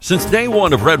Since day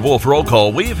one of Red Wolf Roll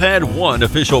Call, we've had one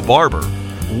official barber.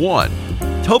 One.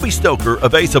 Toby Stoker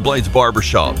of Ace of Blades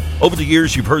Barbershop. Over the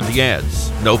years, you've heard the ads.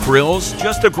 No frills,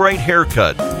 just a great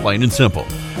haircut, plain and simple.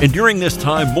 And during this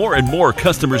time, more and more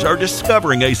customers are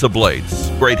discovering Ace of Blades.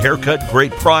 Great haircut,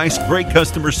 great price, great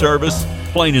customer service,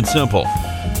 plain and simple.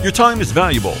 Your time is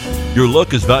valuable. Your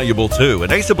look is valuable too,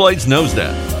 and Ace of Blades knows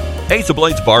that. Ace of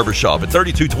Blades Barbershop at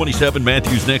 3227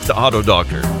 Matthews next to Auto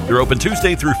Doctor. They're open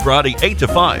Tuesday through Friday, 8 to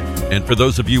 5. And for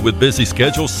those of you with busy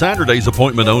schedules, Saturday's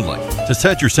appointment only. To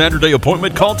set your Saturday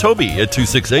appointment, call Toby at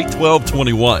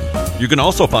 268-1221. You can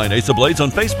also find Ace of Blades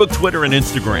on Facebook, Twitter, and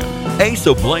Instagram. Ace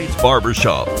of Blades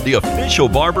Barbershop, the official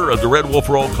barber of the Red Wolf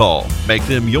Roll Call. Make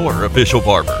them your official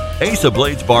barber. Ace of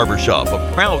Blades Barbershop, a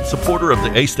proud supporter of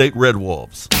the A-State Red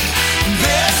Wolves.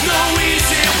 There's no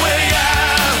easy way out.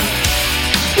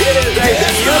 It is a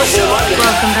beautiful Monday.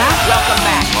 Welcome back. Welcome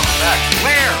back. Welcome back.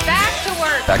 Where? Back to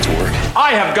work. Back to work.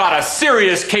 I have got a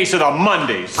serious case of the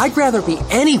Mondays. I'd rather be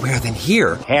anywhere than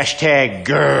here. Hashtag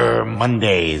Grr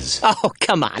Mondays. Oh,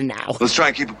 come on now. Let's try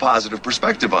and keep a positive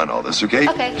perspective on all this, okay?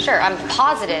 Okay, sure. I'm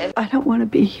positive. I don't want to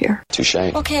be here.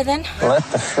 Touché. Okay, then. Let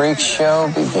the freak show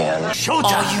begin. Showtime.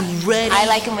 Are you ready? I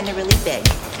like them when they're really big.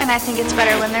 And I think it's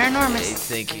better when they're enormous.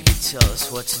 They think you could tell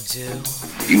us what to do.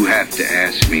 You have to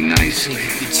ask me nicely. You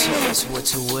could tell us what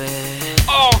to wear.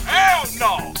 Oh, hell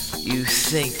no! You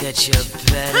think that you're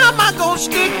better. How am I gonna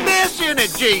stick this in a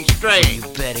G-string? You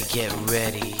better get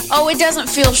ready. Oh, it doesn't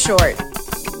feel short.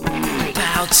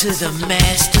 Bow to the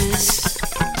masters.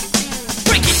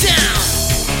 Break it down.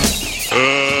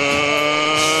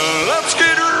 Let's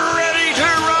get ready to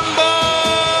rumble.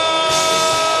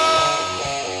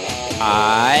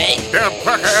 Damn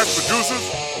cracker-ass producers.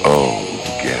 Oh,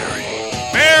 Gary.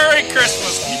 Merry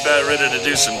Christmas. You better ready to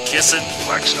do some kissing?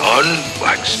 Wax on,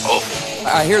 wax off.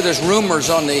 I hear there's rumors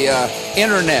on the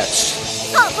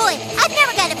internets. Oh boy, I've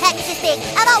never gotten a package this big.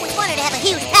 I've always wanted to have a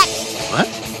huge package. What?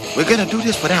 We're gonna do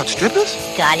this without strippers?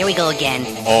 God, here we go again.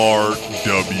 RWRC.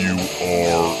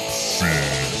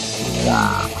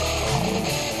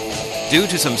 Due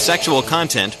to some sexual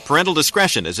content, parental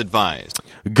discretion is advised.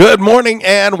 Good morning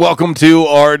and welcome to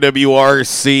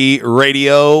RWRC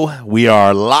Radio. We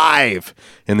are live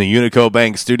in the Unico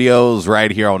Bank Studios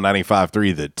right here on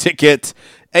 95.3 The Ticket.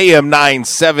 AM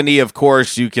 970, of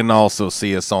course. You can also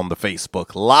see us on the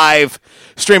Facebook Live,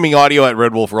 streaming audio at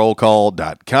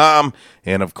redwolfrollcall.com.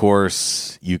 And, of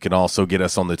course, you can also get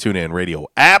us on the TuneIn Radio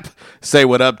app. Say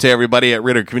what up to everybody at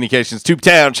Ritter Communications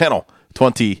Tubetown Channel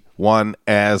 21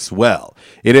 as well.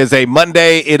 It is a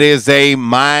Monday. It is a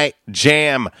My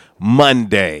Jam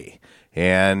Monday.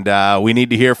 And we need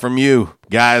to hear from you,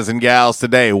 guys and gals,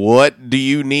 today. What do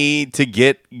you need to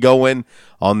get going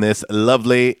on this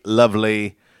lovely,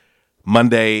 lovely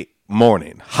Monday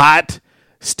morning? Hot,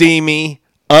 steamy,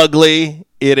 ugly.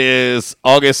 It is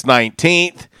August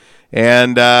 19th.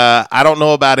 And I don't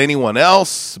know about anyone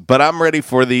else, but I'm ready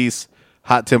for these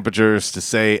hot temperatures to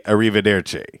say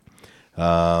arrivederci.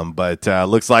 But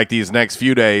looks like these next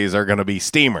few days are going to be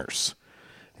steamers.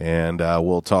 And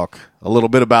we'll talk a little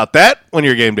bit about that when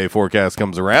your game day forecast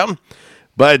comes around.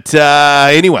 But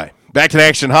anyway, back to the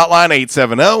action hotline,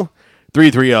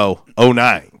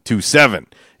 870-330-0927.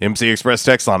 MC Express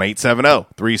text line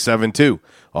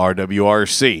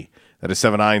 870-372-RWRC. That is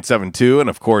 7972. And,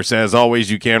 of course, as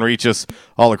always, you can reach us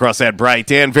all across that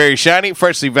bright and very shiny,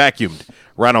 freshly vacuumed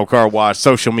Rhino Car Wash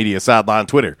social media sideline,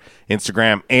 Twitter,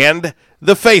 Instagram, and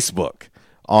the Facebook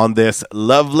on this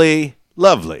lovely,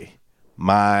 lovely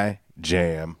My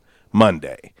Jam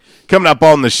Monday. Coming up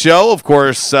on the show, of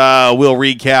course, we'll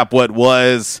recap what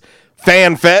was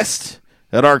Fan Fest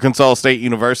at Arkansas State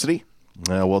University.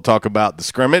 We'll talk about the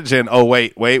scrimmage. And, oh,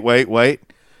 wait.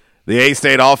 The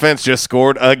A-State offense just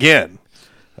scored again.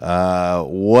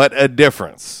 What a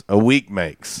difference a week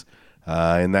makes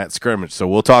in that scrimmage. So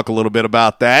we'll talk a little bit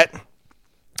about that.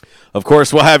 Of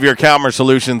course, we'll have your Calmer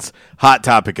Solutions hot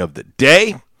topic of the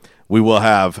day. We will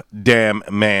have Damn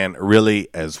Man Really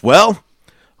as well.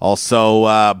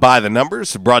 Also, By the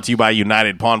Numbers, brought to you by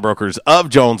United Pawnbrokers of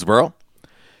Jonesboro.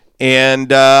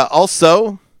 And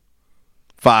also,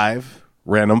 5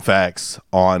 random facts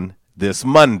on this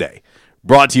Monday.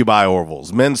 Brought to you by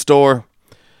Orville's Men's Store.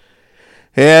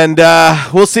 And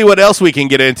we'll see what else we can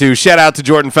get into. Shout out to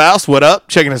Jordan Faust. What up?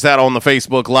 Checking us out on the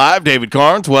Facebook Live. David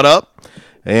Carnes. What up?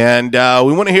 And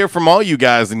we want to hear from all you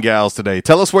guys and gals today.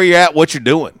 Tell us where you're at, what you're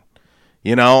doing.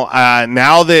 You know,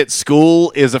 now that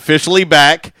school is officially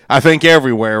back, I think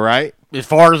everywhere, right? As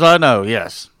far as I know,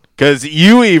 yes. because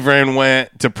you even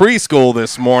went to preschool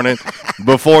this morning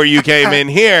before you came in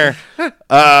here.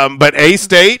 But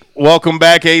A-State, welcome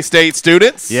back, A-State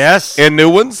students. Yes. And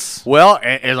new ones. Well,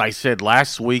 as I said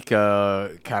last week,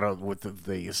 kind of with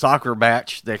the soccer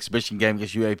match, the exhibition game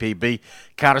against UAPB,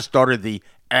 kind of started the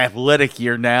athletic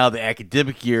year now. The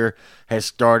academic year has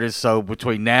started. So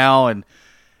between now and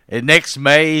next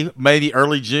May, maybe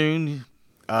early June,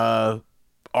 our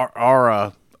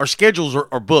schedules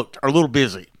are booked, are a little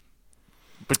busy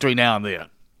between now and then.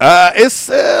 It's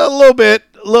a little bit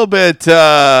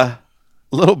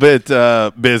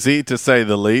busy, to say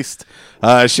the least.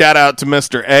 Shout out to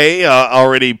Mr. A,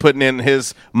 already putting in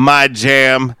his My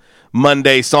Jam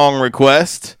Monday song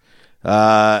request.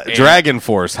 Dragon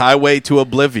Force, Highway to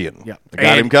Oblivion. Yeah,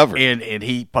 got him covered. And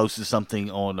he posted something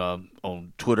on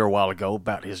Twitter a while ago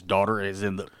about his daughter is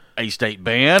in the A-State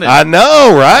band. I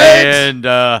know, right? And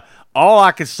all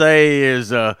I can say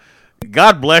is,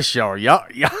 God bless y'all.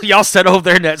 Y'all sat over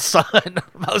there in that sun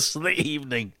most of the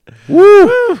evening.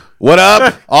 Woo! What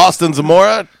up? Austin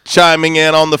Zamora chiming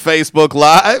in on the Facebook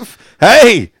Live.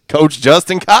 Hey, Coach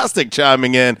Justin Kostick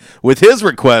chiming in with his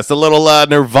request, a little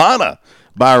Nirvana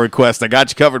by request. I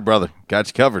got you covered, brother. Got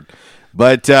you covered.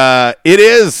 But it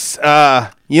is,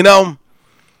 I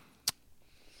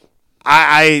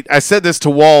said this to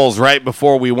Walls right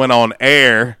before we went on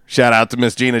air. Shout out to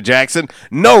Miss Gina Jackson.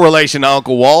 No relation to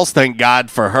Uncle Walls. Thank God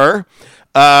for her.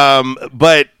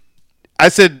 But I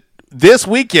said this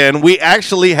weekend we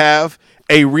actually have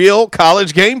a real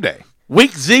college game day.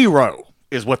 Week 0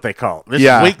 is what they call it. This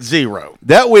is week 0.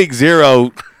 That week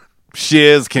 0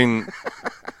 shiz can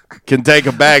take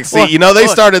a back seat. They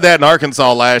started that in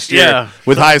Arkansas last year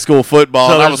with high school football.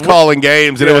 So and I was calling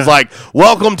games, and it was like,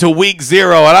 welcome to week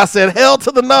 0. And I said, hell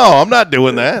to the no. I'm not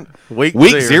doing that. Week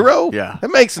 0? Yeah.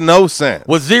 That makes no sense.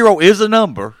 Well, 0 is a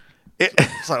number.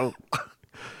 So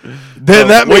then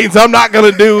that means I'm not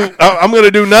going to do – I'm going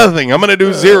to do nothing. I'm going to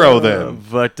do 0 then.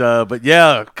 But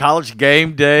yeah, college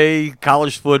game day,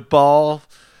 college football.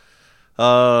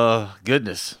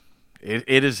 Goodness.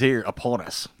 It is here upon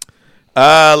us.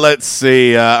 Let's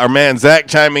see. Our man Zach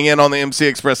chiming in on the MC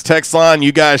Express text line.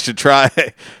 You guys should try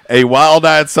a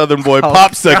Wild-Eyed Southern Boy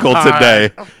popsicle today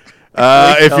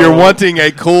if you're wanting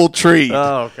a cool treat.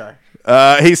 Oh, okay.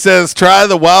 He says try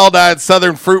the Wild-Eyed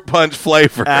Southern Fruit Punch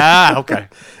flavor. Okay.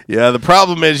 Yeah, the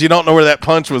problem is you don't know where that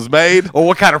punch was made. Or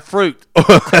what kind of fruit.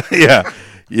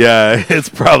 Yeah, it's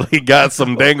probably got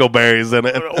some dangleberries in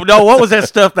it. No, what was that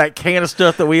stuff, that can of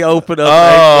stuff that we opened up?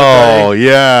 Oh,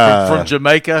 yeah. From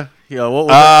Jamaica? What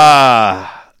was it?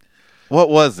 What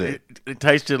was it? It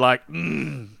tasted like,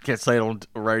 can't say it on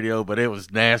radio, but it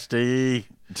was nasty.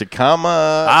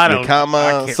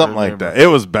 Jacama, something like that. It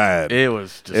was bad. It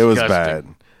was disgusting. It was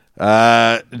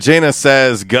bad. Gina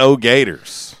says, go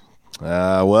Gators.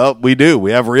 Well, we do.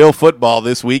 We have real football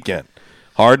this weekend.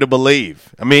 Hard to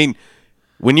believe. I mean,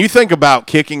 when you think about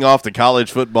kicking off the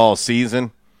college football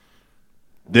season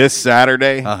this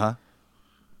Saturday,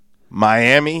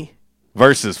 Miami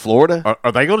versus Florida.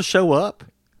 Are they going to show up?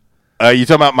 You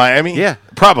talking about Miami? Yeah.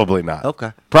 Probably not.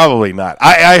 Okay. Probably not.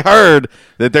 I heard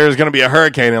that there's going to be a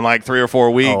hurricane in like 3 or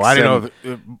 4 weeks. Oh, I didn't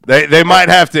know. They might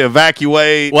have to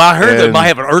evacuate. Well, I heard they might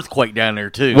have an earthquake down there,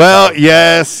 too. Well,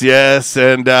 yes.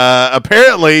 And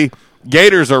apparently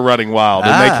Gators are running wild,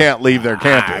 and they can't leave their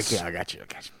campus. I got you.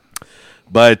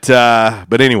 But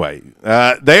anyway,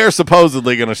 they are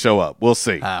supposedly going to show up. We'll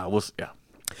see.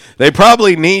 They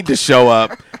probably need to show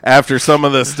up after some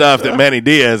of the stuff that Manny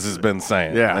Diaz has been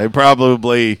saying. Yeah. They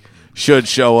probably should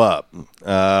show up.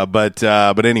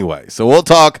 But anyway, so we'll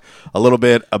talk a little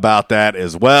bit about that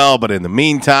as well. But in the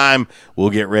meantime, we'll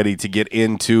get ready to get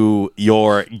into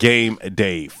your game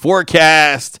day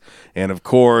forecast. And, of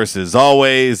course, as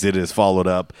always, it is followed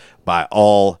up by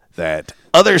all that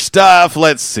other stuff.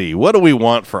 Let's see. What do we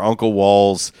want for Uncle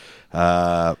Wall's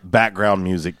background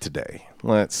music today?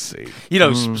 Let's see.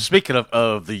 Speaking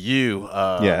of the U,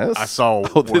 yes. I saw.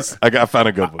 I found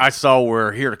a good one. I saw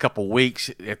where here in a couple of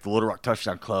weeks at the Little Rock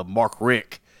Touchdown Club, Mark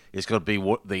Rick is going to be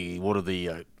one of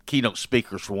the keynote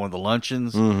speakers for one of the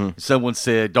luncheons. Mm-hmm. Someone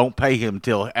said, "Don't pay him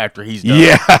till after he's done."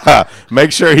 Yeah,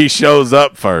 make sure he shows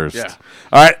up first. Yeah.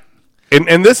 All right,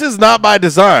 and this is not by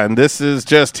design. This is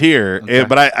just here, Okay.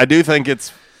 but I do think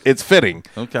it's fitting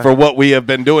for what we have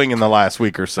been doing in the last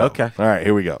week or so. Okay. All right,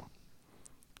 here we go.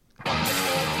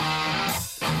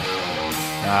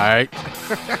 All right.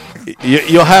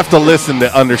 You'll have to listen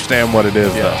to understand what it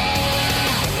is, though.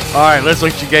 All right, let's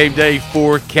look at your game day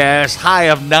forecast. High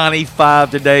of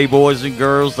 95 today, boys and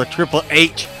girls. The Triple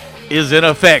H is in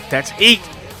effect. That's heat,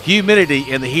 humidity,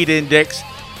 and the heat index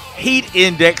heat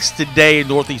index today in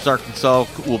northeast Arkansas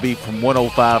will be from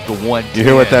 105 to 110. You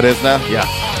hear what that is now? Yeah.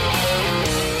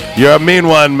 You're a mean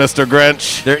one, Mr.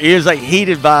 Grinch. There is a heat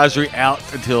advisory out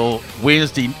until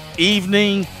Wednesday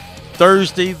evening.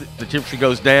 Thursday, the temperature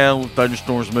goes down,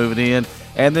 thunderstorms moving in,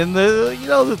 and then the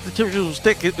temperature will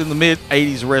stick in the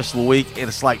mid-80s the rest of the week, and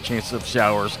a slight chance of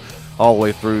showers all the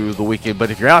way through the weekend.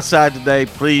 But if you're outside today,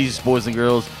 please, boys and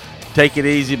girls, take it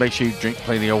easy. Make sure you drink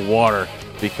plenty of water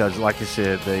because, like I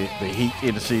said, the heat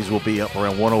indices will be up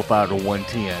around 105 to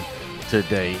 110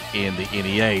 today in the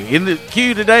NEA. In the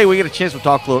queue today, we get a chance to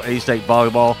talk a little A-State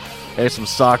volleyball and some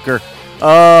soccer.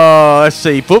 Let's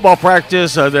see. Football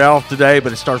practice, they're off today,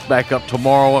 but it starts back up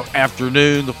tomorrow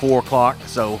afternoon, the 4 o'clock.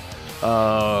 So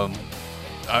I'm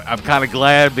kind of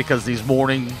glad because these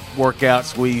morning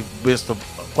workouts, we missed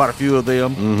quite a few of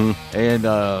them. Mm-hmm. And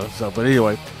but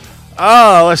anyway,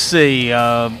 let's see.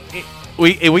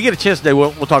 We get a chance today.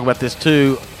 We'll talk about this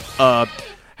too. How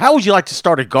would you like to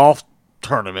start a golf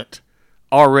tournament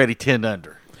already 10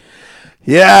 under?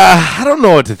 Yeah, I don't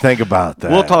know what to think about that.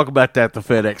 We'll talk about that at the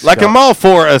FedEx Like Cup. I'm all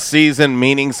for a season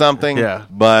meaning something. Yeah.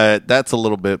 But that's a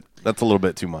little bit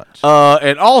too much.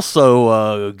 And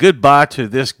also, goodbye to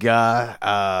this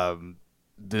guy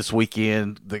this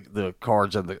weekend. The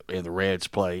Cards and the Reds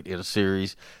played in a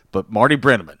series, but Marty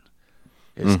Brenneman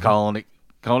is calling it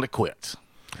quits.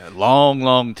 A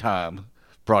long time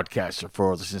broadcaster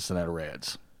for the Cincinnati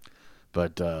Reds.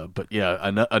 But yeah,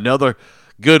 another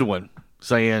good one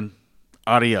saying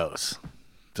adios.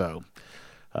 So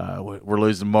we're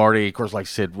losing Marty. Of course, like I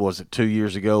said, was it 2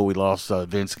 years ago we lost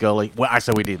Vin Scully? Well, I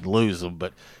said we didn't lose him,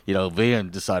 but Vin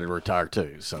decided to retire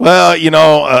too. So well,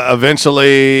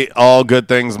 eventually all good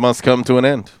things must come to an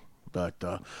end. But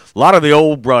a lot of the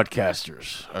old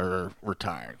broadcasters are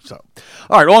retiring. So,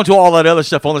 all right, on to all that other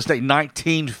stuff. On this date,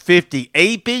 1950,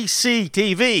 ABC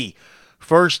TV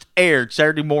first aired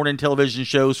Saturday morning television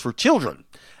shows for children.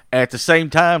 At the same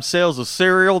time, sales of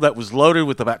cereal that was loaded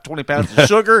with about 20 pounds of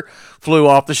sugar flew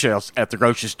off the shelves at the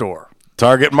grocery store.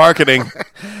 Target marketing.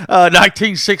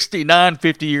 1969,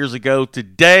 50 years ago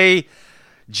today,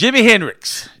 Jimi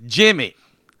Hendrix, Jimmy,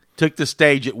 took the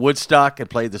stage at Woodstock and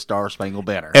played the Star Spangled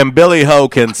Banner. And Billy Ho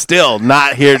can still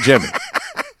not hear Jimmy.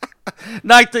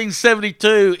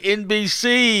 1972,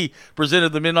 NBC presented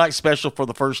the Midnight Special for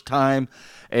the first time,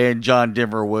 and John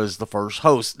Denver was the first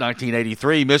host.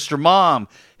 1983, Mr. Mom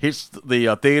hits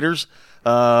the theaters,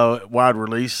 wide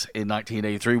release in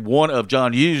 1983. One of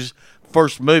John Hughes'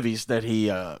 first movies that he...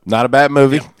 Not a bad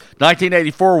movie.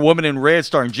 1984, Woman in Red,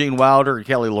 starring Gene Wilder and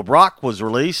Kelly LeBrock, was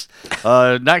released.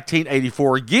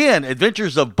 1984, again,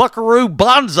 Adventures of Buckaroo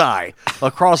Banzai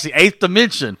Across the Eighth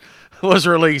Dimension was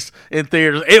released in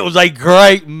theaters. It was a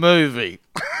great movie.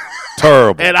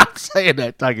 Terrible. And I'm saying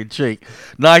that tongue-in-cheek.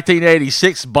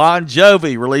 1986, Bon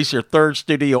Jovi released their third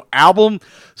studio album,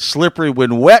 Slippery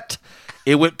When Wet.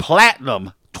 It went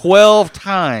platinum 12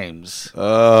 times.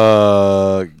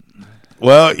 Well,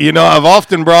 I've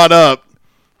often brought up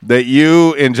that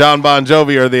you and John Bon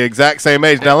Jovi are the exact same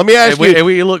age. Now, let me ask you. And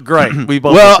we look great. We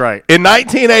both look great. In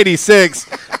 1986,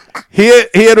 he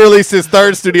had released his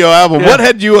third studio album. Yeah. What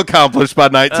had you accomplished by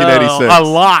 1986? A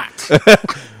lot.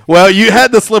 Well, you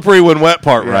had the Slippery When Wet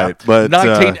part right. But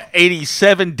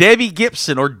 1987,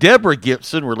 Deborah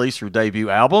Gibson released her debut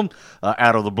album,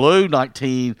 Out of the Blue.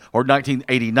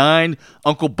 1989,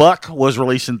 Uncle Buck was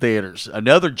released in theaters.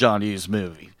 Another John Hughes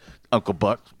movie, Uncle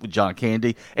Buck with John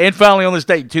Candy. And finally, on this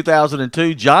date in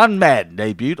 2002, John Madden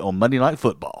debuted on Monday Night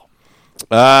Football.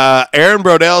 Aaron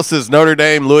Brodell says Notre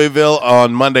Dame, Louisville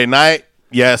on Monday night.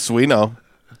 Yes, we know.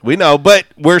 But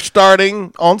we're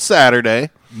starting on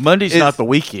Saturday. Monday's not the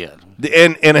weekend.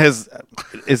 And is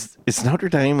Notre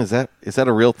Dame, is that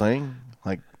a real thing?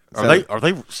 Like are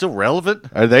they still relevant?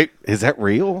 Is that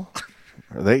real?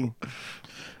 Are they?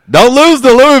 Don't lose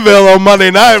to Louisville on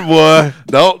Monday night, boy.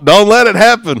 Don't let it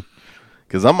happen.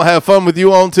 Because I'm gonna have fun with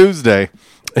you on Tuesday.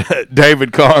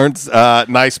 David Carnes,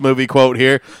 nice movie quote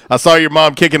here. I saw your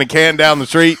mom kicking a can down the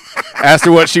street. Asked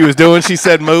her what she was doing. She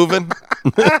said moving.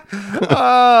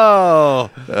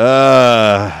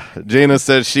 Gina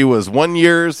says she was 1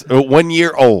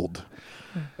 year old.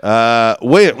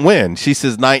 When? She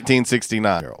says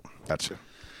 1969. Gotcha.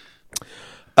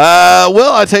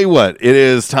 Well, I tell you what, it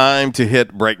is time to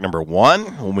hit break number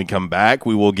 1. When we come back,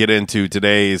 we will get into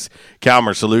today's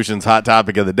Calmer Solutions hot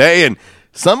topic of the day, and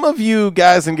some of you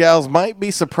guys and gals might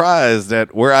be surprised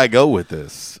at where I go with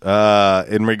this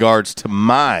in regards to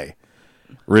my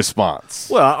response.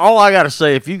 Well, all I got to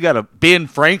say, if you got a Ben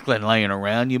Franklin laying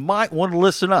around, you might want to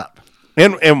listen up.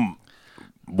 And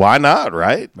why not,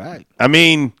 right? Right. I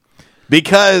mean,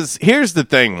 because here's the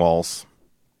thing, Walls.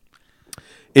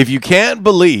 If you cannot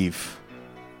believe,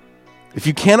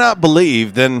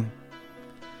 then,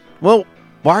 well,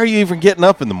 why are you even getting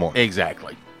up in the morning?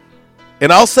 Exactly.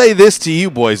 And I'll say this to you,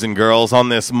 boys and girls, on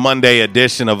this Monday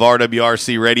edition of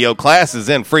RWRC Radio. Class is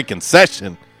in freaking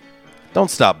session. Don't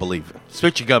stop believing.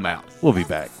 Spit your gum out. We'll be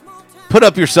back. Put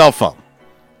up your cell phone.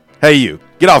 Hey, you.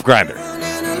 Get off Grindr.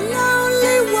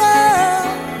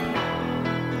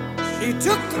 She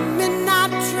took the midnight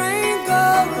train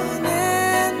going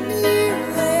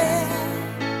anywhere.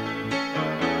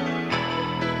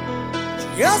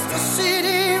 Just a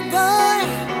city boy,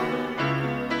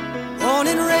 born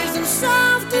and raised in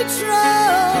South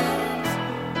Detroit.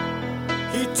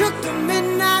 He took the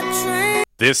midnight train.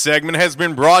 This segment has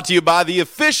been brought to you by the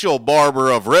official barber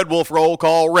of Red Wolf Roll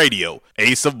Call Radio,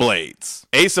 Ace of Blades.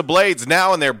 Ace of Blades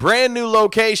now in their brand new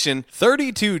location,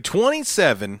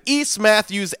 3227 East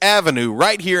Matthews Avenue,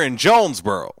 right here in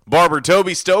Jonesboro. Barber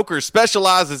Toby Stoker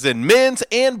specializes in men's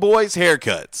and boys'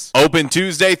 haircuts. Open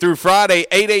Tuesday through Friday,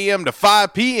 8 a.m. to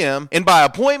 5 p.m. and by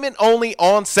appointment only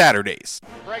on Saturdays.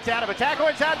 Breaks out of a tackle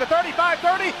inside the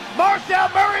 35-30. Marcel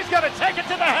Murray's going to take it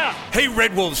to the house. Hey,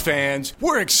 Red Wolves fans,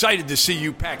 we're excited to see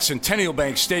you pack Centennial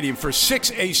Bank Stadium for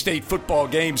 6 A-State football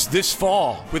games this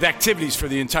fall. With activities for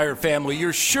the entire family,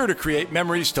 you're sure to create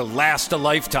memories to last a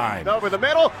lifetime. Over the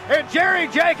middle, and Jerry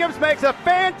Jacobs makes a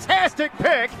fantastic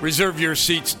pick. Reserve your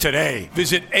seats today.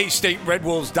 Visit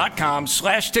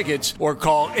astateredwolves.com/tickets or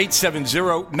call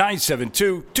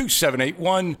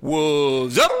 870-972-2781.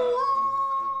 Wolves up!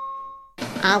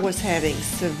 I was having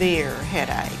severe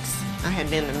headaches. I had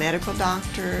been to medical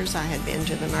doctors. I had been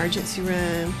to the emergency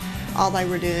room. All they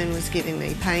were doing was giving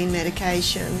me pain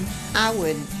medication. I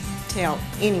would tell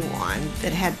anyone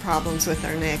that had problems with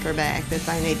their neck or back that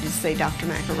they needed to see Dr.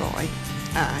 McElroy.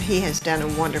 He has done a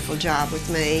wonderful job with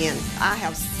me, and I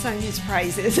have sung his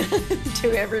praises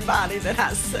to everybody that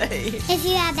I see. If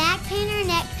you have back pain or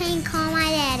neck pain, call my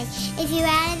daddy. If you're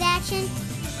out of action,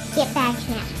 get back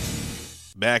in action.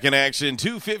 Back in action,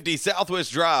 250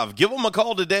 Southwest Drive. Give them a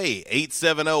call today,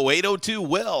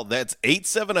 870-802-WELL. That's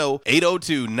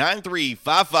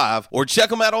 870-802-9355. Or check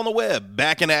them out on the web,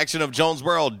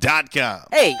 backinactionofjonesboro.com.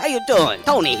 Hey, how you doing?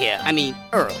 Tony here.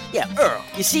 Earl. Yeah, Earl.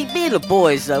 You see, me and the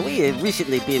boys, we have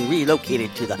recently been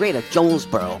relocated to the greater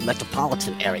Jonesboro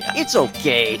metropolitan area. It's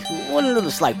okay. One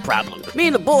little slight problem. Me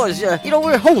and the boys,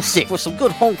 we're homesick for some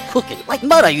good home cooking, like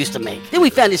Mother used to make. Then we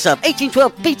found this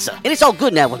 1812 pizza, and it's all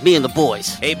good now with me and the boys.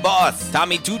 Hey, boss,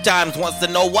 Tommy 2 Times wants to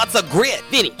know what's a grit.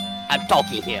 Vinny, I'm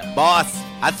talking here. Boss,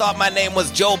 I thought my name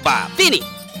was Joe Bob. Vinny,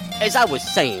 as I was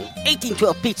saying,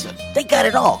 1812 Pizza, they got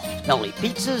it all. Not only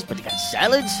pizzas, but they got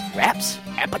salads, wraps,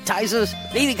 appetizers.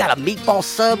 They even got a meatball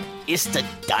sub. It's to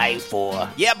die for.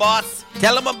 Yeah, boss.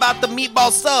 Tell them about the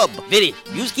meatball sub. Vinny,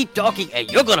 you just keep talking and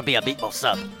you're gonna be a meatball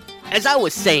sub. As I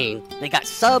was saying, they got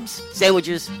subs,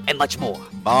 sandwiches, and much more.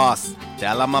 Boss,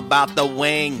 tell them about the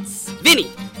wings. Vinny,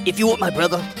 if you want my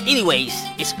brother, anyways,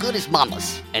 it's good as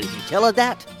mama's. And if you tell her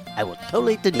that, I will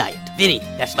totally deny it. Vinny,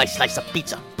 that's my slice of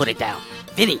pizza. Put it down.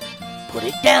 Vinny, put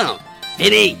it down.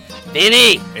 Vinny!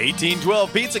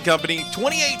 1812 Pizza Company,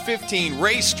 2815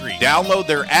 Ray Street. Download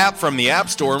their app from the App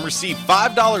Store and receive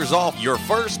 $5 off your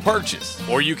first purchase.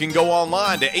 Or you can go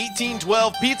online to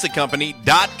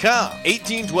 1812pizzacompany.com.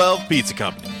 1812 Pizza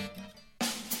Company.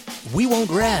 We won't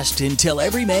rest until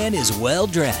every man is well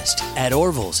dressed. At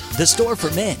Orville's, the store for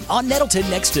men, on Nettleton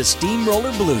next to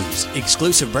Steamroller Blues.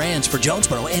 Exclusive brands for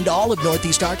Jonesboro and all of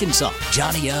Northeast Arkansas.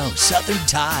 Johnny O, Southern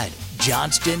Tide,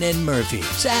 Johnston and Murphy,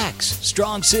 Saks,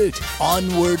 Strong Suit,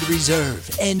 Onward Reserve,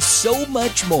 and so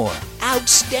much more.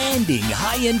 Outstanding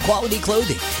high-end quality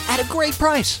clothing at a great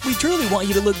price. We truly want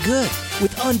you to look good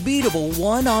with unbeatable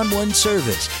one-on-one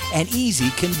service and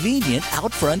easy, convenient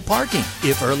out-front parking.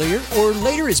 If earlier or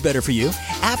later is better for you,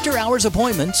 after-hours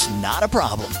appointments, not a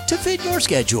problem. To fit your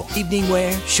schedule, evening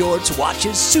wear, shorts,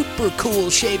 watches, super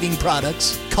cool shaving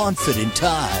products, confident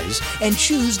ties, and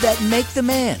shoes that make the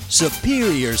man.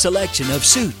 Superior selection of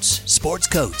suits, sports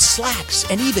coats, slacks,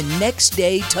 and even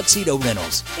next-day tuxedo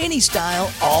rentals. Any style,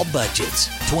 all budgets.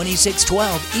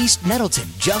 2612 East Nettleton,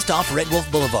 just off Red Wolf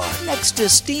Boulevard, next to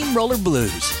Steamroller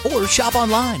Blues. Or shop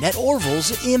online at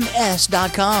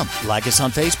orvillesms.com. Like us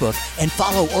on Facebook and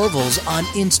follow Orville's on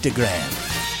Instagram.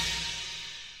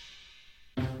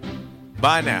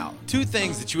 By now, two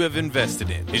things that you have invested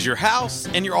in is your house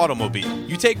and your automobile.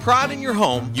 You take pride in your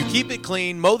home, you keep it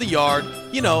clean, mow the yard,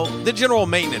 the general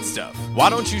maintenance stuff. Why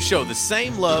don't you show the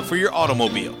same love for your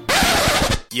automobile?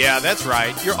 Yeah, that's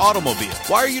right, your automobile.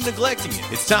 Why are you neglecting it?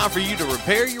 It's time for you to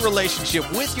repair your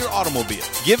relationship with your automobile.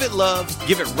 Give it love,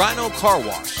 give it Rhino Car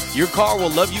Wash. Your car will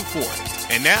love you for it.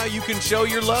 And now you can show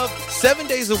your love 7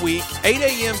 days a week, 8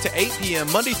 a.m. to 8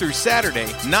 p.m. Monday through Saturday,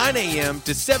 9 a.m.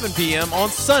 to 7 p.m. on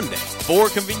Sunday. 4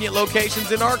 convenient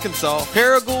locations in Arkansas: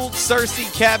 Paragould, Searcy,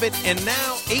 Cabot, and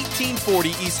now 1840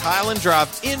 East Highland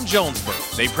Drive in Jonesboro.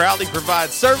 They proudly provide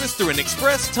service through an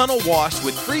express tunnel wash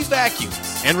with free vacuums.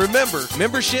 And remember,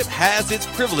 membership has its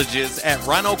privileges at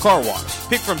Rhino Car Wash.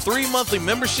 Pick from 3 monthly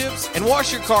memberships and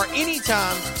wash your car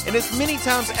anytime and as many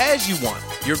times as you want.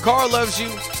 Your car loves you,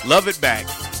 love it back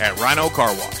at Rhino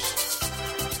Car Wash.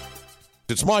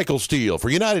 It's Michael Steele for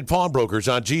United Pawnbrokers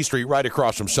on G Street right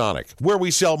across from Sonic, where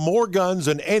we sell more guns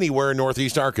than anywhere in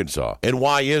Northeast Arkansas. And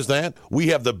why is that? We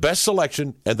have the best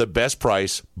selection and the best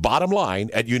price, bottom line,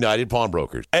 at United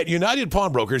Pawnbrokers. At United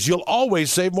Pawnbrokers, you'll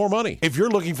always save more money. If you're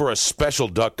looking for a special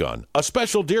duck gun, a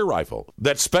special deer rifle,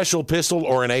 that special pistol,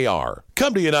 or an AR,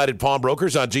 come to United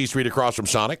Pawnbrokers on G Street across from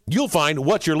Sonic. You'll find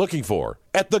what you're looking for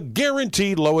at the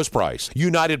guaranteed lowest price.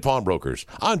 United Pawnbrokers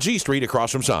on G Street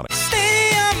across from Sonic.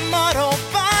 Auto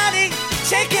Body,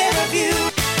 take care of you.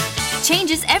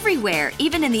 Changes everywhere,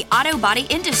 even in the auto body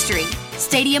industry.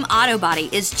 Stadium Auto Body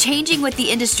is changing with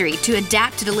the industry to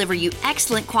adapt to deliver you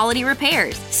excellent quality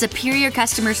repairs, superior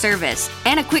customer service,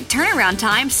 and a quick turnaround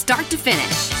time start to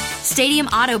finish. Stadium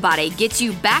Auto Body gets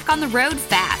you back on the road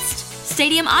fast.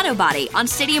 Stadium Auto Body on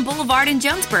Stadium Boulevard in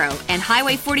Jonesboro and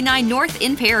Highway 49 North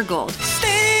in Paragould.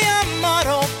 Stadium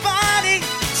Auto Body,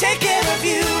 take care of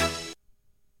you.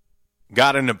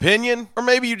 Got an opinion? Or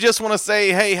maybe you just want to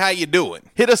say, hey, how you doing?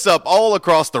 Hit us up all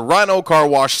across the Rhino Car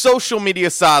Wash social media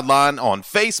sideline on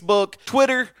Facebook,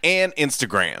 Twitter, and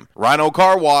Instagram. Rhino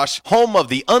Car Wash, home of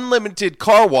the unlimited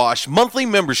car wash monthly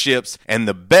memberships and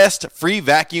the best free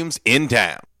vacuums in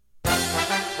town.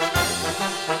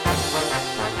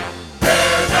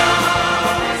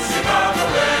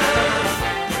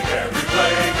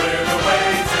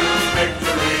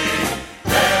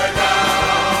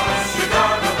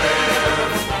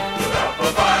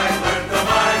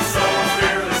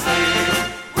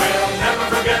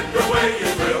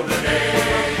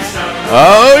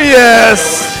 Oh,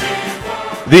 yes.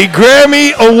 The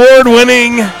Grammy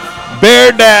award-winning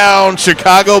Bear Down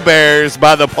Chicago Bears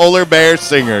by the Polar Bear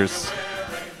Singers.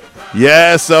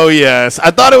 Yes, oh, yes.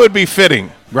 I thought it would be fitting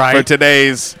for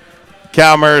today's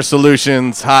Calmer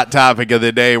Solutions hot topic of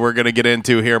the day we're going to get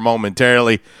into here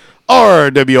momentarily.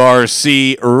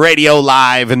 RWRC Radio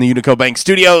Live in the Unico Bank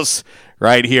Studios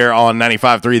right here on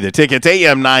 95.3 The Ticket,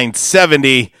 AM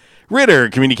 970. Ritter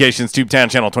Communications, Tubetown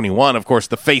Channel 21, of course,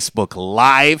 the Facebook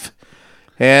Live,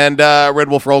 and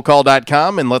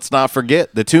RedWolfRollCall.com. And let's not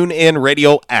forget the TuneIn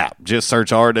Radio app. Just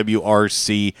search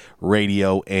RWRC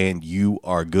Radio, and you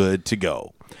are good to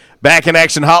go. Back in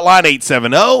action hotline,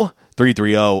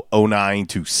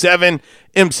 870-330-0927.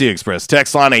 MC Express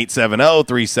text line,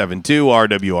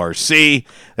 870-372-RWRC.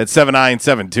 That's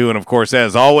 7972. And, of course,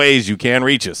 as always, you can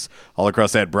reach us all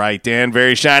across that bright and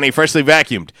very shiny, freshly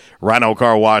vacuumed Rhino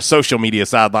Car Wash social media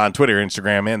sideline, Twitter,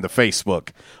 Instagram, and the Facebook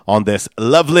on this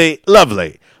lovely,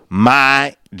 lovely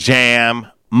My Jam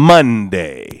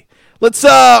Monday. Let's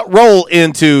roll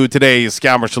into today's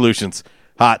Calmer Solutions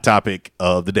hot topic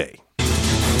of the day.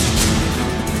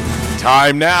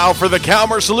 Time now for the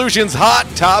Calmer Solutions hot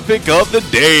topic of the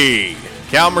day.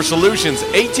 Calmer Solutions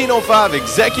 1805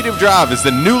 Executive Drive is the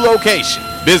new location.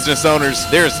 Business owners,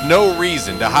 there's no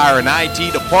reason to hire an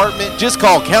IT department. Just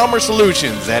call Calmer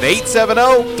Solutions at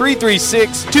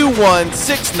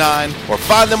 870-336-2169 or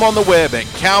find them on the web at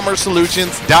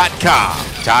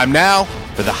calmersolutions.com. Time now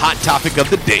for the hot topic of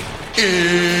the day.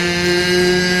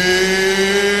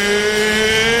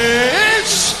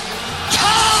 It's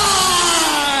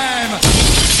time!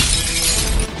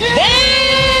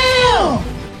 Damn!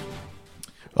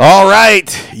 All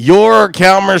right, your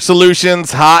Calmer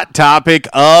Solutions hot topic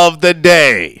of the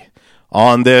day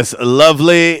on this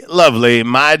lovely, lovely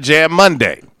My Jam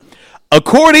Monday.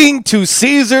 According to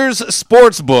Caesars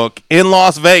Sportsbook in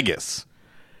Las Vegas,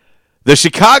 the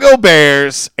Chicago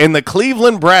Bears and the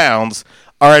Cleveland Browns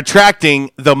are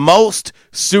attracting the most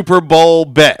Super Bowl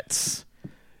bets.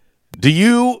 Do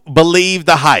you believe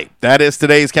the hype? That is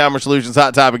today's Calmer Solutions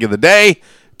hot topic of the day.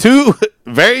 Two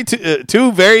very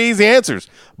easy answers.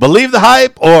 Believe the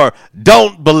hype or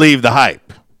don't believe the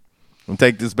hype. We'll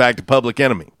take this back to Public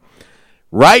Enemy.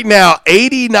 Right now,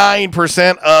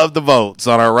 89% of the votes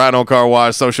on our Rhino Car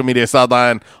Wash social media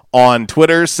sideline on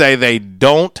Twitter say they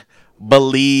don't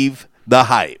believe the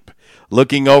hype.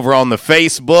 Looking over on the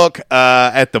Facebook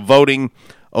at the voting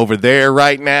over there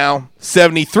right now,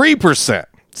 73%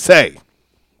 say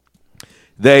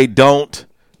they don't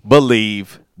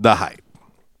believe the hype.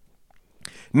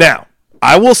 Now,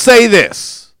 I will say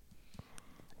this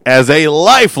as a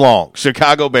lifelong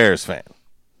Chicago Bears fan.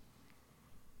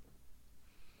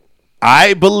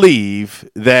 I believe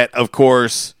that, of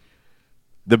course,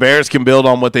 the Bears can build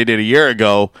on what they did a year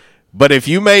ago. But if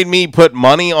you made me put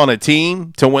money on a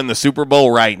team to win the Super Bowl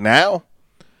right now,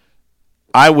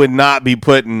 I would not be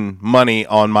putting money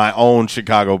on my own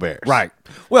Chicago Bears. Right.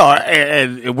 Well,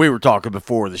 and we were talking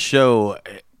before the show,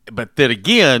 but then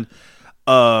again,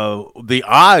 the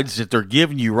odds that they're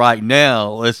giving you right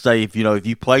now, let's say if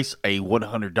you place a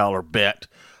 $100 bet,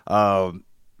 and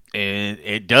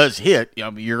it does hit,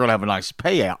 you're going to have a nice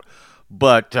payout.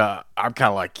 But I'm kind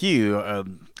of like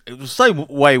you. The same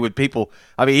way with people.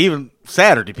 I mean, even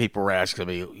Saturday, people were asking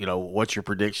me, what's your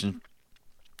prediction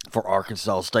for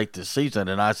Arkansas State this season?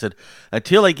 And I said,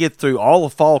 until they get through all the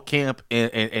fall camp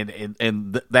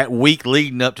and that week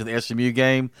leading up to the SMU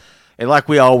game, and like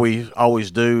we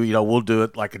always do, we'll do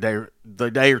it like the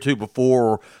day or two before,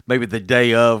 or maybe the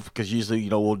day of, because usually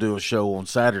we'll do a show on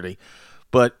Saturday.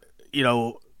 But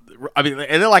I mean,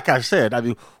 and then like I said, I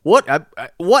mean, what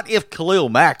if Khalil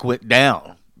Mack went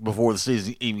down before the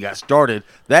season even got started?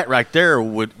 That right there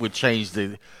would change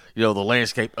the the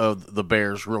landscape of the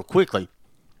Bears real quickly.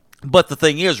 But the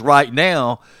thing is, right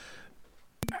now,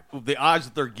 the odds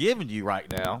that they're giving you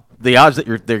right now,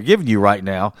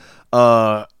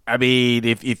 I mean,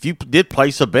 if you did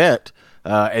place a bet,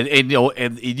 and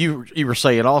you were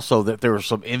saying also that there were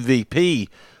some MVP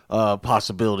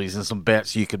possibilities and some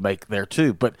bets you could make there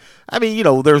too. But I mean,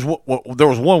 there was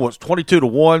one was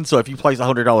 22-1. So if you place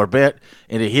 $100 bet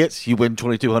and it hits, you win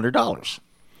 $2,200.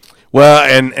 Well,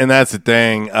 and that's the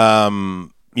thing.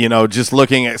 Just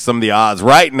looking at some of the odds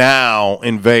right now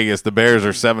in Vegas, the Bears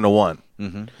are 7-1.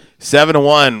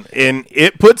 7-1, and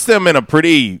it puts them in a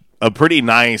pretty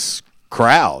nice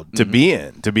crowd to be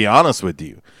in. To be honest with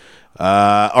you,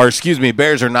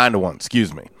 Bears are 9-1.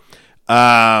 Excuse me.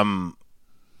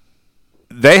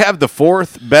 They have the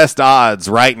fourth best odds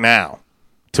right now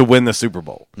to win the Super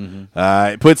Bowl.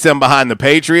 It puts them behind the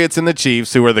Patriots and the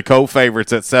Chiefs, who are the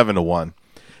co-favorites at 7-1.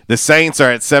 The Saints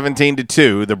are at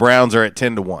 17-2. The Browns are at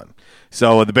 10-1.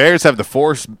 So the Bears have the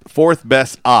fourth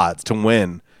best odds to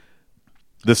win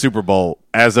the Super Bowl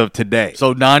as of today.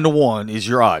 So 9-1 is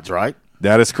your odds, right?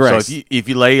 That is correct. So if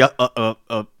you lay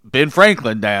Ben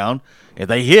Franklin down and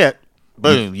they hit,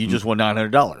 boom, you just won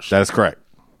 $900. That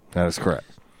is correct.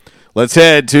 Let's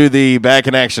head to the Back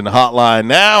in Action hotline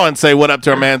now and say what up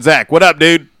to our man Zach. What up,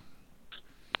 dude?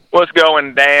 What's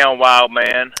going down, wild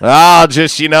man?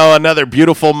 Just, another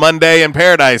beautiful Monday in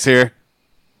paradise here.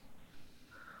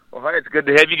 Well, hey, it's good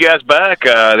to have you guys back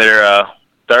there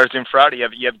Thursday and Friday.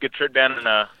 You have a good trip down in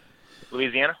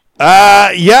Louisiana?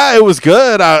 Yeah, it was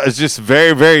good. I was just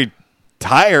very, very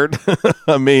tired.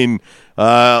 I mean,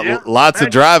 lots of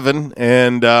driving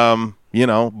and,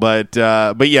 but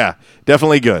yeah,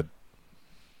 definitely good.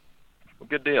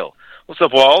 Good deal. What's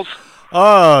up, Walls?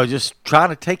 Oh, just trying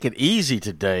to take it easy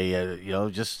today.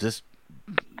 Just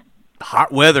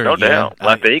hot weather. No doubt,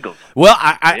 like the Eagles. Well,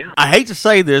 I hate to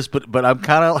say this, but I'm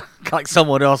kind of like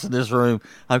someone else in this room.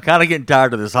 I'm kind of getting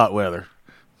tired of this hot weather.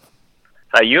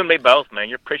 Hey, you and me both, man.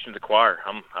 You're preaching to the choir.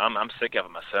 I'm sick of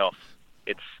it myself.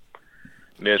 It's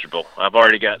miserable. I've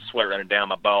already got sweat running down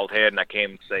my bald head, and I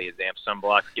can't even say a damn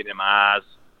sunblock's getting in my eyes.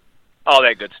 All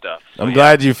that good stuff. So, I'm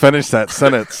glad you finished that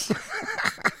sentence.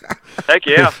 Heck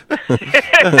yeah!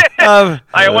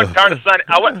 I wasn't trying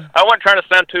to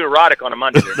sound too erotic on a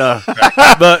Monday.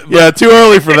 But yeah, too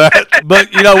early for that. But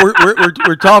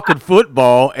we're talking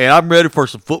football, and I'm ready for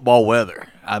some football weather.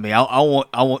 I mean, I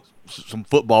want some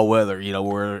football weather.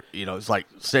 Where it's like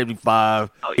 75,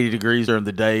 80 degrees during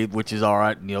the day, which is all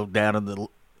right. Down in the.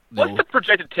 What's the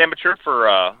projected temperature for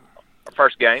our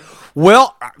first game?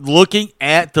 Well, looking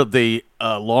at the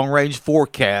long-range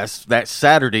forecast, that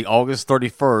Saturday, August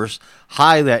 31st,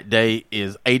 high that day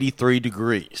is 83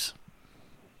 degrees.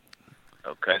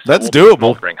 Okay. So that's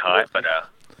doable. Bring high, but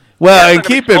well, and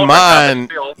keep in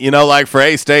mind, like for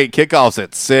A-State, kickoff's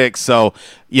at 6, so,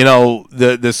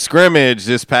 the scrimmage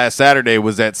this past Saturday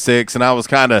was at 6, and I was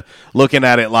kind of looking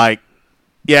at it like,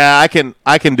 yeah, I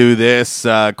can do this.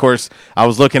 Of course, I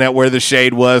was looking at where the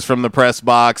shade was from the press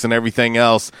box and everything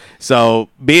else. So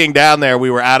being down there,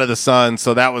 we were out of the sun,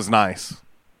 so that was nice.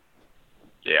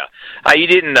 Yeah. You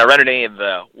didn't run into any of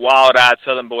the wild-eyed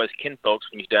Southern boys kinfolks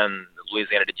when you done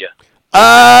Louisiana, did you?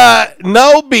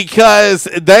 No, because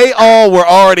they all were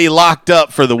already locked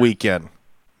up for the weekend.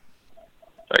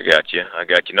 I got you.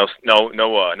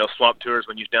 No swamp tours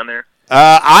when you was down there?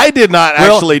 I did not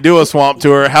actually do a swamp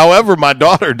tour. However, my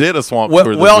daughter did a swamp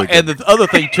tour. And the other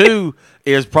thing, too,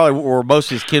 is probably where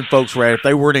most of his kinfolks were at. If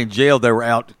they weren't in jail, they were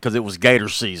out because it was gator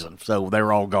season, so they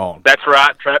were all gone. That's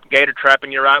right. Gator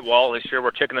trapping, you're right, Walt. They sure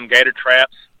were checking them gator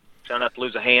traps, trying not to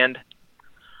lose a hand.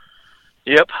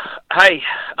 Yep. Hey,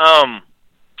 I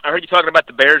heard you talking about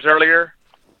the Bears earlier,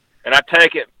 and I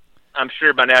take it, I'm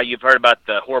sure by now you've heard about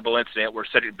the horrible incident where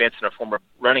Cedric Benson, a former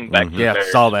running back, for the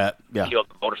Bears, saw that. Yeah, killed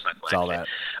the motorcycle. Saw that.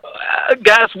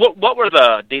 Guys, what were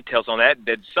the details on that?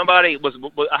 Did somebody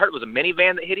I heard it was a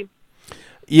minivan that hit him?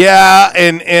 Yeah,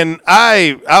 and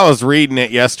I was reading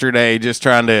it yesterday, just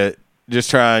trying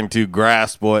to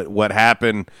grasp what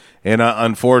happened, and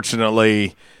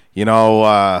unfortunately,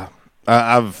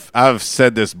 I've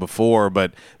said this before,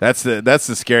 but that's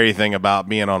the scary thing about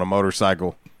being on a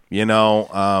motorcycle.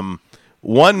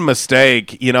 One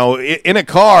mistake, in a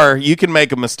car, you can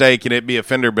make a mistake and it be a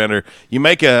fender bender. You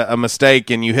make a mistake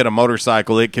and you hit a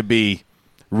motorcycle, it could be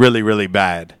really, really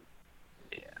bad.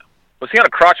 Yeah. Was he on a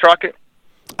crotch rocket?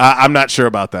 I'm not sure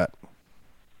about that.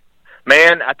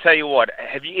 Man, I tell you what,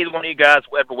 have you either one of you guys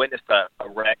ever witnessed a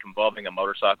wreck involving a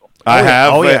motorcycle? I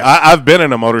have. Oh, yeah. I've been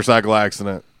in a motorcycle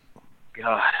accident.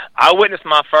 God, I witnessed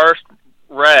my first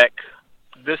wreck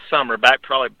this summer, back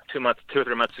probably 2 or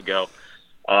 3 months ago.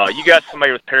 You guys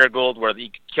familiar with Paragould, where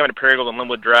you came into Paragould on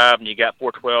Linwood Drive, and you got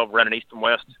 412 running east and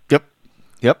west? Yep.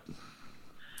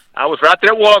 I was right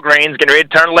there at Walgreens, getting ready to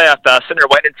turn left. I was sitting there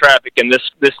waiting in traffic, and this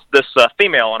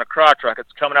female on a crotch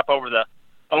rocket's coming up over the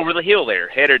hill there,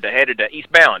 headed to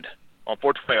eastbound on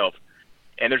 412,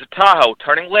 and there's a Tahoe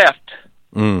turning left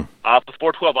off of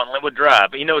 412 on Linwood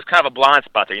Drive. It's kind of a blind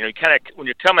spot there. You kind of when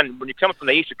you're coming from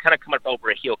the east, you're kind of coming up over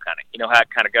a hill, kind of. You know how it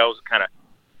kind of goes, it kind of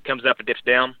comes up and dips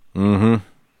down. Mm-hmm.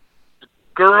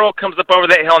 Girl comes up over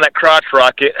that hill on that crotch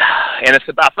rocket, and it's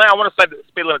about, I want to say the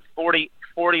speed limit's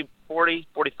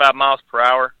 45 miles per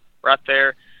hour right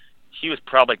there. She was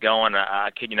probably going, I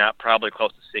kid you not, probably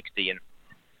close to 60, and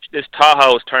this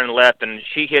Tahoe is turning left, and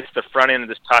she hits the front end of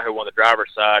this Tahoe on the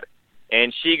driver's side,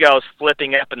 and she goes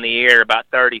flipping up in the air about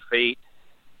 30 feet,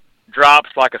 drops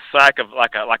like a sack of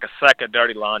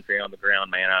dirty laundry on the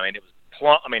ground, man. I mean, it was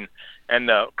plump. And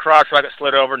the crotch rocket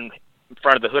slid over in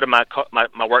front of the hood of my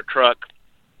work truck.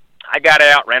 I got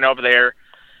out, ran over there,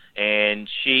 and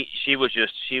she was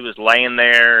laying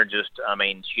there.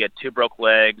 She had 2 broke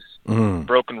legs,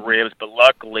 broken ribs, but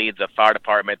luckily the fire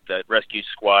department, the rescue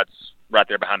squads right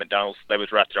there behind McDonald's, they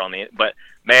was right there on the end. But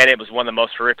man, it was one of the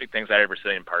most horrific things I'd ever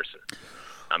seen in person.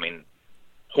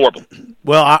 Horrible.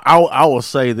 Well, I will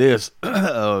say this,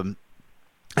 and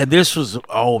this has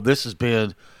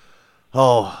been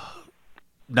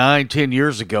 9-10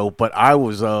 years ago, but I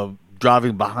was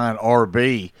driving behind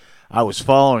RB. I was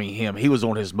following him. He was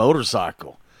on his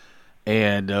motorcycle,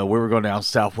 and we were going down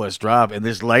Southwest Drive, and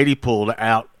this lady pulled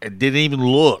out and didn't even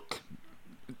look.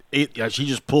 She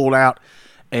just pulled out,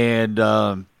 and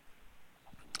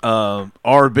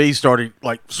RB started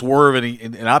like swerving,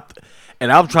 and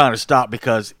I'm trying to stop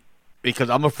because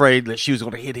I'm afraid that she was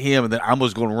going to hit him, and then I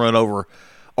was going to run over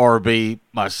RB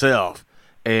myself,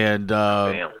 and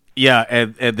yeah,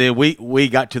 and then we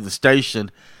got to the station,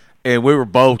 and we were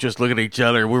both just looking at each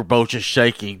other, and we were both just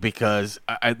shaking because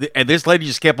and this lady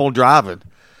just kept on driving,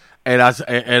 and I said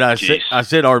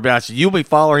RB, I said, "You may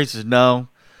follow her?" He says, "No."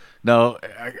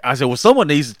 I said, "Well, someone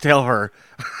needs to tell her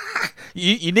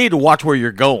you need to watch where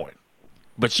you're going."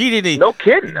 But she didn't. No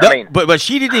kidding. But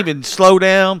she didn't even slow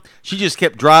down. She just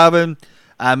kept driving.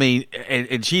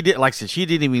 And she did, like I said, she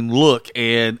didn't even look,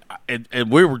 and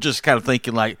we were just kind of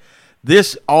thinking like,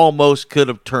 this almost could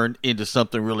have turned into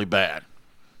something really bad.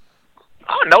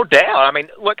 Oh, no doubt.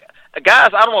 Look, guys,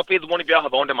 I don't know if either one of y'all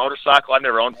have owned a motorcycle. I've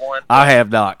never owned one. I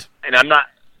have not. And I'm not.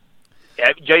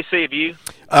 JC, have you?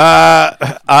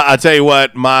 I tell you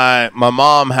what, my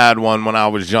mom had one when I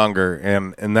was younger,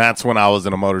 and that's when I was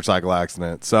in a motorcycle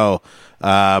accident. So,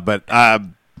 but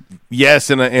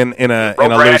yes, in a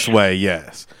loose way,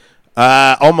 yes.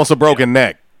 Almost a broken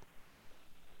neck.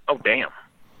 Oh, damn.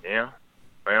 Yeah.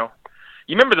 Well,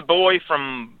 you remember the boy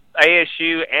from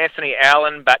ASU, Anthony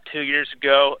Allen, about 2 years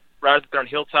ago, right up there on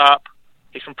Hilltop?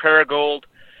 He's from Paragould.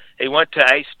 He went to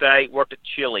A-State, worked at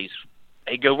Chili's.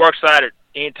 He works out at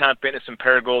Anytime Fitness in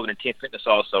Paragould and Intent Fitness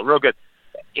also. Real good.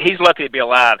 He's lucky to be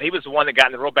alive. He was the one that got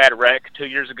in a real bad wreck 2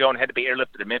 years ago and had to be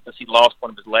airlifted to Memphis. He lost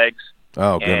one of his legs.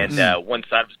 Oh, goodness. And one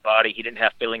side of his body. He didn't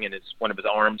have feeling in one of his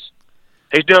arms.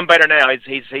 He's doing better now.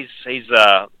 He's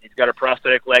got a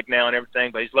prosthetic leg now and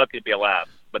everything, but he's lucky to be alive.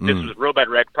 But this was a real bad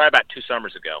wreck, probably about 2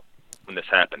 summers ago when this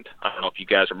happened. I don't know if you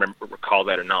guys recall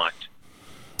that or not.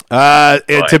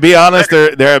 To be honest,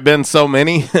 there have been so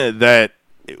many that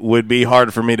it would be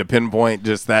hard for me to pinpoint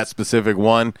just that specific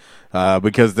one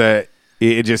because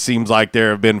it just seems like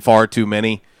there have been far too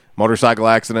many motorcycle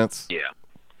accidents.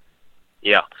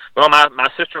 Yeah. Well, my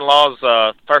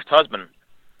sister-in-law's first husband,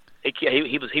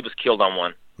 he was killed on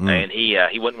one, and he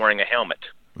wasn't wearing a helmet.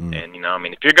 And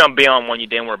if you're going to be on one, you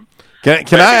damn well.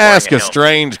 Can I ask a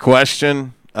strange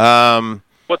question?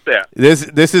 What's that?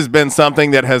 This has been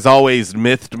something that has always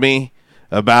mythed me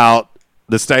about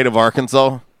the state of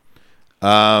Arkansas.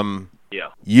 Yeah.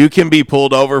 You can be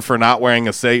pulled over for not wearing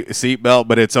a seatbelt,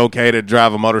 but it's okay to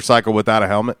drive a motorcycle without a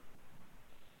helmet?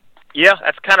 Yeah,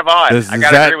 that's kind of odd. I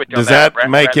got to agree with you on that. Does that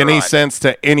make any sense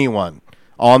to anyone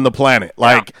on the planet?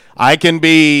 Like, I can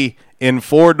be in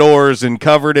four doors and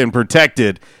covered and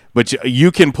protected, but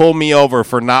you can pull me over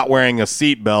for not wearing a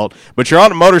seatbelt, but you're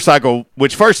on a motorcycle,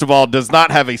 which, first of all, does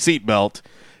not have a seatbelt.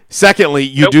 Secondly,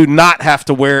 you do not have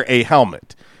to wear a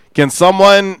helmet. Can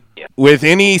someone with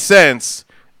any sense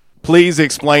please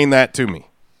explain that to me?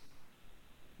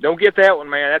 Don't get that one,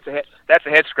 man. That's a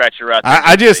head scratcher right there.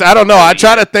 I don't know. I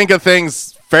try to think of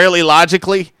things fairly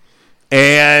logically,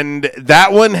 and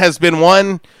that one has been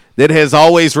one that has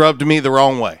always rubbed me the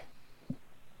wrong way.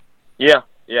 Yeah,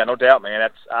 no doubt, man.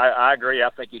 I agree.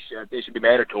 I think it should be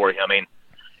mandatory. I mean,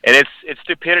 and it's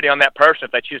stupidity on that person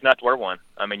if they choose not to wear one.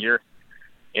 I mean, you're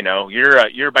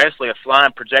basically a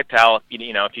flying projectile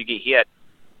if you get hit.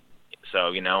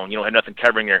 So, you don't have nothing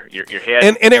covering your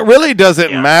head. And it really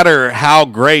doesn't matter how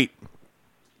great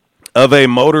of a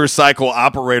motorcycle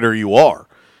operator you are.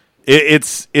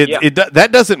 That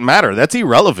doesn't matter. That's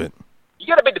irrelevant. You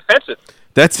got to be defensive.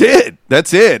 That's it.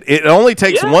 It only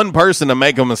takes one person to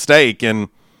make a mistake, and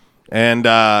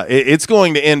it's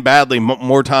going to end badly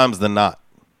more times than not.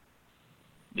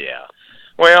 Yeah.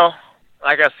 Well,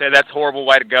 like I said, that's a horrible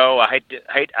way to go.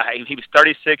 He was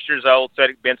 36 years old,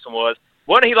 Cedric Benson was.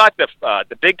 Wasn't he like the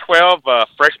Big 12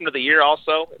 Freshman of the Year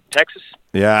also in Texas?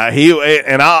 Yeah,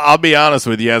 and I'll be honest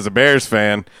with you, as a Bears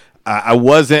fan, I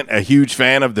wasn't a huge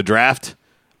fan of the draft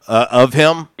of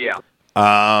him. Yeah.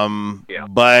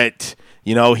 But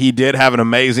he did have an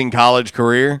amazing college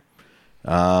career.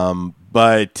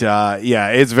 It's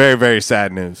very, very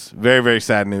sad news. Very, very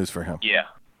sad news for him. Yeah.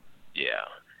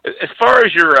 As far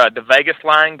as your the Vegas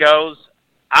line goes,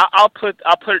 I'll put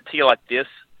it to you like this.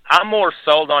 I'm more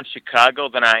sold on Chicago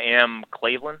than I am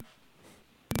Cleveland.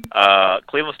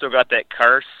 Cleveland still got that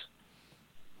curse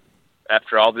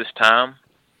after all this time.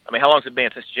 I mean, how long has it been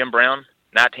since Jim Brown?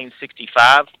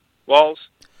 1965, Walls?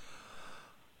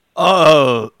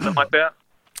 Something like that?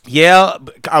 Yeah,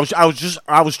 I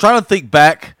was trying to think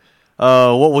back.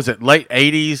 What was it? Late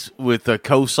 80s with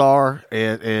Kosar,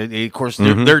 and of course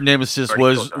their nemesis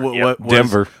was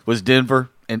Denver. Was Denver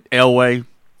and Elway.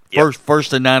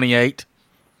 First in 98.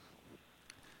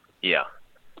 Yeah.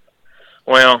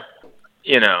 Well,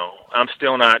 I'm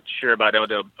still not sure about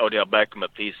Odell Beckham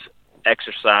if he's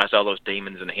exercised all those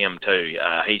demons in him too.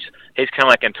 He's kind of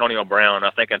like Antonio Brown. I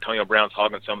think Antonio Brown's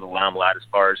hogging some of the limelight as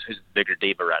far as who's the bigger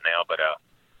diva right now. But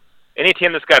any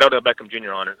team that's got Odell Beckham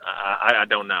Jr. on it, I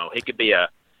don't know. He could be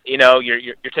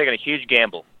you're taking a huge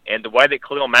gamble, and the way that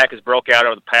Khalil Mack has broke out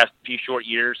over the past few short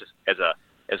years as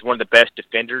one of the best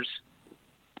defenders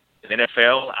in the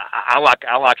NFL, I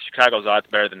like Chicago's odds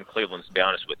better than Cleveland's, to be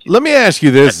honest with you. Let me ask you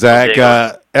this, Zach.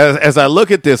 As I look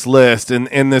at this list, and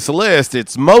in this list,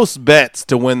 it's most bets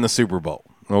to win the Super Bowl,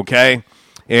 okay?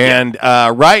 And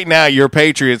right now, your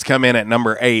Patriots come in at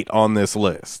number 8 on this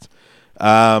list.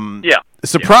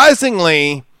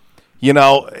 Surprisingly,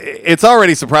 it's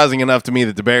already surprising enough to me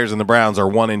that the Bears and the Browns are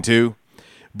 1 and 2,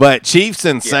 but Chiefs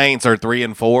and Saints are 3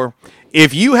 and 4.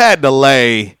 If you had to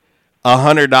lay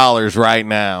 $100 right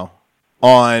now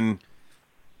on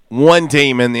one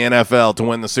team in the NFL to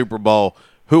win the Super Bowl,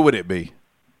 who would it be?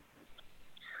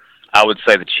 I would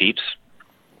say the Chiefs.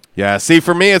 Yeah, see,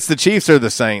 for me, it's the Chiefs or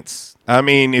the Saints. I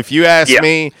mean, if you ask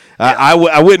me, I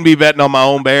wouldn't be betting on my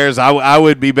own Bears. I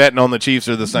would be betting on the Chiefs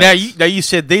or the Saints. Now you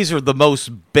said these are the most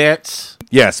bets.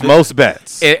 Yes, most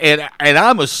bets. And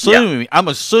I'm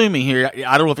assuming here,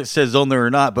 I don't know if it says on there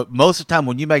or not, but most of the time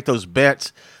when you make those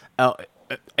bets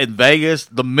in Vegas,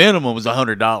 the minimum is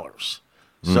 $100.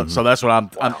 So that's what I'm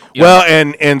well,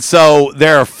 and so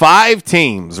there are 5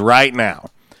 teams right now.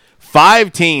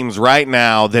 5 teams right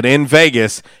now that in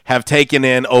Vegas have taken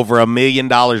in over $1 million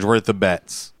worth of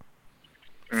bets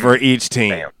for each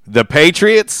team. Damn. The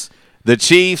Patriots, the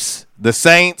Chiefs, the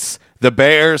Saints, the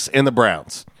Bears, and the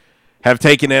Browns have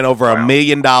taken in over $1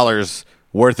 million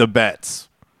worth of bets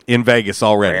in Vegas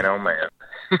already. Man, oh man.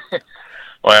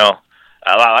 Well,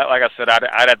 like I said,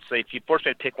 I'd have to say if you forced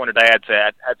me to pick one today, I'd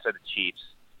say the Chiefs.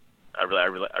 I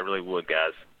really would,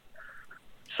 guys.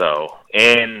 So,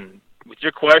 and with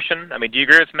your question, I mean, do you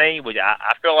agree with me?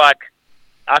 I feel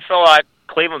like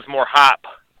Cleveland's more hype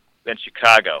than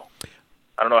Chicago.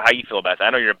 I don't know how you feel about that. I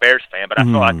know you're a Bears fan, but I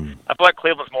feel like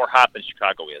Cleveland's more hype than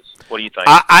Chicago is. What do you think?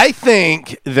 I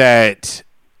think that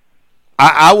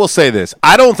I will say this.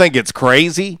 I don't think it's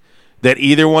crazy that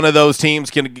either one of those teams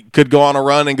could go on a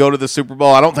run and go to the Super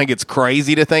Bowl. I don't think it's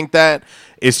crazy to think that.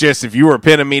 It's just if you were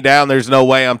pinning me down, there's no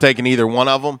way I'm taking either one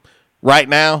of them right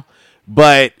now.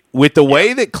 But with the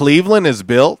way that Cleveland is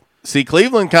built, see,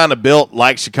 Cleveland kind of built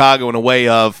like Chicago in a way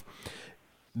of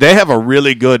they have a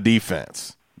really good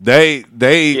defense.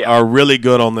 They are really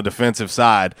good on the defensive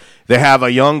side. They have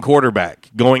a young quarterback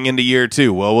going into year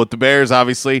 2. Well, with the Bears,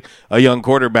 obviously, a young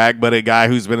quarterback, but a guy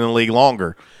who's been in the league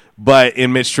longer. But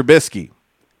in Mitch Trubisky.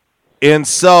 And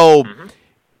so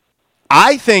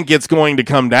I think it's going to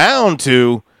come down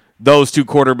to those two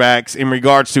quarterbacks in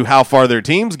regards to how far their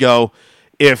teams go.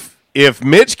 If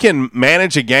Mitch can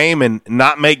manage a game and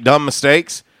not make dumb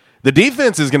mistakes, the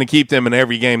defense is going to keep them in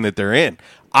every game that they're in.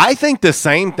 I think the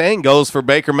same thing goes for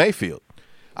Baker Mayfield.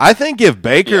 I think if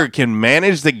Baker can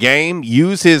manage the game,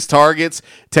 use his targets,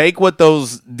 take what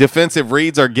those defensive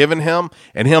reads are giving him,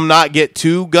 and him not get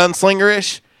too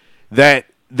gunslingerish, that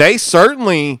they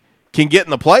certainly can get in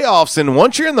the playoffs. And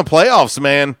once you're in the playoffs,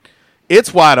 man,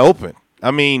 it's wide open.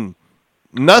 I mean,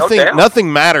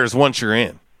 nothing matters once you're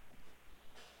in.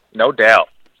 No doubt.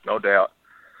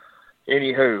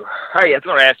 Anywho, hey, I was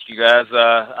going to ask you guys,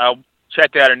 I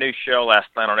checked out a new show last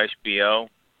night on HBO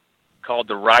called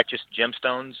The Righteous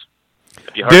Gemstones.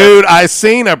 Have you heard Dude, of it? I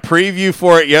seen a preview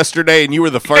for it yesterday, and you were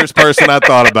the first person I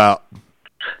thought about.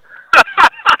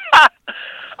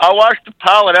 I watched the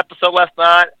pilot episode last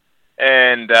night,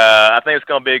 and I think it's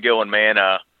going to be a good one, man.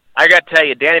 I got to tell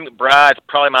you, Danny McBride's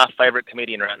probably my favorite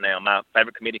comedian right now, my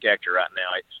favorite comedic actor right now.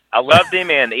 I loved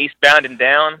him in Eastbound and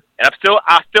Down, and I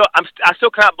still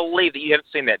can't believe that you haven't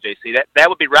seen that, JC. That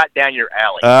would be right down your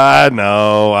alley. I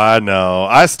know.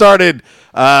 I started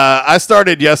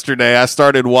yesterday. I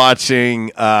started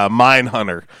watching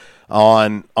Mindhunter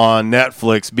on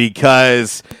Netflix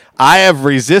because I have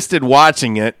resisted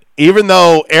watching it, even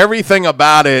though everything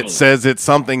about it says it's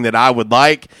something that I would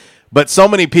like. But so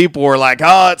many people were like,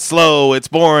 oh, it's slow, it's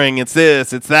boring, it's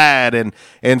this, it's that.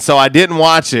 And so I didn't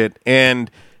watch it.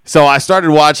 And so I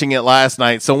started watching it last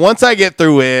night. So once I get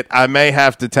through it, I may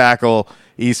have to tackle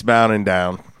Eastbound and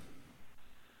Down.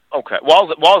 Okay.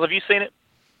 Walls, have you seen it?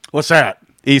 What's that?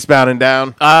 Eastbound and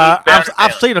Down?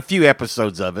 I've seen a few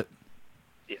episodes of it.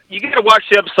 You got to watch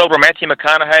the episode where Matthew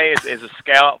McConaughey is a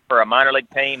scout for a minor league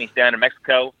team. He's down in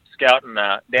Mexico scouting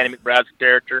Danny McBride's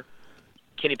character,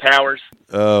 Kenny Powers.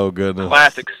 Oh, goodness.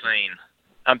 Classic scene.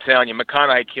 I'm telling you,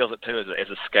 McConaughey kills it, too, as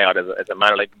a scout, as a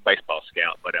minor league baseball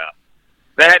scout. But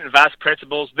that and Vice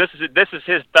Principals, this is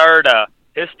his third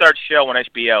show on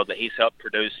HBO that he's helped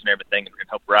produce and everything and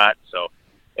helped write. So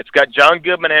it's got John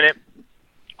Goodman in it.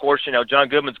 Of course, John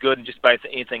Goodman's good in just about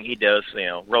anything he does.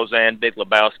 Roseanne, Big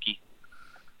Lebowski.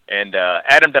 And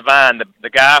Adam Devine, the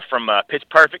guy from Pitch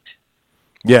Perfect.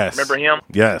 Yes. Remember him?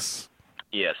 Yes.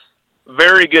 Yes.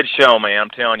 Very good show, man. I'm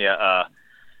telling you.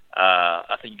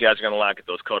 I think you guys are going to like it,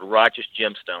 though. It's called Righteous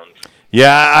Gemstones.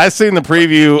 Yeah, I seen the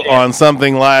preview on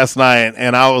something last night,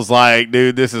 and I was like,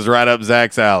 dude, this is right up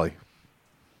Zach's alley.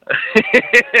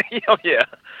 Oh, yeah.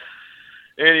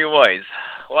 Anyways.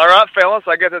 Well, all right, fellas.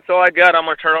 I guess that's all I got. I'm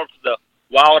going to turn over to the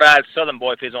wild-eyed Southern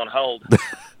boy if he's on hold.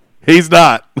 He's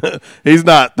not. He's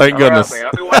not. Thank goodness.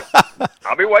 Right, man.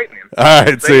 I'll be waiting. All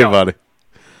right, see you, buddy.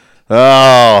 Oh,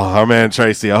 our man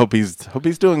Tracy. I hope he's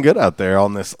doing good out there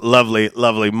on this lovely,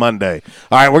 lovely Monday.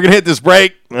 All right, we're gonna hit this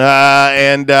break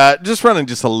and just running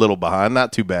just a little behind,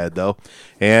 not too bad though.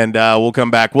 And we'll come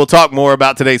back. We'll talk more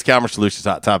about today's Commerce Solutions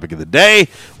hot topic of the day.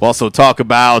 We'll also talk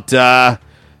about the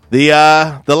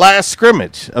last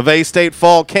scrimmage of A-State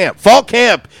Fall Camp. Fall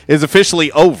Camp is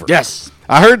officially over. Yes.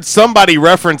 I heard somebody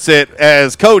reference it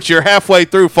as, Coach, you're halfway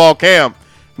through Fall Camp.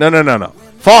 No.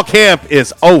 Fall Camp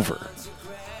is over.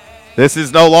 This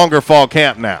is no longer Fall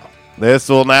Camp now. This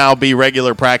will now be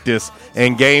regular practice,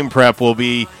 and game prep will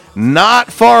be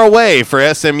not far away for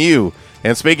SMU.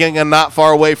 And speaking of not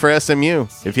far away for SMU,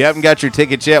 if you haven't got your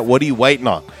tickets yet, what are you waiting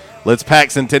on? Let's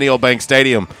pack Centennial Bank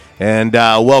Stadium and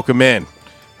welcome in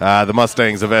the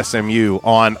Mustangs of SMU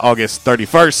on August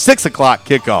 31st, 6 o'clock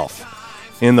kickoff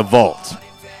in the Vault.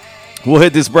 We'll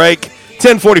hit this break.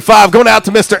 10:45, going out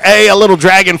to Mr. A little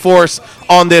Dragon Force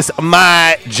on this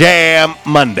My Jam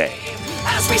Monday.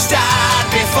 As we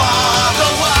stand before the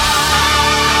world.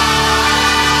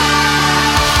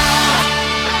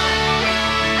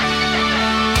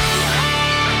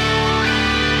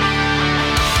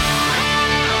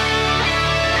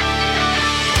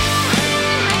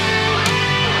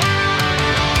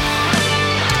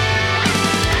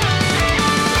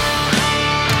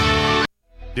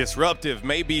 Disruptive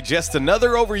may be just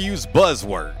another overused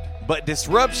buzzword, But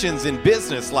disruptions in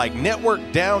business like network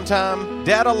downtime,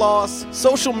 data loss,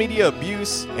 social media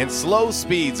abuse, and slow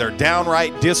speeds are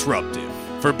downright disruptive.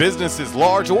 For businesses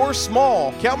large or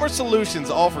small, Calmer Solutions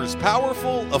offers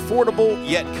powerful, affordable,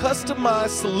 yet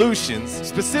customized solutions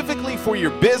specifically for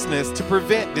your business to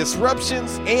prevent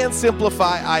disruptions and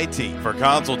simplify IT. For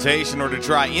consultation or to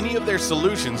try any of their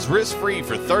solutions risk-free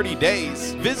for 30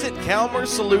 days, visit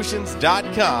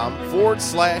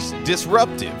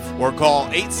calmersolutions.com/disruptive or call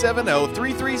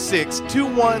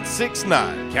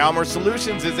 870-336-2169. Calmer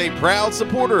Solutions is a proud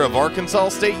supporter of Arkansas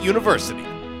State University.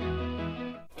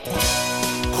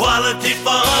 Quality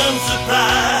Farm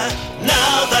Supply,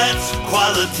 now that's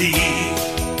quality.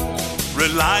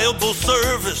 Reliable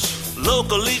service,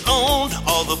 locally owned,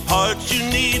 all the parts you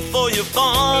need for your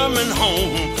farm and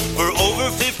home. For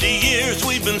over 50 years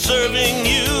we've been serving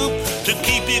you to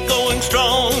keep you going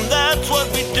strong, that's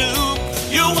what we do.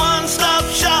 Your one-stop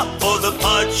shop for the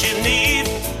parts you need.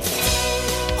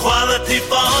 Quality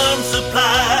Farm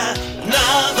Supply,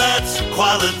 now that's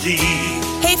quality.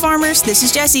 Hey farmers, this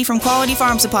is Jessie from Quality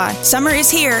Farm Supply. Summer is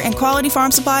here and Quality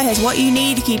Farm Supply has what you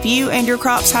need to keep you and your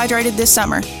crops hydrated this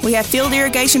summer. We have field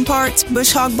irrigation parts,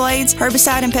 bush hog blades,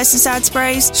 herbicide and pesticide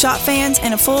sprays, shot fans,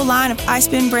 and a full line of Ice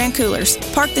Bin brand coolers.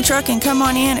 Park the truck and come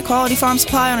on in at Quality Farm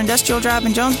Supply on Industrial Drive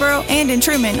in Jonesboro and in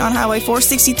Truman on Highway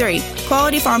 463.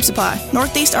 Quality Farm Supply,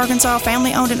 Northeast Arkansas,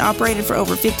 family owned and operated for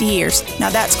over 50 years.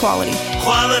 Now that's quality.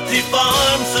 Quality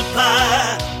Farm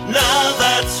Supply, now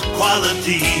that's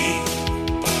quality.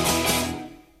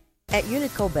 At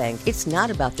Unico Bank, it's not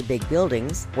about the big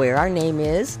buildings, where our name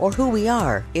is, or who we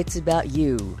are. It's about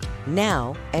you,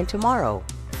 now and tomorrow.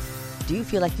 Do you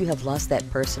feel like you have lost that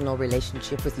personal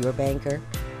relationship with your banker?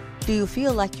 Do you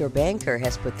feel like your banker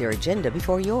has put their agenda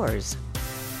before yours?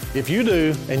 If you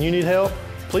do and you need help,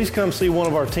 please come see one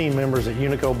of our team members at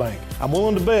Unico Bank. I'm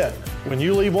willing to bet when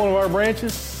you leave one of our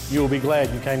branches, you will be glad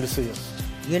you came to see us.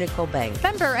 Unico Bank.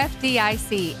 Member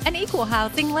FDIC, an equal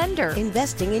housing lender.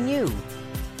 Investing in you.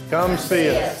 Come see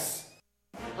us.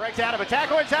 Breaks out of a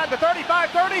tackle inside the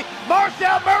 35-30.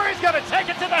 Marcel Murray's going to take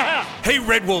it to the house. Hey,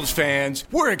 Red Wolves fans,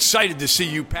 we're excited to see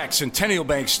you pack Centennial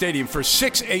Bank Stadium for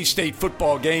 6 A-State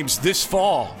football games this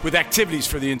fall. With activities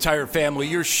for the entire family,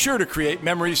 you're sure to create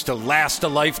memories to last a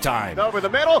lifetime. Over the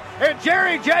middle, and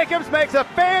Jerry Jacobs makes a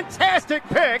fantastic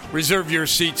pick. Reserve your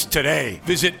seats today.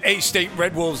 Visit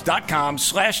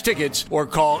astateredwolves.com/tickets or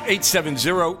call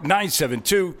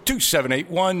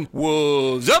 870-972-2781.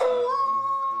 Wolves up!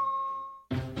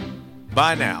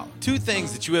 By now, two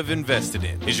things that you have invested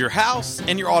in is your house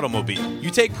and your automobile. You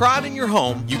take pride in your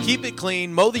home, you keep it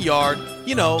clean, mow the yard,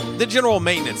 you know, the general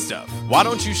maintenance stuff. Why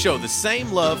don't you show the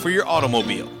same love for your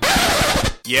automobile?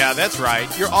 Yeah, that's right,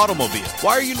 your automobile.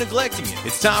 Why are you neglecting it?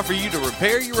 It's time for you to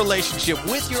repair your relationship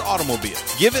with your automobile.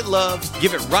 Give it love,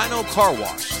 give it Rhino Car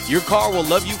Wash. Your car will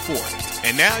love you for it.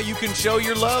 And now you can show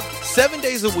your love 7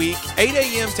 days a week, 8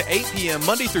 a.m. to 8 p.m.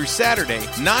 Monday through Saturday,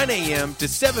 9 a.m. to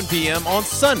 7 p.m. on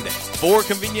Sunday. 4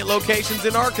 convenient locations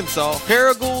in Arkansas: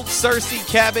 Paragould, Searcy,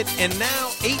 Cabot, and now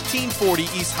 1840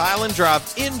 East Highland Drive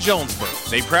in Jonesboro.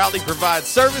 They proudly provide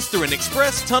service through an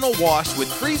express tunnel wash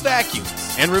with free vacuums.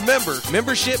 And remember,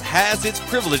 membership has its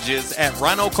privileges at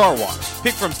Rhino Car Wash.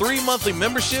 Pick from 3 monthly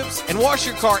memberships and wash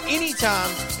your car anytime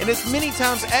and as many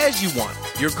times as you want.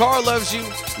 Your car loves you,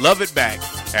 love it back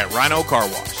at Rhino Car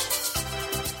Wash.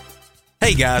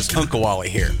 Hey guys, Uncle Wally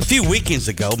here. A few weekends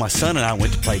ago, my son and I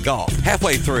went to play golf.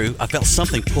 Halfway through, I felt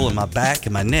something pulling my back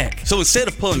and my neck. So instead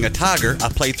of pulling a tiger, I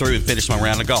played through and finished my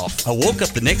round of golf. I woke up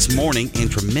the next morning in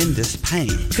tremendous pain.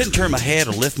 Couldn't turn my head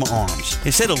or lift my arms.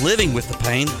 Instead of living with the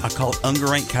pain, I called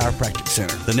Ungerank Chiropractic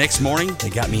Center. The next morning, they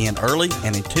got me in early,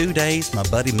 and in 2 days, my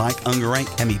buddy Mike Ungerank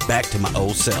had me back to my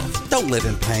old self. Don't live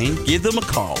in pain. Give them a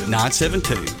call,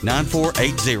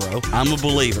 972-9480. I'm a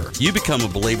believer. You become a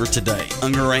believer today.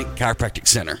 Ungerank Chiropractic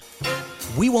Center.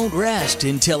 We won't rest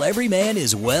until every man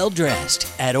is well dressed.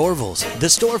 At Orville's, the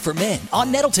store for men,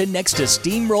 on Nettleton next to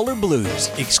Steamroller Blues.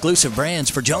 Exclusive brands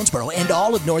for Jonesboro and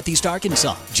all of Northeast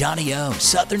Arkansas. Johnny O,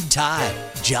 Southern Tide,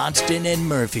 Johnston and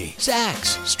Murphy,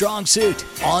 Saks, Strong Suit,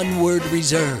 Onward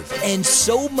Reserve, and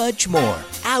so much more.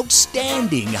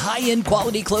 Outstanding high-end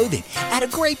quality clothing at a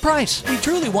great price. We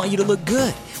truly want you to look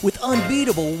good with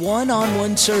unbeatable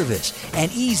one-on-one service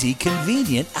and easy,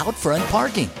 convenient out-front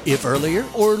parking. If earlier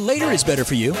or later is better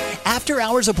for you,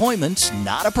 after-hours appointments,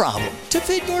 not a problem. To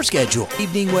fit your schedule,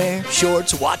 evening wear,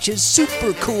 shorts, watches,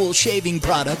 super cool shaving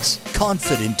products,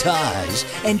 confident ties,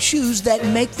 and shoes that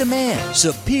make the man.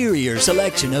 Superior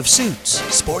selection of suits,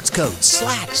 sports coats,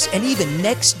 slacks, and even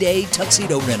next-day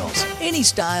tuxedo rentals. Any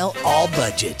style, all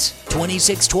budgets.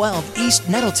 2612 East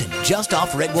Nettleton, just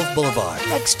off Red Wolf Boulevard,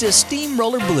 next to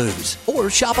Steamroller Blues. Or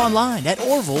shop online at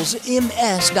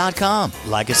orvilsms.com.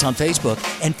 Like us on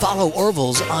Facebook and follow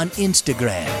Orvils on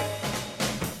Instagram.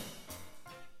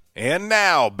 And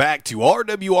now, back to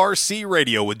RWRC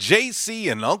Radio with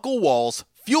JC and Uncle Walls,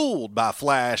 fueled by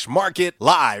Flash Market,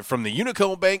 live from the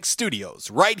Unico Bank Studios,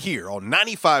 right here on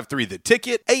 95.3 The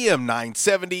Ticket, AM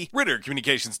 970, Ritter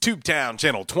Communications Tubetown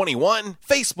Channel 21,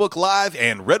 Facebook Live,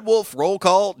 and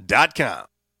RedWolfRollCall.com.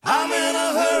 I'm in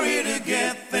a hurry to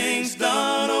get things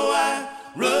done, oh I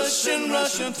rush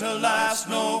until life's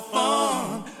no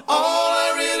fun. All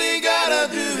I really gotta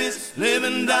do is live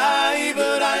and die,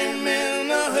 but I'm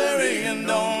in a hurry and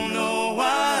don't know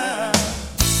why.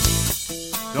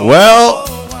 Well,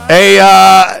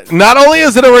 not only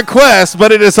is it a request,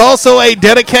 but it is also a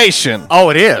dedication. Oh,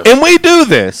 it is. And we do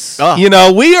this. You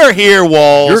know, we are here,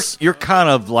 Walls. You're kind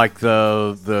of like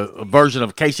the version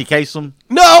of Casey Kasem.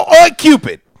 No,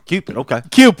 Cupid. Cupid, okay.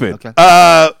 Cupid. Okay.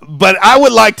 But I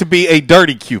would like to be a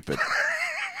dirty Cupid.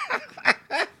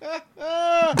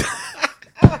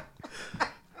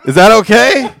 Is that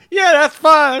okay? Yeah, that's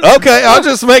fine. Okay, I'm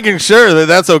just making sure that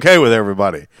that's okay with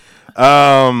everybody.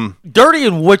 Dirty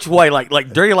in which way? Like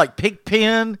dirty like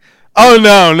Pigpen? Oh,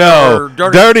 no.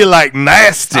 Dirty like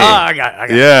nasty. I got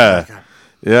yeah. it.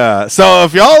 Yeah. So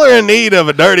if y'all are in need of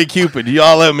a dirty Cupid,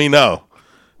 y'all let me know.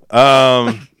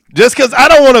 Just because I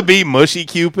don't want to be mushy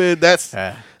Cupid. That's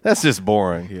just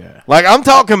boring. Yeah. Like, I'm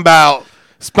talking about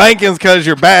spankings because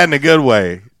you're bad in a good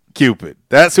way, Cupid.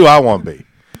 That's who I want to be.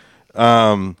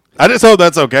 I just hope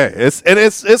that's okay.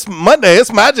 It's Monday.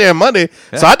 It's my jam Monday,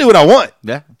 so I do what I want.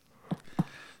 Yeah.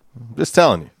 Just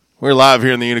telling you. We're live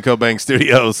here in the Unico Bank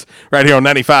Studios, right here on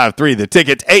 95.3 The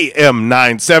Ticket, AM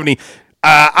 970.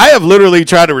 I have literally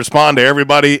tried to respond to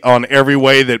everybody on every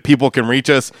way that people can reach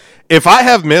us. If I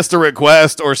have missed a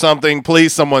request or something,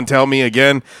 please someone tell me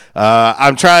again.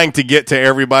 I'm trying to get to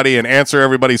everybody and answer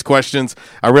everybody's questions.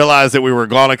 I realized that we were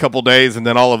gone a couple days, and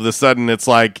then all of a sudden it's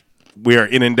like we are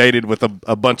inundated with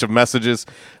a bunch of messages.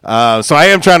 So I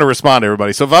am trying to respond to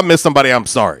everybody. So if I miss somebody, I'm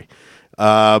sorry.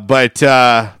 But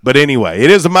anyway, it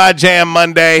is a My Jam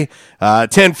Monday,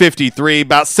 10:53,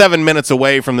 about 7 minutes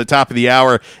away from the top of the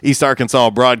hour. East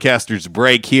Arkansas Broadcasters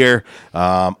break here.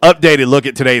 Updated look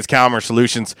at today's Calmer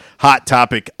Solutions hot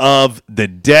topic of the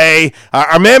day.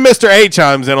 Our man Mr. A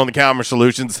chimes in on the Calmer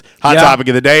Solutions hot topic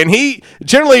of the day, and he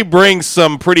generally brings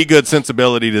some pretty good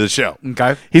sensibility to the show.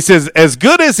 Okay. He says, as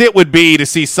good as it would be to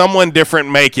see someone different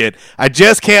make it, I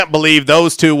just can't believe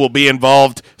those two will be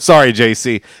involved. Sorry,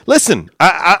 JC. Listen,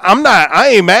 I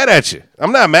ain't mad at you.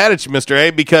 I'm not mad at you, Mr.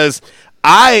 A, because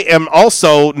I am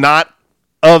also not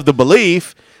of the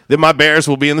belief that my Bears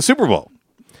will be in the Super Bowl.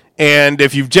 And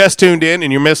if you've just tuned in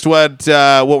and you missed what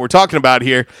we're talking about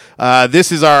here,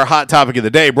 this is our hot topic of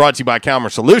the day, brought to you by Calmer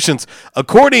Solutions.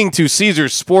 According to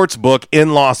Caesars Sportsbook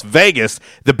in Las Vegas,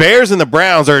 the Bears and the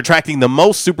Browns are attracting the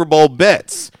most Super Bowl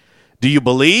bets. Do you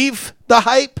believe the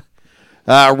hype?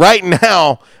 Right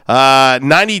now,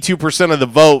 92% of the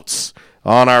votes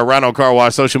on our Rhino Car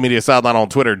Wash social media sideline on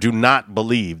Twitter do not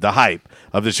believe the hype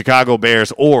of the Chicago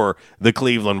Bears or the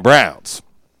Cleveland Browns.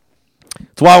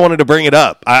 That's why I wanted to bring it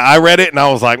up. I read it and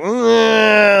I was like,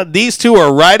 these two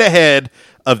are right ahead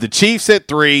of the Chiefs at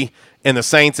 3 and the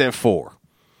Saints at 4.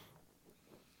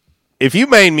 If you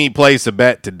made me place a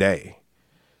bet today,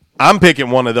 I'm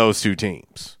picking one of those two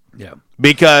teams. Yeah.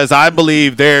 Because I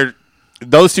believe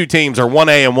those two teams are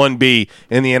 1A and 1B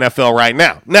in the NFL right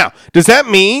now. Now, does that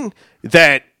mean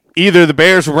that either the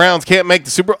Bears or Browns can't make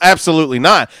the Super Bowl? Absolutely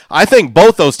not. I think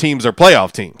both those teams are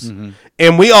playoff teams. Mm-hmm.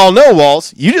 And we all know,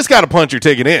 Walls, you just got to punch your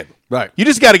ticket in. Right. You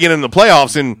just got to get in the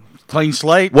playoffs and clean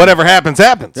slate. Whatever happens,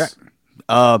 happens. Yeah.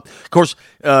 Of course,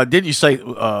 didn't you say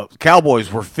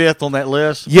Cowboys were 5th on that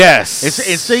list? Yes.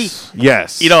 And see,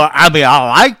 yes. You know, I mean, I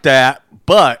like that,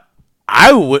 but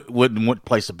I wouldn't want to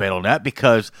place a bet on that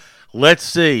because let's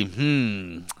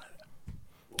see.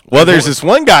 Well, there's this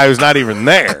one guy who's not even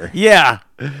there. Yeah,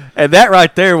 and that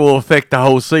right there will affect the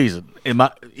whole season, in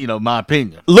my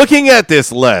opinion. Looking at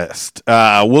this list,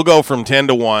 we'll go from 10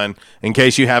 to 1 in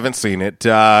case you haven't seen it.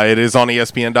 It is on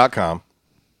ESPN.com.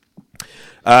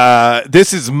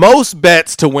 This is most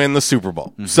bets to win the Super Bowl.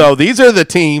 Mm-hmm. So these are the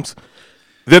teams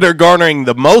that are garnering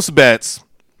the most bets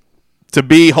to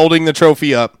be holding the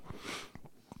trophy up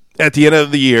at the end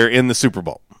of the year in the Super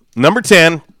Bowl. Number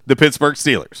 10, the Pittsburgh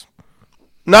Steelers.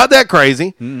 Not that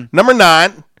crazy. Number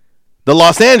 9, the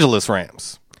Los Angeles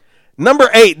Rams. Number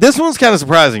 8, this one's kind of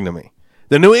surprising to me.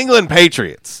 The New England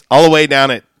Patriots, all the way down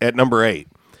at number 8.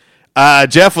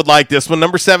 Jeff would like this one.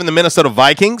 Number 7, the Minnesota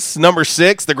Vikings. Number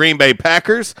 6, the Green Bay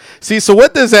Packers. See, so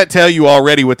what does that tell you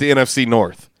already with the NFC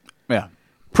North? Yeah.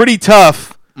 Pretty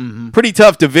tough. Pretty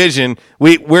tough division.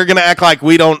 We're going to act like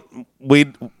I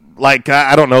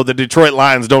don't know, the Detroit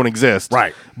Lions don't exist.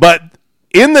 Right. But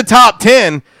in the top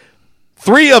 10,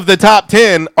 3 of the top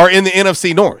 10 are in the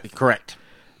NFC North. Correct.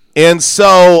 And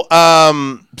so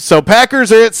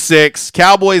Packers are at 6,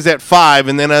 Cowboys at 5,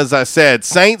 and then as I said,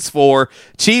 Saints 4,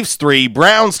 Chiefs 3,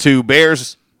 Browns 2,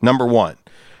 Bears number 1.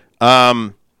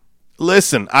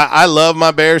 Listen, I love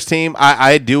my Bears team.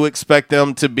 I do expect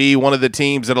them to be one of the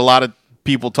teams that a lot of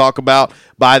people talk about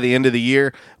by the end of the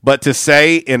year. But to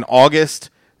say in August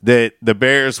that the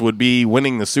Bears would be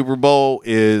winning the Super Bowl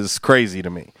is crazy to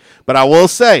me. But I will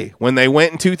say, when they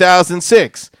went in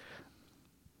 2006,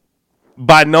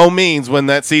 by no means when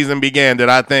that season began did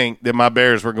I think that my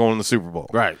Bears were going to the Super Bowl.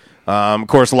 Right. Of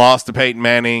course, lost to Peyton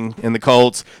Manning and the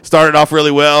Colts. Started off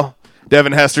really well.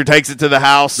 Devin Hester takes it to the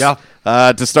house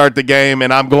to start the game,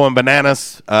 and I'm going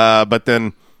bananas. But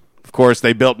then, of course,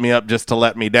 they built me up just to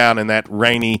let me down in that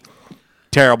rainy,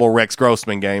 terrible Rex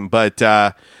Grossman game. But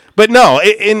no,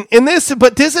 this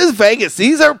is Vegas.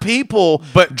 These are people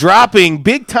dropping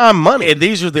big time money, and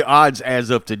these are the odds as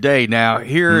of today. Now,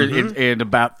 here in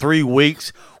about 3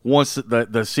 weeks, once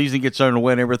the season gets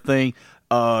underway and everything,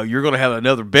 you're going to have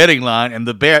another betting line, and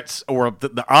the bets or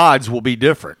the odds will be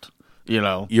different.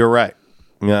 You're right.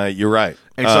 You're right.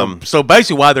 And so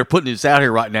basically, why they're putting this out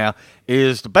here right now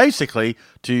is to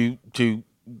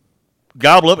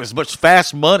gobble up as much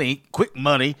fast money, quick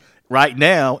money right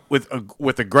now with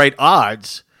the great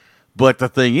odds. But the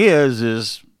thing is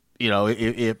if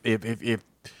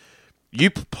you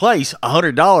place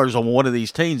 $100 on one of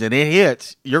these teams and it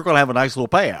hits, you're going to have a nice little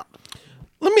payout.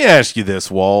 Let me ask you this,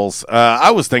 Walls.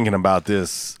 I was thinking about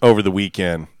this over the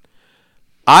weekend.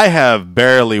 I have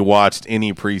barely watched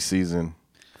any preseason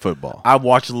football. I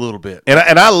watched a little bit.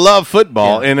 And I love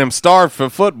football and am starved for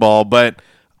football, but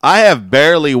I have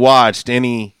barely watched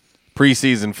any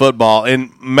preseason football.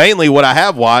 And mainly what I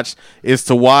have watched is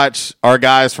to watch our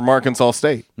guys from Arkansas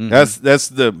State. Mm-hmm. That's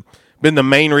been the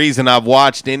main reason I've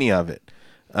watched any of it.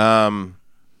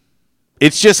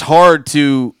 It's just hard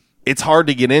to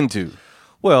get into.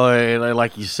 Well,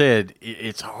 like you said,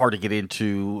 it's hard to get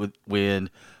into when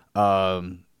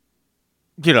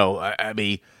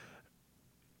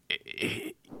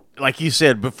like you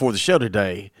said before the show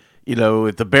today,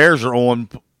 if the Bears are on,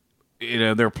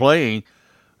 they're playing,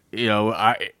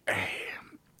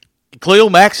 Khalil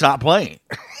Mack's not playing,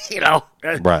 right?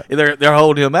 They're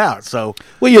holding him out. So,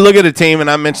 well, you look at a team, and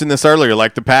I mentioned this earlier,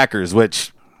 like the Packers,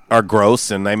 which are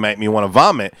gross and they make me want to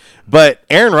vomit. But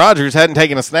Aaron Rodgers hadn't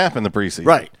taken a snap in the preseason,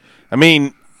 right? I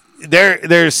mean,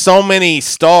 there's so many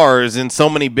stars and so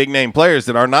many big name players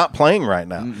that are not playing right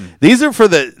now. Mm-mm. These are for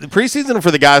the preseason are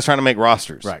for the guys trying to make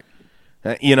rosters, right?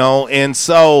 And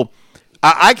so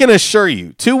I can assure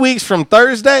you, 2 weeks from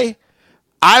Thursday,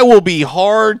 I will be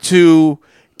hard to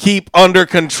keep under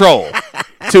control.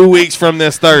 2 weeks from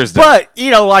this Thursday, but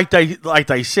like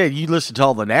they said, you listen to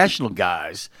all the national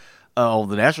guys on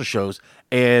the national shows,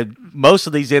 and most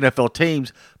of these NFL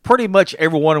teams, pretty much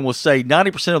everyone will say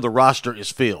 90% of the roster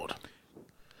is filled.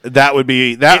 That would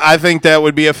be that. I think that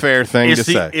would be a fair thing to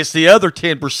say. It's the other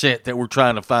 10% that we're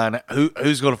trying to find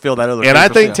who's going to fill that other. And 10%. I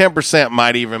think 10%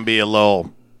 might even be a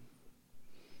little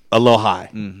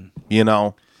high,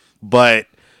 But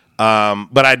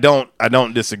I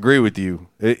don't disagree with you.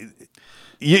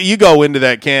 You go into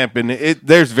that camp and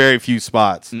there's very few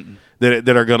spots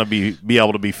that are going to be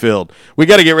able to be filled. We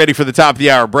got to get ready for the top of the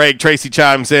hour break. Tracy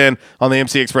chimes in on the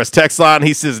MC Express text line.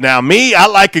 He says, "Now me, I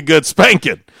like a good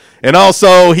spanking." And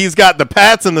also, he's got the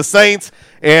Pats and the Saints,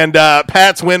 and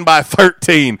Pats win by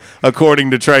 13,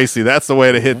 according to Tracy. That's the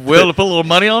way to hit. Will to put a little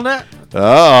money on that?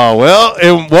 Oh, well,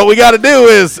 and what we got to do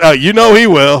is, he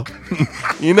will.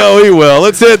 He will.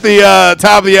 Let's hit the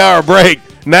top of the hour break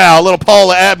now. A little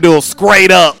Paula Abdul,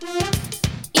 Straight Up.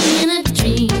 In a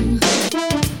dream,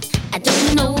 I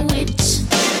don't know which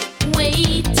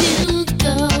way to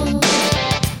go.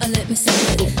 Let me say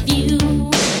it, if you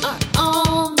are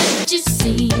all that you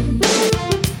seem.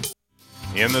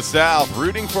 In the South,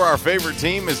 rooting for our favorite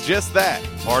team is just that,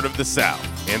 part of the South.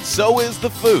 And so is the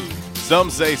food.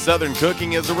 Some say Southern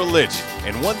cooking is a religion.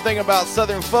 And one thing about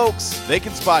Southern folks, they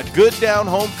can spot good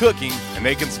down-home cooking, and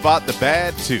they can spot the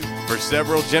bad, too. For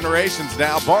several generations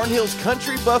now, Barnhill's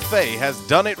Country Buffet has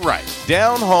done it right.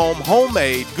 Down-home,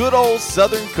 homemade, good old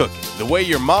Southern cooking. The way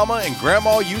your mama and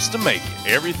grandma used to make it.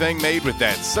 Everything made with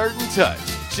that certain touch.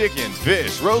 chicken,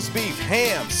 fish, roast beef,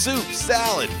 ham, soup,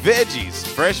 salad, veggies,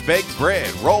 fresh baked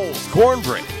bread, rolls,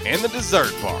 cornbread, and the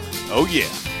dessert bar. Oh yeah,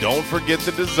 don't forget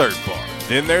the dessert bar.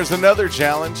 Then there's another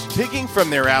challenge, picking from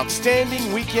their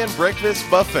outstanding weekend breakfast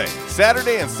buffet.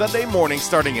 Saturday and Sunday morning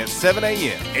starting at 7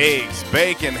 a.m. Eggs,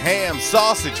 bacon, ham,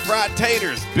 sausage, fried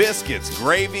taters, biscuits,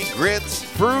 gravy, grits,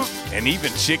 fruit, and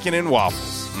even chicken and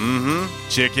waffles.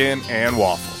 Chicken and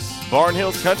waffles.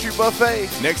 Barnhill's Country Buffet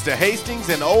next to Hastings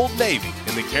and Old Navy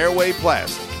in the Caraway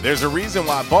Plaza. There's a reason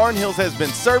why Barnhill's has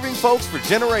been serving folks for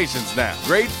generations now.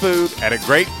 Great food at a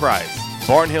great price.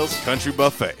 Barnhill's Country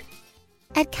Buffet.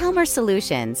 At Calmer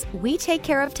Solutions, we take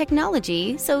care of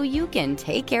technology so you can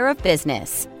take care of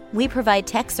business. We provide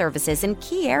tech services in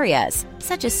key areas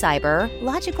such as cyber,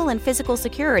 logical and physical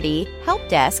security, help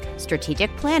desk, strategic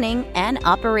planning, and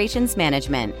operations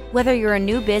management. Whether you're a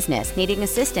new business needing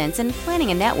assistance in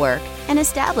planning a network, an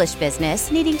established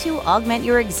business needing to augment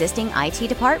your existing IT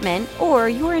department, or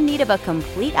you're in need of a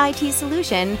complete IT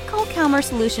solution, call Calmer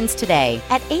Solutions today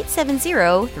at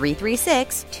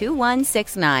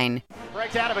 870-336-2169.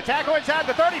 Breaks out of a tackle inside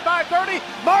the 35-30.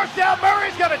 Marcel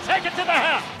Murray's going to take it to the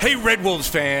house. Hey, Red Wolves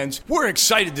fans, we're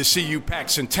excited to see you pack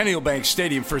Centennial Bank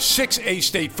Stadium for 6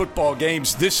 A-State football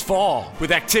games this fall.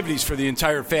 With activities for the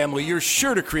entire family, you're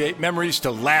sure to create memories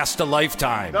to last a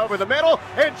lifetime. Over the middle,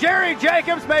 and Jerry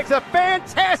Jacobs makes a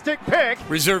fantastic pick.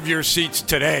 Reserve your seats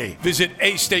today. Visit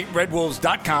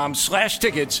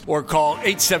astateredwolves.com/tickets or call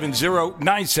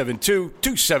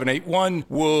 870-972-2781.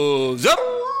 Wolves up!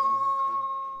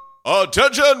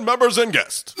 Attention, members and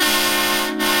guests.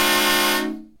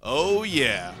 Oh,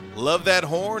 yeah. Love that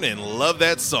horn and love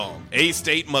that song.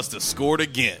 A-State must have scored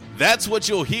again. That's what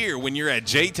you'll hear when you're at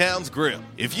J-Town's Grill.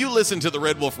 If you listen to the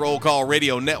Red Wolf Roll Call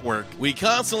Radio Network, we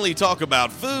constantly talk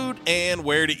about food and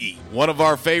where to eat. One of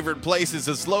our favorite places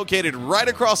is located right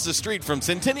across the street from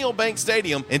Centennial Bank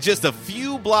Stadium and just a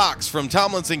few blocks from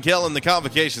Tomlinson Kell and the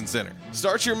Convocation Center.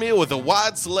 Start your meal with a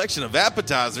wide selection of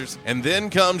appetizers, and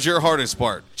then comes your hardest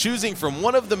part, choosing from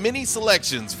one of the many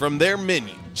selections from their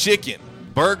menu. Chicken,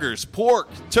 burgers, pork,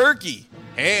 turkey,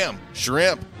 ham,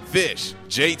 shrimp, fish.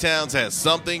 J-Town's has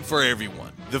something for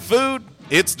everyone. The food,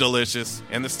 it's delicious,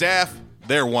 and the staff,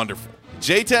 they're wonderful.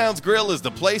 J-Town's Grill is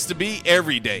the place to be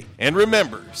every day. And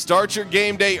remember, start your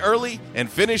game day early and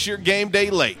finish your game day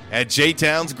late at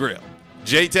J-Town's Grill.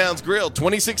 J-Town's Grill,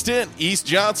 2610 East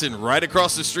Johnson, right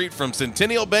across the street from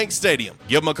Centennial Bank Stadium.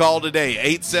 Give them a call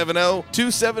today,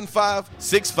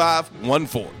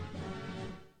 870-275-6514.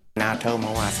 And I told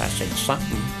my wife, I said,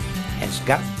 something has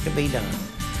got to be done.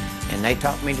 And they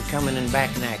taught me to come in and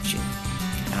back in action.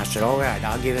 And I said, all right,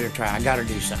 I'll give it a try. I got to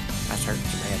do something. I was hurting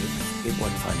so bad, it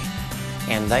wasn't funny.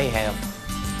 And they have,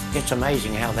 it's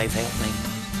amazing how they've helped me.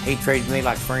 He treated me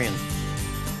like a friend.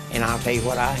 And I'll tell you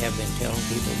what, I have been telling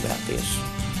people about this.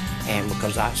 And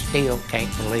because I still can't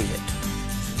believe it.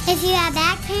 If you have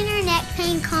back pain or neck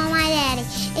pain, call my daddy.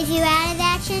 If you're out of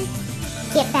action,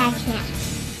 get back in.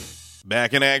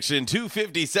 Back in action,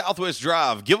 250 Southwest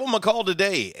Drive. Give them a call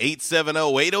today,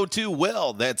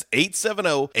 870-802-WELL. That's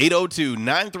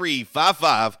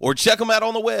 870-802-9355. Or check them out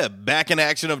on the web,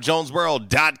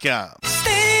 backinactionofjonesboro.com.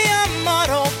 Stadium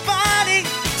Auto Body,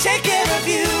 take care of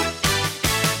you.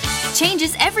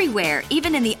 Changes everywhere,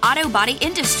 even in the auto body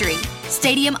industry.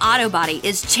 Stadium Auto Body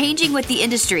is changing with the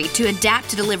industry to adapt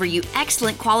to deliver you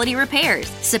excellent quality repairs,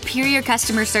 superior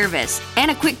customer service,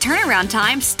 and a quick turnaround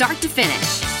time start to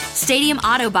finish. Stadium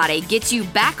Auto Body gets you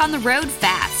back on the road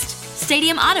fast.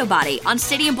 Stadium Auto Body on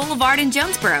Stadium Boulevard in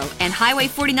Jonesboro and Highway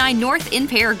 49 North in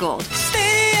Paragould.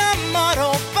 Stadium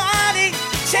Auto Body,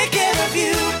 take care of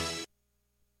you.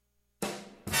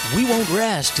 We won't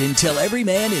rest until every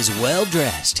man is well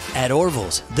dressed. At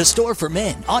Orville's, the store for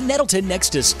men, on Nettleton next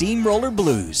to Steamroller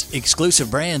Blues.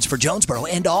 Exclusive brands for Jonesboro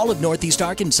and all of Northeast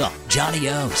Arkansas. Johnny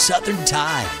O, Southern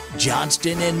Tide,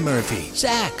 Johnston and Murphy,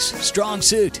 Saks, Strong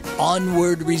Suit,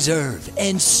 Onward Reserve,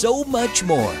 and so much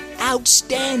more.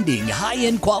 Outstanding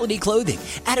high-end quality clothing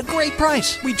at a great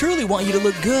price. We truly want you to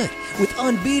look good with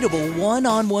unbeatable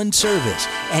one-on-one service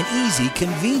and easy,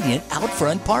 convenient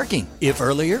out-front parking. If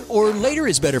earlier or later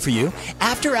is better for you,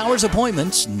 after-hours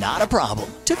appointments, not a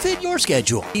problem. To fit your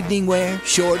schedule. Evening wear,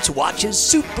 shorts, watches,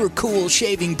 super cool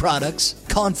shaving products,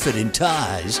 confident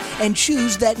ties, and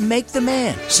shoes that make the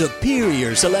man.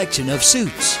 Superior selection of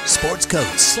suits, sports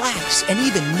coats, slacks, and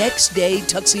even next-day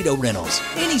tuxedo rentals.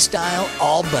 Any style,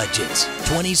 all budgets.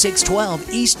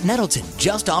 2612 East Nettleton,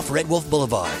 just off Red Wolf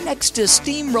Boulevard, next to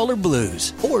Steamroller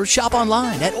Blues. Or shop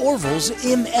online at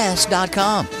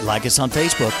orvillesms.com. Like us on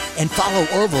Facebook and follow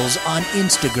Orville's on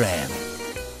Instagram.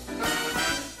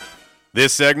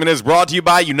 This segment is brought to you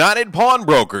by United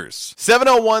Pawnbrokers,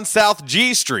 701 South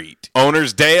G Street.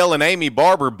 Owners Dale and Amy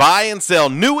Barber buy and sell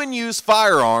new and used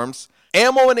firearms,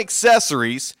 ammo and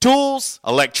accessories, tools,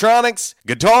 electronics,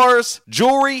 guitars,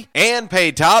 jewelry, and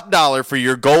pay top dollar for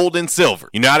your gold and silver.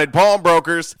 United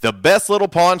Pawnbrokers, the best little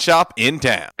pawn shop in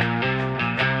town.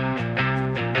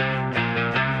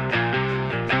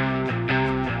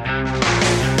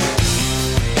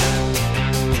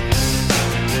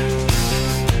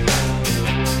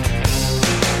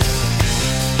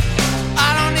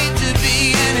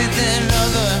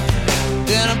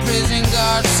 Prison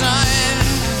guard son.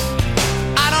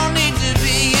 I don't need to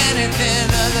be anything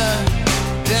other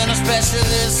than a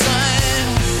specialist son.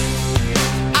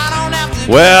 I don't have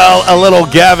to. Well, a little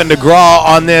Gavin DeGraw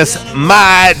on this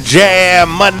My Jam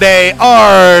Monday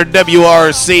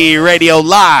RWRC Radio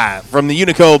live from the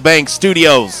Unico Bank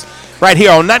Studios right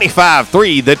here on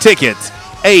 95.3 The Ticket,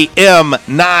 AM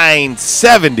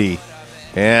 970.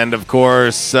 And, of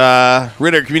course,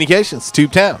 Ritter Communications,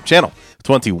 Tubetown, Channel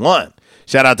 21.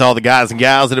 Shout out to all the guys and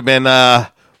gals that have been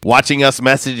watching us,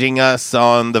 messaging us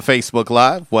on the Facebook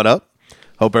Live. What up?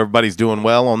 Hope everybody's doing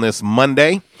well on this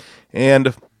Monday.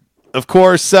 And, of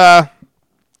course,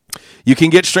 you can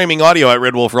get streaming audio at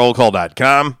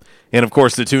redwolfrollcall.com. And, of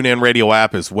course, the TuneIn Radio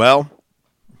app as well.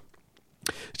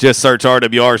 Just search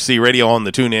RWRC Radio on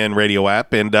the TuneIn Radio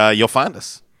app, and you'll find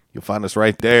us. You'll find us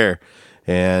right there.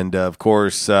 And, of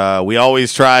course, we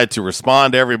always try to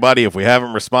respond to everybody. If we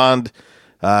haven't responded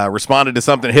to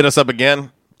something, hit us up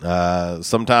again.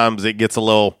 Sometimes it gets a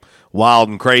little wild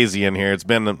and crazy in here. It's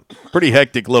been a pretty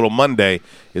hectic little Monday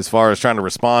as far as trying to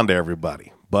respond to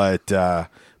everybody. But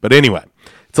anyway,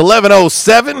 it's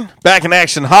 11:07. Back in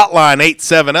action hotline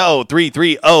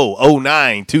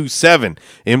 870-330-0927.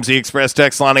 MC Express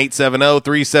text line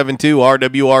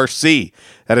 870-372-RWRC.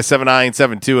 That is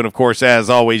 7972. And, of course, as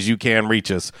always, you can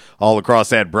reach us all across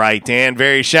that bright and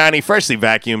very shiny, freshly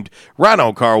vacuumed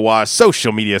Rhino Car Wash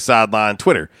social media sideline,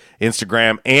 Twitter,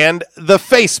 Instagram, and the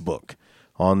Facebook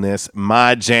on this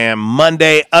My Jam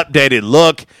Monday updated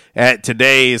look at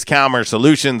today's Calmer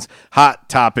Solutions hot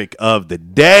topic of the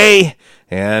day.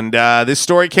 And this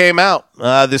story came out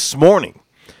this morning.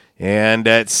 And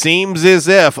it seems as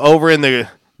if over in the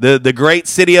great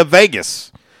city of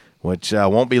Vegas, which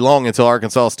won't be long until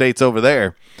Arkansas State's over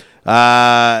there.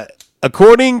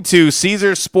 According to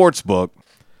Caesars Sportsbook,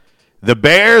 the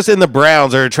Bears and the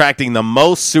Browns are attracting the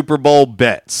most Super Bowl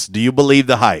bets. Do you believe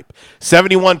the hype?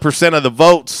 71% of the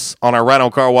votes on our Rhino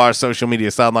Car Wash social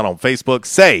media sideline on Facebook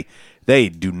say they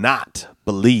do not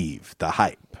believe the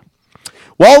hype.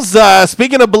 Walls,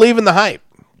 speaking of believing the hype,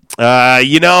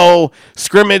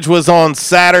 scrimmage was on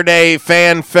Saturday,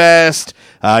 Fan Fest.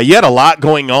 You had a lot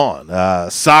going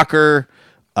on. Soccer,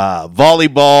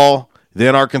 volleyball,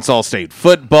 then Arkansas State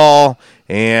football.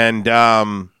 And,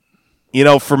 for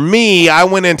me, I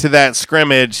went into that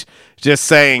scrimmage just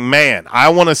saying, man, I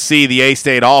want to see the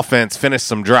A-State offense finish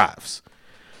some drives.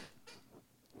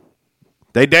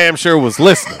 They damn sure was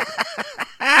listening.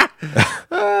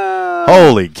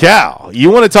 Holy cow. You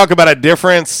want to talk about a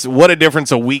difference, what a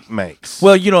difference a week makes.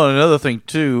 Well, another thing,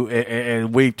 too,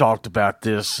 and we've talked about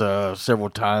this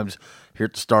several times here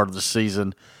at the start of the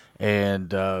season,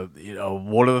 and,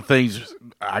 one of the things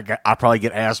I probably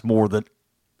get asked more than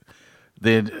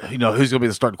who's going to be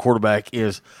the starting quarterback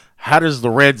is, how does the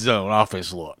red zone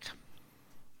offense look?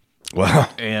 Well,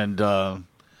 and I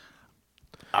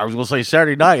was going to say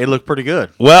Saturday night, it looked pretty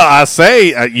good. Well, I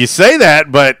say, you say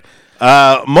that, but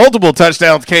multiple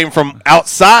touchdowns came from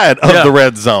outside of the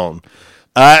red zone.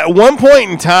 At one point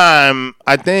in time,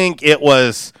 I think they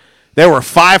were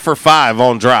 5 for 5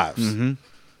 on drives. Mm-hmm.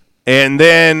 And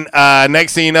then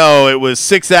next thing you know, it was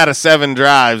 6 out of 7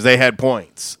 drives they had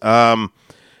points.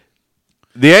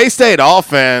 The A-State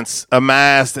offense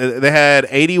amassed, they had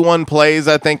 81 plays,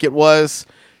 I think it was,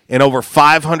 and over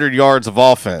 500 yards of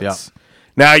offense. Yeah.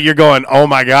 Now you're going, oh,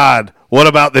 my God, what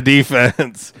about the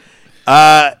defense?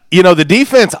 The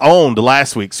defense owned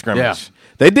last week's scrimmage.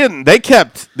 Yeah. They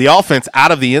kept the offense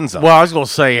out of the end zone. Well, I was going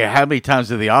to say, how many times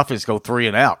did the offense go 3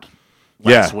 and out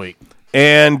last week?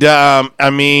 And,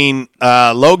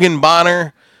 Logan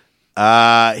Bonner,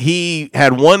 he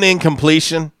had one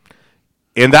incompletion,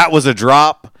 and that was a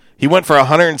drop. He went for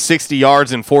 160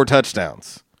 yards and 4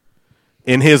 touchdowns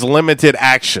in his limited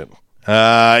action.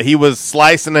 He was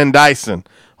slicing and dicing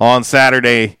on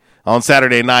Saturday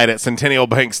night at Centennial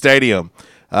Bank Stadium.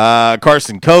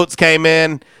 Carson Coates came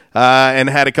in and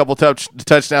had a couple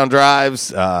touchdown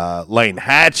drives. Lane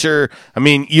Hatcher.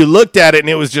 You looked at it, and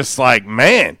it was just like,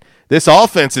 man, this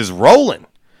offense is rolling.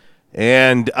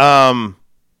 And, that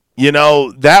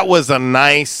was a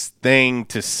nice thing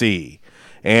to see.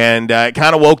 And it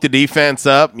kind of woke the defense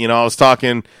up. You know, I was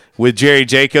talking with Jerry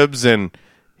Jacobs, and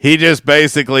he just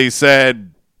basically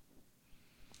said,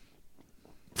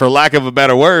 for lack of a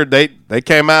better word, they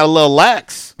came out a little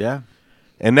lax. Yeah.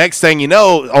 And next thing you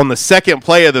know, on the second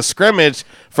play of the scrimmage,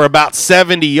 for about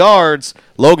 70 yards,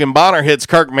 Logan Bonner hits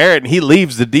Kirk Merritt, and he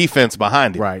leaves the defense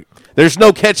behind him. Right. There's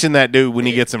no catching that dude when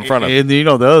he gets in front of him. And, you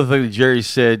know, the other thing that Jerry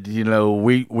said, you know,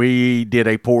 we did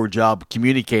a poor job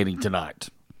communicating tonight.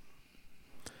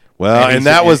 Well, and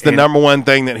that was the number one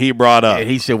thing that he brought up. And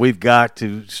he said we've got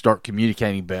to start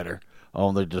communicating better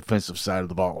on the defensive side of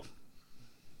the ball.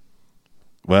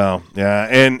 Well, yeah,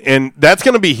 and that's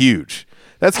going to be huge.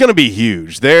 That's going to be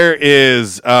huge. There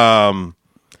is one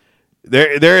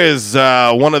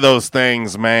of those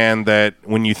things, man, that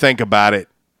when you think about it,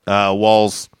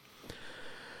 Walls,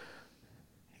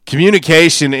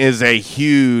 communication is a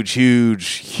huge, huge,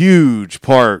 huge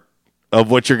part of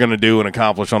what you're going to do and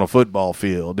accomplish on a football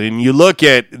field. And you look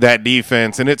at that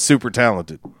defense, and it's super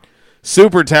talented.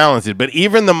 Super talented. But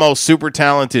even the most super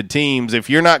talented teams, if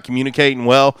you're not communicating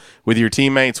well with your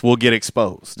teammates, will get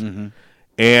exposed. Mm-hmm.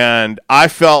 And I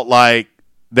felt like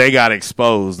they got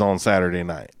exposed on Saturday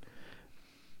night.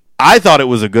 I thought it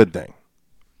was a good thing.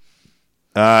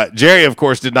 Jerry, of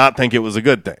course, did not think it was a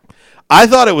good thing. I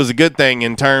thought it was a good thing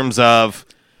in terms of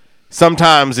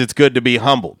sometimes it's good to be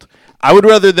humbled. I would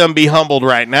rather them be humbled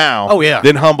right now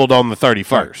than humbled on the 31st.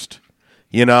 Right.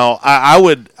 You know,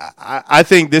 I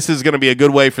think this is going to be a good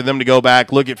way for them to go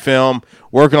back, look at film,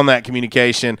 work on that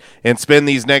communication, and spend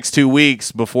these next 2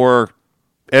 weeks before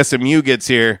SMU gets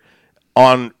here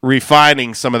on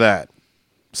refining some of that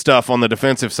stuff on the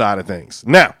defensive side of things.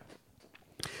 Now,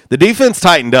 the defense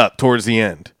tightened up towards the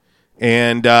end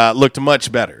and looked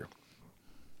much better.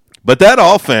 But that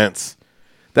offense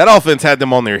had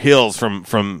them on their heels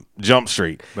from Jump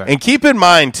Street. Right. And keep in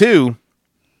mind, too,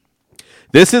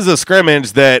 this is a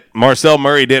scrimmage that Marcel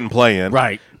Murray didn't play in.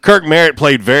 Right. Kirk Merritt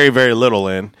played very, very little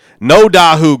in. No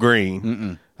Dahu Green.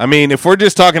 Mm-mm. I mean, if we're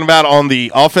just talking about on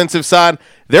the offensive side,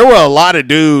 there were a lot of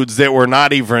dudes that were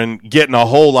not even getting a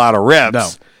whole lot of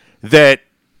reps that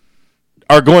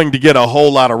are going to get a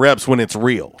whole lot of reps when it's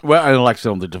real. Well, and like I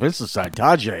said, on the defensive side,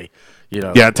 Tajay, you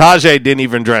know. Yeah, Tajay didn't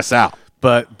even dress out.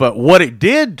 But what it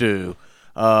did do,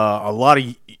 a lot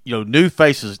of new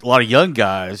faces, a lot of young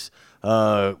guys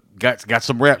got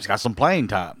some reps, got some playing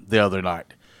time the other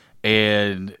night,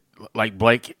 and like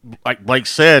Blake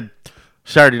said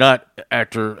Saturday night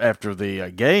after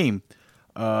the game,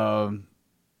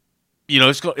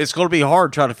 it's going to be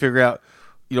hard trying to figure out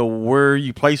where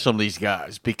you play some of these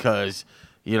guys because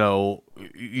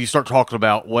you start talking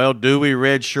about, well, do we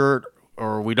red shirt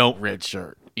or we don't red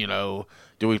shirt,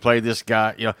 Do we play this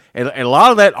guy? And a lot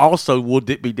of that also will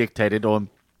be dictated on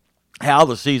how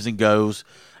the season goes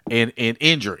and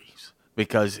injuries.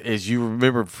 Because as you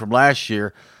remember from last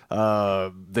year,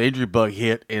 the injury bug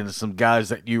hit, and some guys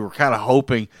that you were kind of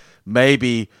hoping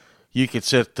maybe you could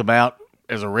set them out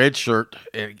as a red shirt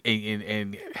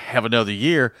and have another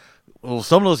year. Well,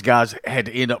 some of those guys had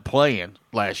to end up playing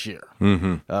last year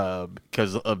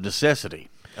because of necessity.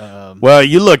 Well,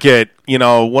 you look at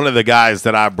one of the guys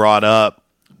that I brought up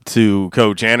to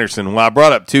Coach Anderson. Well, I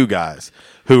brought up two guys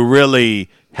who really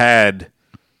had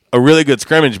a really good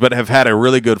scrimmage but have had a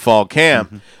really good fall camp.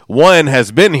 Mm-hmm. One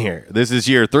has been here. This is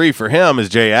year 3 for him, is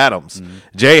Jay Adams. Mm-hmm.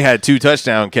 Jay had 2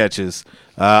 touchdown catches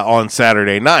on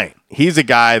Saturday night. He's a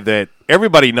guy that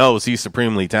everybody knows he's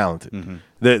supremely talented.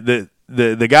 Mm-hmm.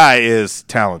 The guy is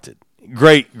talented.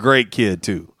 Great kid,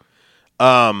 too.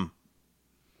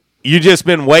 You just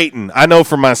been waiting. I know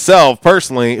for myself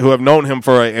personally, who have known him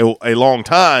for a long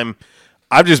time,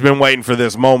 I've just been waiting for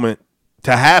this moment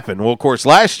to happen. Well, of course,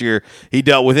 last year he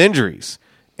dealt with injuries,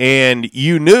 and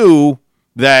you knew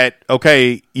that,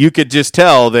 okay, you could just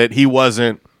tell that he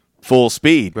wasn't full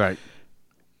speed. Right.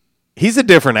 He's a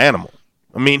different animal.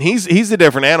 I mean, he's a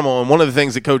different animal, and one of the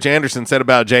things that Coach Anderson said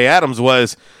about Jay Adams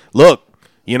was, look,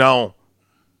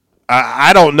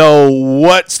 I don't know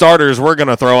what starters we're going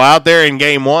to throw out there in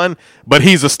game 1, but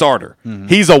he's a starter. Mm-hmm.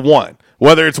 He's a 1.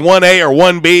 Whether it's 1A or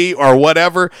 1B or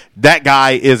whatever, that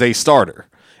guy is a starter.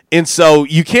 And so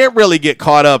you can't really get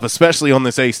caught up, especially on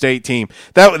this A-State team.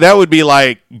 That would be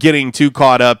like getting too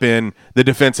caught up in the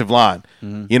defensive line.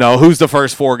 Mm-hmm. Who's the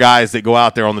first 4 guys that go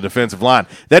out there on the defensive line?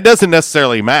 That doesn't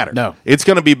necessarily matter. No. It's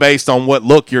going to be based on what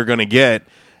look you're going to get.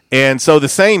 And so the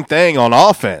same thing on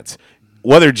offense.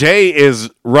 Whether Jay is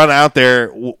run out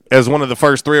there as one of the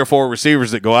first 3 or 4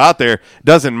 receivers that go out there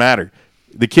doesn't matter.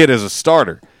 The kid is a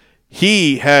starter.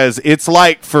 It's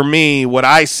like, for me, what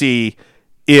I see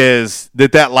is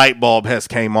that light bulb has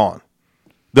came on.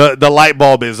 The light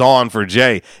bulb is on for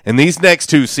Jay. And these next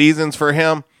 2 seasons for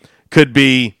him could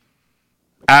be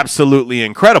absolutely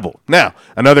incredible. Now,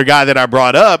 another guy that I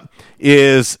brought up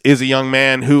is a young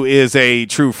man who is a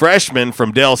true freshman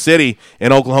from Dell City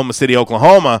in Oklahoma City,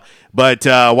 Oklahoma, but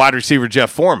wide receiver Jeff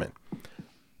Foreman.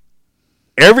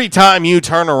 Every time you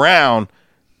turn around,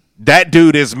 that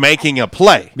dude is making a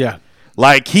play. Yeah.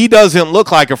 Like, he doesn't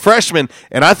look like a freshman,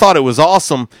 and I thought it was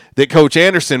awesome that Coach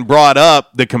Anderson brought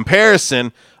up the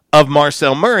comparison of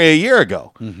Marcel Murray a year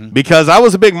ago, because I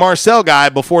was a big Marcel guy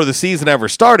before the season ever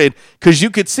started, because you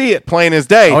could see it plain as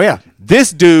day. Oh, yeah.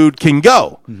 This dude can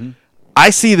go. I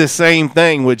see the same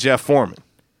thing with Jeff Foreman.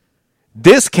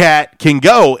 This cat can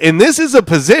go, and this is a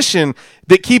position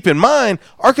that, keep in mind,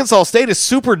 Arkansas State is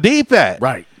super deep at.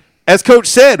 Right. As Coach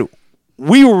said,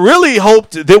 we really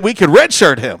hoped that we could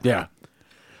redshirt him. Yeah.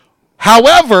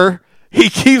 However, he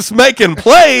keeps making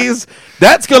plays.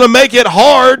 That's going to make it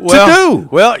hard to do.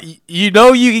 Well, you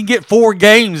know you can get 4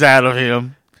 games out of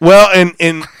him. Well,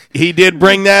 and he did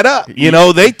bring that up. You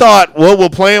know, they thought, well,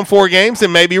 we'll play him 4 games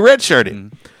and maybe redshirt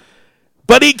him.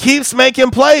 But he keeps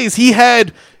making plays. He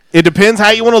had, it depends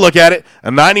how you want to look at it, a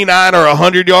 99 or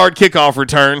 100-yard kickoff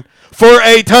return for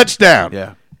a touchdown.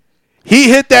 Yeah.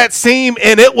 He hit that seam,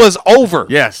 and it was over.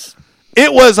 Yes.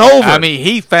 It was over. I mean,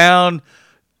 he found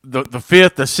the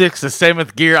 5th, the 6th, the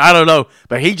 7th gear. I don't know.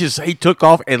 But he took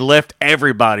off and left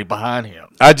everybody behind him.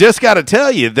 I just got to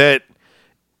tell you that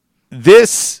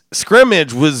this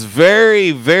scrimmage was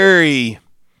very, very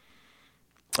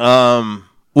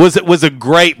was a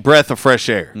great breath of fresh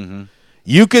air.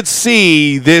 You could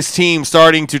see this team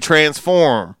starting to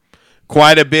transform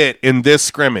quite a bit in this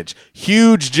scrimmage.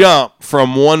 Huge jump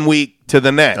from 1 week to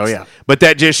the next. Oh, yeah. But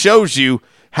that just shows you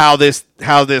how this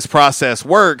process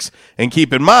works. And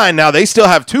keep in mind, now they still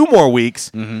have 2 more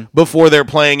weeks before they're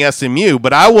playing SMU.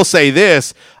 But I will say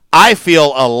this, I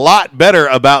feel a lot better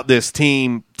about this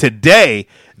team today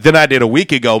than I did a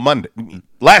week ago,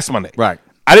 last Monday. Right.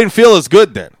 I didn't feel as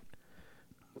good then.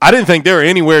 I didn't think they were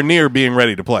anywhere near being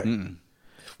ready to play.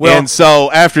 Well, and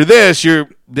so after this,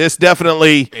 this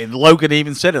definitely. And Logan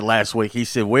even said it last week. He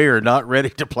said we are not ready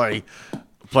to play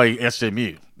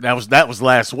SMU. That was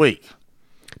last week.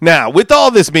 Now, with all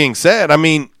this being said, I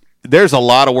mean, there's a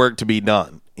lot of work to be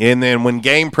done, and then when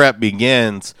game prep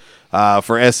begins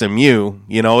for SMU,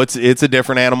 you know, it's a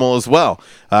different animal as well.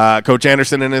 Coach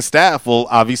Anderson and his staff will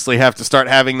obviously have to start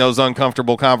having those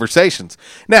uncomfortable conversations.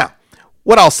 Now,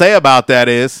 what I'll say about that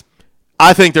is,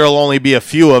 I think there will only be a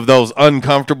few of those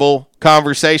uncomfortable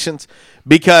conversations,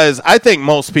 because I think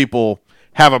most people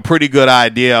have a pretty good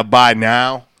idea by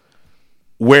now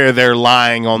where they're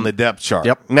lying on the depth chart.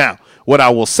 Yep. Now, what I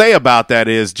will say about that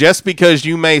is, just because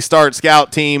you may start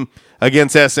scout team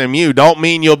against SMU don't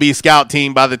mean you'll be scout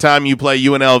team by the time you play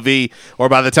UNLV, or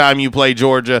by the time you play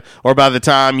Georgia, or by the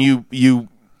time you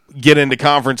get into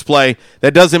conference play.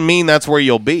 That doesn't mean that's where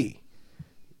you'll be.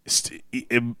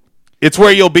 It's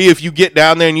where you'll be if you get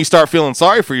down there and you start feeling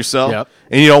sorry for yourself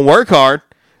and you don't work hard.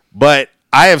 But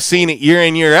I have seen it year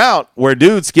in, year out where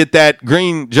dudes get that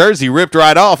green jersey ripped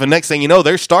right off, and next thing you know,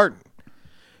 they're starting.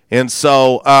 And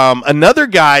so another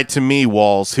guy to me,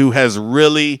 Walls, who has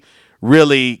really,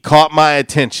 really caught my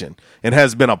attention and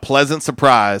has been a pleasant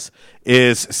surprise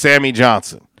is Sammy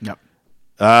Johnson. Yep.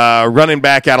 Running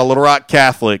back out of Little Rock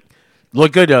Catholic.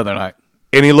 Looked good the other night.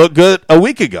 And he looked good a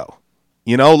week ago,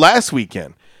 last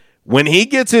weekend. When he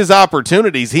gets his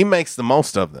opportunities, he makes the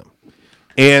most of them.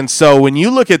 And so when you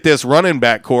look at this running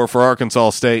back core for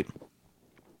Arkansas State,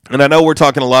 and I know we're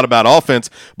talking a lot about offense,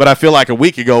 but I feel like a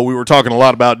week ago we were talking a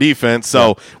lot about defense,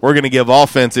 so we're going to give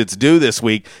offense its due this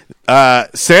week.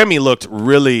 Sammy looked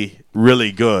really,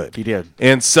 really good. He did.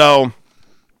 And so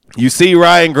you see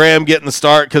Ryan Graham getting the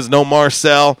start because no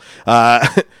Marcel.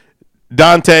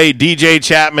 Dante, DJ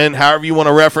Chapman, however you want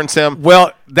to reference him,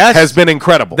 has been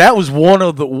incredible. That was one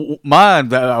of the mine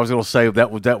that I was going to say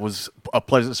that was a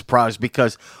pleasant surprise,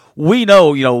 because we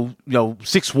know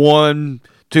 6'1",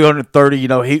 230.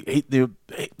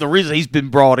 The reason he's been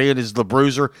brought in is the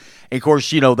bruiser. And of course,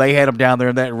 they had him down there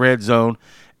in that red zone,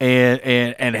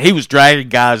 and he was dragging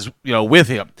guys with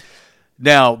him.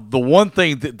 Now, the one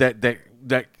thing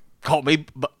that caught me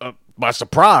by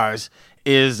surprise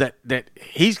is that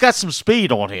he's got some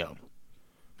speed on him.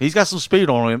 He's got some speed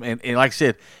on him, and like I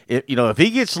said, if he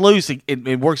gets loose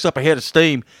and works up ahead of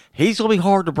steam, he's going to be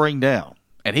hard to bring down,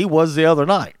 and he was the other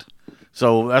night.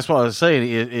 So that's what I was saying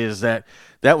is that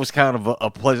was kind of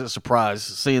a pleasant surprise,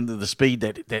 seeing the speed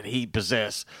that he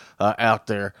possessed out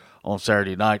there on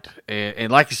Saturday night.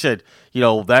 And like I said,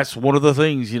 that's one of the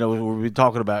things we've been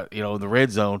talking about in the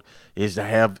red zone, is to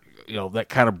have that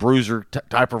kind of bruiser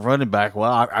type of running back.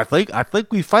 Well, I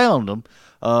think we found him.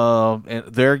 And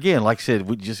there again, like I said,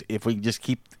 if we just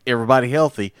keep everybody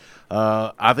healthy,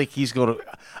 I think he's going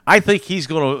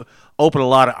to open a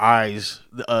lot of eyes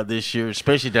this year,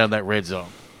 especially down that red zone.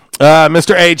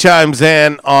 Mr. A chimes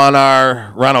in on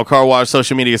our Rhino Car Wash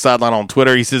social media sideline on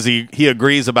Twitter. He says he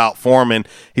agrees about Foreman.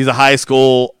 He's a high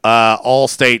school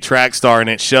all-state track star, and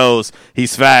it shows.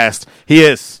 He's fast. He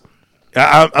is.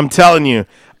 I'm telling you.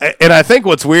 And I think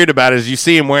what's weird about it is you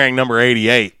see him wearing number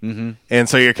 88. Mm-hmm. And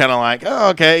so you're kind of like, oh,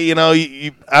 okay,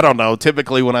 I don't know.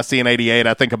 Typically when I see an 88,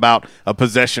 I think about a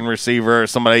possession receiver or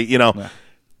somebody, Yeah.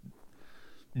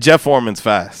 Jeff Foreman's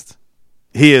fast.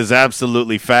 He is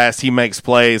absolutely fast. He makes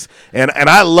plays. And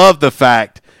I love the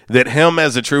fact that him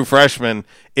as a true freshman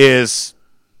is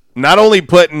not only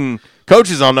putting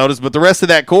coaches on notice, but the rest of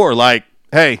that core. Like,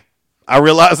 hey, I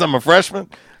realize I'm a freshman,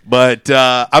 but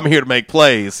I'm here to make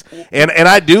plays. And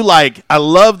I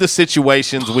love the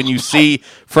situations when you see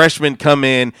freshmen come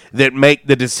in that make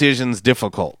the decisions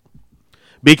difficult.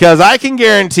 Because I can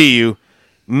guarantee you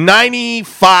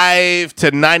 95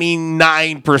 to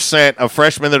 99% of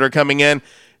freshmen that are coming in,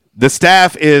 the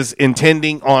staff is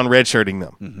intending on redshirting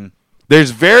them. Mm-hmm.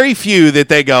 There's very few that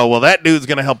they go, well, that dude's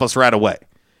going to help us right away.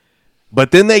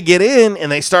 But then they get in and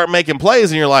they start making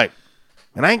plays, and you're like,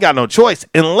 man, I ain't got no choice.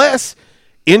 Unless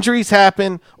injuries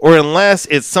happen or unless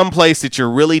it's someplace that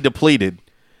you're really depleted,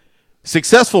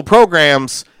 successful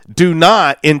programs do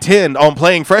not intend on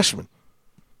playing freshmen.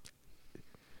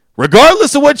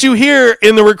 Regardless of what you hear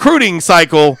in the recruiting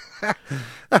cycle,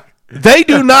 they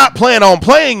do not plan on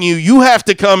playing you. You have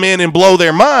to come in and blow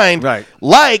their mind, right?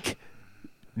 Like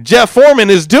Jeff Foreman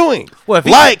is doing,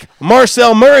 like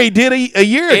Marcel Murray did a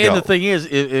year ago. And the thing is,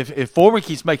 if Foreman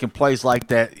keeps making plays like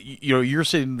that, you're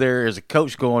sitting there as a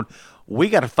coach going, we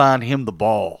got to find him the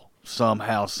ball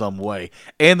somehow, some way.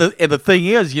 And the thing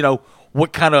is,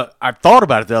 what kind of – I thought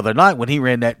about it the other night when he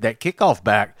ran that kickoff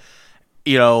back,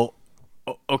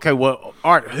 okay, well,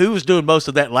 all right, who was doing most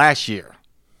of that last year?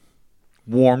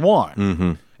 Warren won.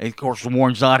 Mm-hmm. And, of course,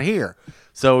 Warren's not here.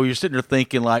 So you're sitting there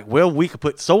thinking like, well, we could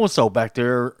put so-and-so back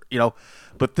there,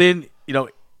 But then,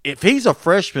 if he's a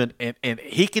freshman and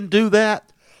he can do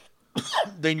that,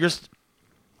 then you're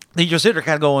sitting there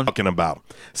kind of going. Talking about.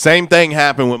 Same thing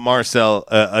happened with Marcel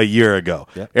a year ago.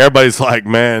 Yeah. Everybody's like,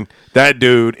 man, that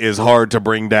dude is hard to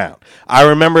bring down. I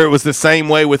remember it was the same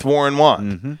way with Warren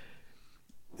Wand. Mm-hmm.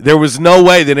 There was no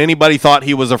way that anybody thought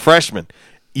he was a freshman.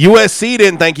 USC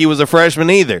didn't think he was a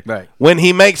freshman either. Right. When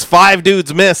he makes 5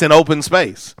 dudes miss in open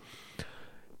space.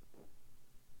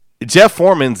 Jeff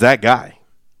Foreman's that guy.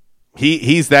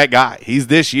 He's that guy. He's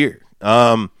this year.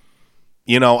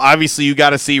 Obviously you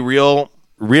got to see real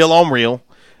on real.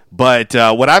 But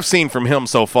what I've seen from him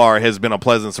so far has been a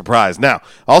pleasant surprise. Now,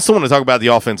 I also want to talk about the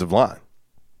offensive line.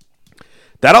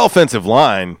 That offensive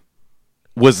line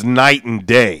was night and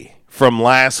day from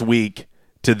last week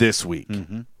to this week.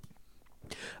 Mm-hmm.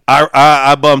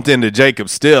 I bumped into Jacob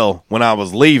Still when I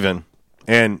was leaving,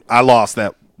 and I lost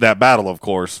that battle, of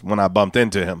course, when I bumped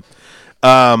into him.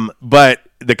 But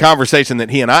the conversation that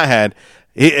he and I had,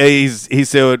 he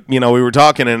said, we were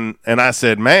talking, and I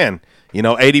said, man,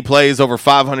 80 plays over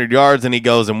 500 yards, and he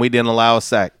goes, and we didn't allow a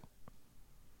sack.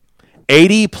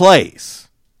 80 plays,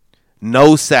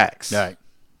 no sacks. Right.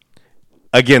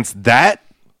 Against that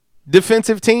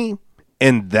defensive team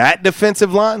and that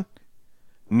defensive line,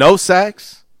 no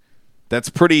sacks. That's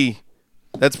pretty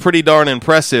darn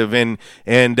impressive, and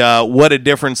what a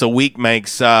difference a week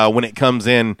makes when it comes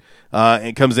in.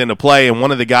 It comes into play, and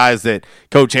one of the guys that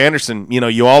Coach Anderson,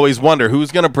 you always wonder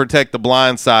who's going to protect the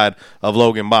blind side of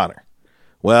Logan Bonner.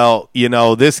 Well,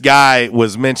 this guy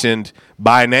was mentioned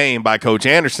by name by Coach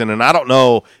Anderson, and I don't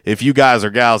know if you guys or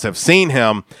gals have seen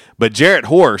him, but Jarrett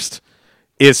Horst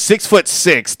is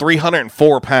 6'6",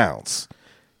 304 pounds.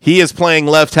 He is playing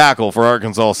left tackle for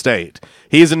Arkansas State.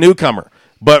 He's a newcomer,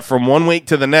 but from one week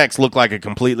to the next looked like a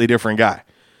completely different guy.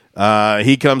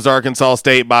 He comes to Arkansas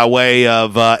State by way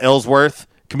of Ellsworth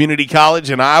Community College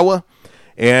in Iowa,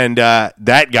 and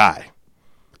that guy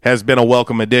has been a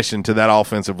welcome addition to that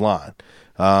offensive line.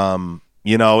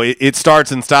 It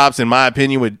starts and stops, in my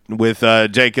opinion, with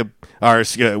Jacob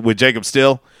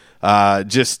Still.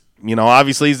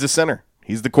 Obviously he's the center.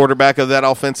 He's the quarterback of that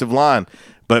offensive line.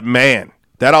 But, man,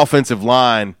 that offensive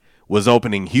line was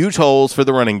opening huge holes for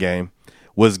the running game,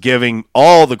 was giving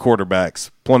all the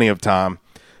quarterbacks plenty of time.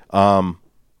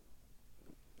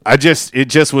 It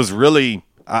just was really,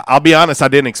 I'll be honest, I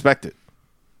didn't expect it.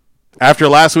 After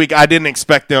last week, I didn't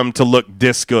expect them to look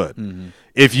this good. Mm-hmm.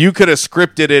 If you could have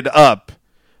scripted it up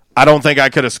I don't think I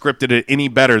could have scripted it any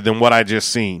better than what I just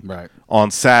seen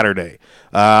on Saturday.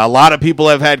 A lot of people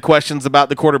have had questions about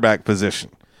the quarterback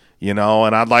position, and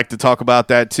I'd like to talk about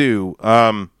that too.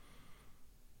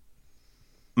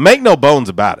 Make no bones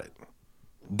about it.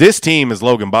 This team is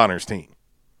Logan Bonner's team.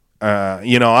 I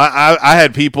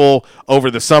had people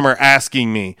over the summer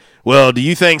asking me, well, do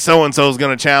you think so-and-so is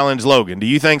going to challenge Logan? Do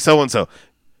you think so-and-so?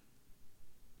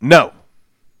 No.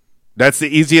 That's the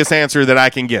easiest answer that I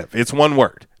can give. It's one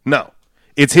word. No.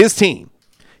 It's his team.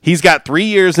 He's got 3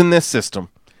 years in this system.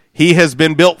 He has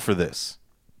been built for this.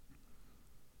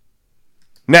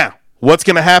 Now, what's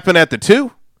going to happen at the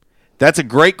 2? That's a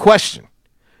great question.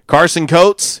 Carson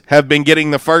Coates have been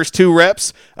getting the first 2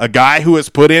 reps, a guy who has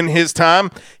put in his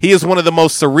time. He is one of the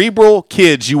most cerebral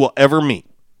kids you will ever meet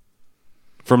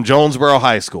from Jonesboro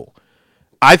High School.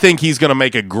 I think he's going to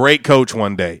make a great coach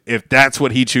one day if that's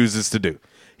what he chooses to do.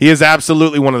 He is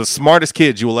absolutely one of the smartest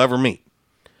kids you will ever meet.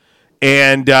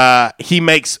 And he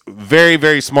makes very,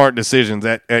 very smart decisions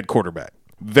at quarterback.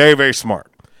 Very, very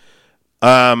smart.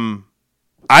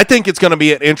 I think it's going to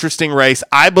be an interesting race.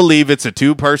 I believe it's a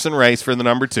 2-person race for the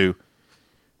number 2.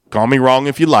 Call me wrong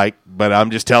if you like, but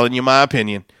I'm just telling you my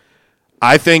opinion.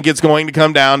 I think it's going to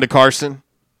come down to Carson,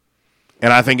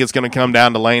 and I think it's going to come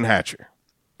down to Lane Hatcher.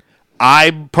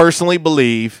 I personally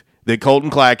believe that Colton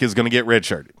Clack is going to get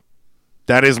redshirted.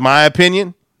 That is my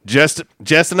opinion. Just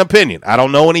an opinion. I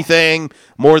don't know anything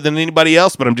more than anybody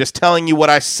else, but I'm just telling you what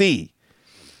I see.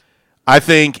 I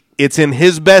think it's in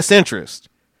his best interest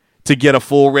to get a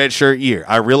full redshirt year.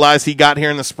 I realize he got here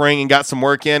in the spring and got some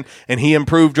work in, and he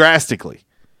improved drastically.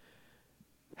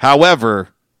 However,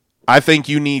 I think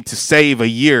you need to save a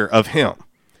year of him.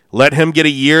 Let him get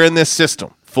a year in this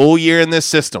system, full year in this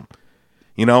system.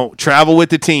 Travel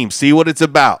with the team, see what it's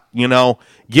about.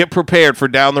 Get prepared for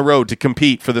down the road to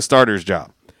compete for the starter's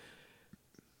job.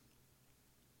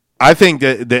 I think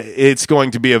that it's going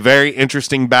to be a very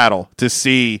interesting battle to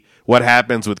see what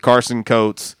happens with Carson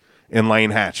Coates and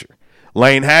Lane Hatcher.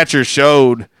 Lane Hatcher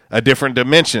showed a different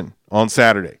dimension on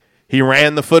Saturday. He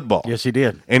ran the football. Yes, he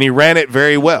did. And he ran it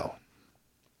very well.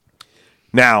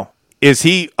 Now, is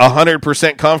he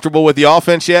 100% comfortable with the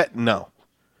offense yet? No.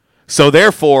 So,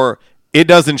 therefore, it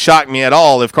doesn't shock me at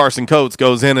all if Carson Coates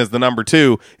goes in as the number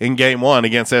 2 in game 1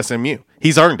 against SMU.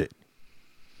 He's earned it.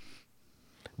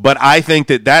 But I think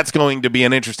that that's going to be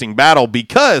an interesting battle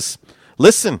because,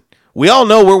 listen, we all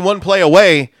know we're one play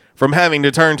away from having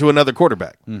to turn to another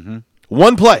quarterback. Mm-hmm.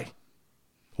 One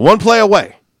play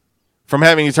away from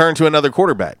having to turn to another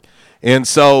quarterback. And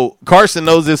so Carson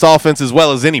knows this offense as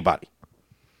well as anybody.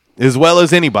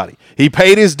 He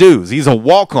paid his dues. He's a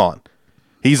walk-on.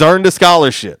 He's earned a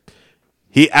scholarship.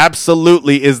 He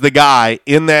absolutely is the guy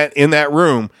in that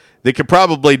room that could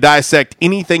probably dissect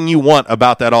anything you want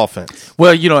about that offense.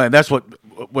 Well, and that's what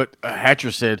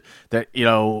Hatcher said, that,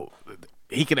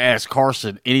 he can ask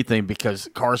Carson anything because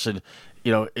Carson,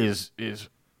 is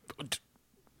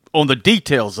on the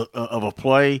details of a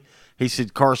play. He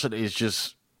said Carson is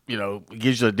just,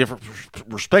 gives you a different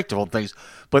perspective on things.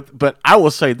 But I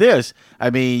will say this.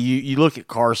 I mean, you look at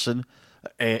Carson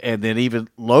and then even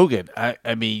Logan.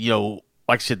 I mean,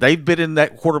 like I said, they've been in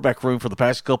that quarterback room for the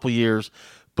past couple of years.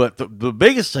 But the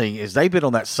biggest thing is they've been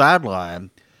on that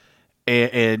sideline,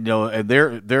 and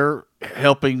they're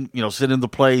helping, sending the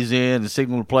plays in and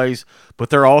signaling the plays, but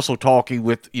they're also talking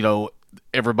with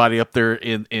everybody up there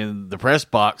in the press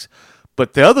box.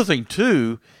 But the other thing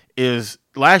too is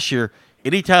last year,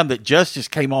 anytime that Justice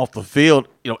came off the field,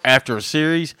 after a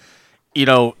series,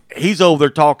 he's over there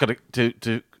talking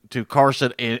to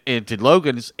Carson and to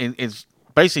Logan, and it's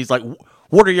basically, it's like,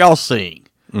 what are y'all seeing?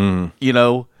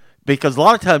 Because a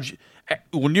lot of times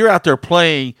when you're out there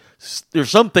playing,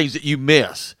 there's some things that you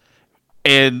miss.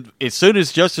 And as soon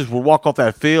as Justice would walk off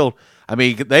that field, I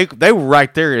mean, they were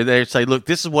right there, and they'd say, look,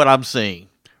 this is what I'm seeing.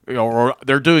 Or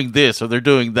they're doing this, or they're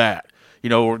doing that.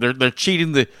 Or they're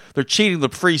cheating the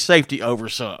free safety over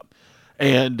some.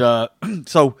 And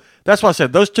so that's why I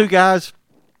said those two guys,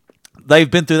 they've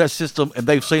been through that system, and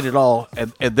they've seen it all,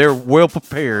 and they're well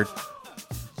prepared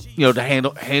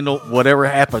to handle whatever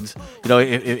happens.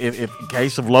 If in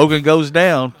case of Logan goes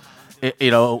down,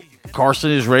 Carson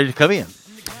is ready to come in.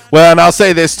 Well, and I'll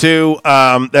say this too.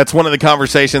 That's one of the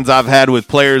conversations I've had with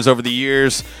players over the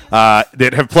years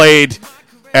that have played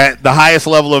at the highest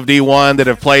level of D1, that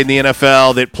have played in the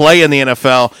NFL, that play in the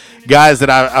NFL, guys that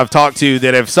I've talked to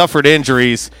that have suffered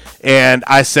injuries, and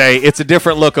I say, it's a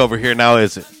different look over here now,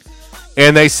 is it?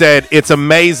 And they said, it's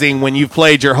amazing when you've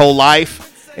played your whole life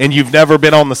and you've never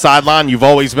been on the sideline, you've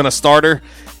always been a starter,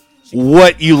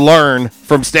 what you learn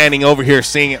from standing over here,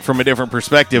 seeing it from a different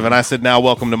perspective. And I said, now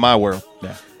welcome to my world.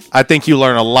 Yeah. I think you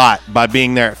learn a lot by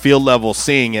being there at field level,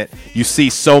 seeing it. You see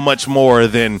so much more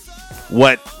than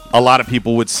what a lot of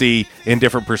people would see in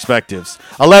different perspectives.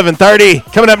 11:30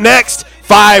 coming up next.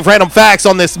 5 random facts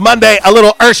on this Monday. A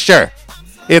little Earthshire.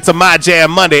 It's a My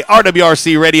Jam Monday.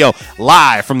 RWRC Radio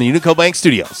live from the Unico Bank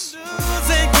Studios.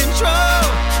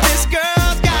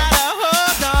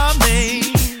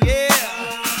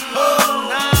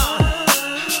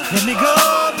 Let me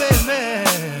go, baby.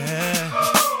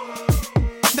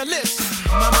 Now listen,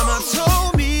 my mama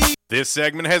told me. This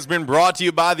segment has been brought to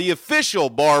you by the official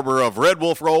barber of Red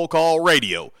Wolf Roll Call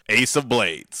Radio, Ace of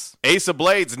Blades. Ace of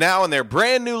Blades now in their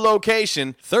brand new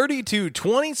location,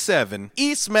 3227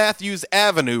 East Matthews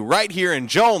Avenue, right here in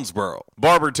Jonesboro.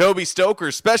 Barber Toby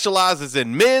Stoker specializes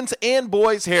in men's and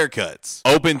boys' haircuts.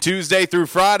 Open Tuesday through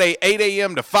Friday, 8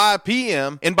 a.m. to 5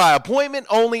 p.m. and by appointment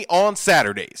only on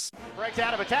Saturdays. Breaks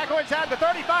out of a tackle inside the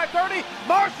 35-30.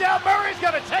 Marcel Murray's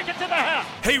going to take it to the house.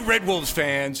 Hey, Red Wolves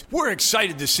fans, we're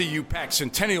excited to see you pack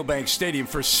Centennial Bank Stadium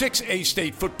for 6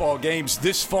 A-State football games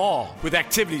this fall. With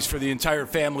activities for the entire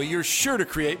family, you're sure to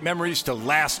create memories to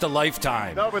last a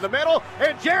lifetime. Over the middle,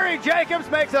 and Jerry Jacobs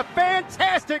makes a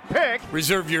fantastic pick.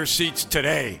 Reserve your seats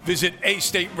today. Visit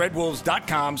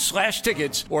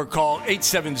astateredwolves.com/tickets or call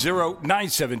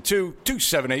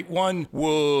 870-972-2781.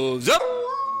 Wolves up!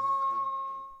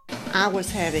 I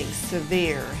was having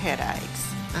severe headaches.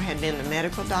 I had been to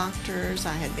medical doctors.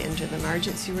 I had been to the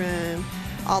emergency room.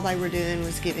 All they were doing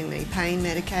was giving me pain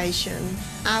medication.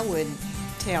 I would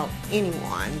tell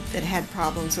anyone that had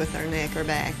problems with their neck or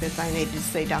back that they needed to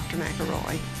see Dr.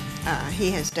 McElroy.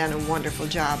 He has done a wonderful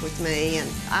job with me, and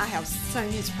I have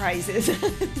sung his praises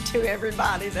to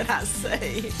everybody that I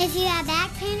see. If you have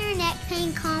back pain or neck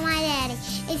pain, call my daddy.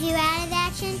 If you're out of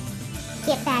action,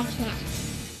 get back here.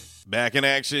 Back in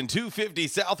action, 250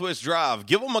 Southwest Drive.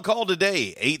 Give them a call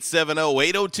today,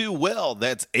 870-802-WELL.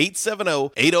 That's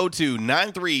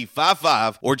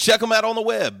 870-802-9355. Or check them out on the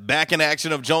web,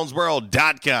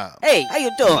 backinactionofjonesboro.com. Hey, how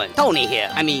you doing? Tony here.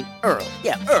 Earl.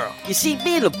 Yeah, Earl. You see,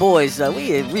 me and the boys, we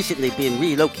have recently been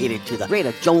relocated to the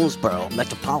greater Jonesboro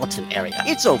metropolitan area.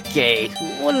 It's okay.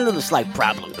 One little slight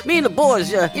problem. Me and the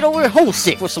boys, we're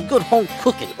homesick for some good home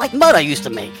cooking, like Mother used to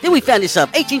make. Then we found this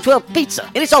 1812 pizza,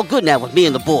 and it's all good now with me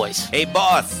and the boys. Hey,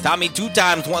 boss, Tommy 2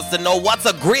 Times wants to know what's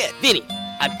a grit. Vinny,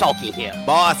 I'm talking here.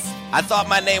 Boss, I thought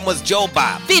my name was Joe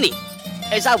Bob. Vinny,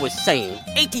 as I was saying,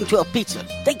 1812 Pizza,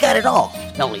 they got it all.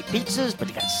 Not only pizzas, but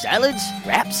they got salads,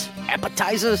 wraps,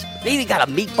 appetizers. They even got a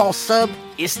meatball sub.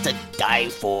 It's to die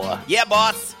for. Yeah,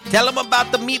 boss. Tell them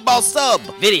about the meatball sub.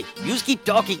 Vinny, you just keep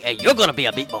talking and you're gonna be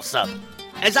a meatball sub.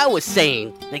 As I was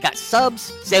saying, they got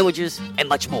subs, sandwiches, and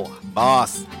much more.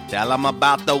 Boss, tell them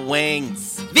about the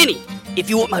wings. Vinny, if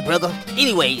you want my brother,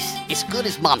 anyways, it's good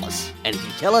as Mama's. And if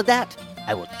you tell her that,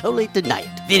 I will totally deny it.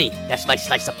 Vinny, that's my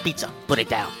slice of pizza. Put it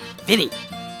down. Vinny,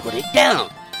 put it down.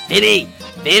 Vinny!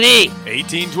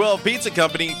 1812 Pizza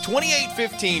Company,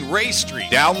 2815 Ray Street.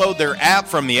 Download their app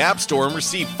from the App Store and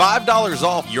receive $5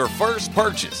 off your first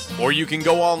purchase. Or you can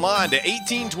go online to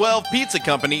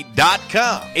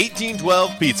 1812pizzacompany.com.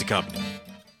 1812 Pizza Company.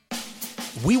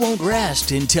 We won't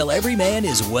rest until every man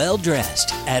is well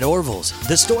dressed. At Orville's,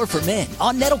 the store for men,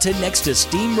 on Nettleton next to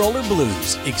Steamroller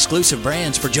Blues. Exclusive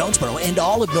brands for Jonesboro and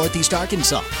all of Northeast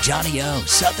Arkansas. Johnny O,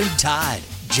 Southern Tide,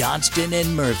 Johnston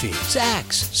and Murphy,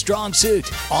 Saks, Strong Suit,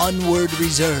 Onward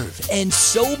Reserve, and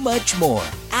so much more.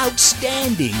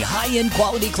 Outstanding high-end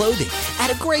quality clothing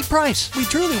at a great price. We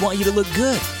truly want you to look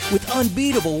good with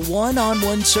unbeatable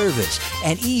one-on-one service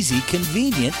and easy,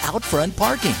 convenient out-front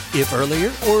parking. If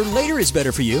earlier or later is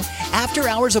better for you,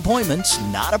 after-hours appointments,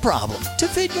 not a problem. To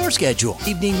fit your schedule,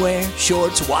 evening wear,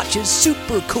 shorts, watches,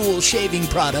 super cool shaving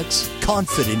products,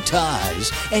 confident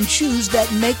ties, and shoes that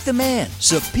make the man.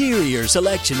 Superior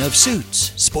selection of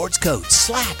suits, sports coats,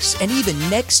 slacks, and even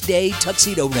next-day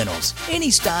tuxedo rentals.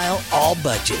 Any style, all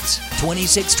budgets.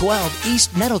 2612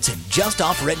 East Nettleton, just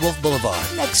off Red Wolf Boulevard,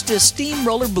 next to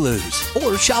Steamroller Blues.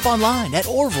 Or shop online at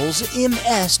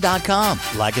orvillesms.com.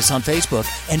 Like us on Facebook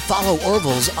and follow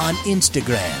Orville's on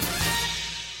Instagram.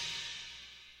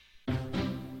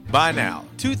 By now,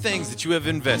 2 things that you have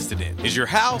invested in is your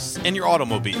house and your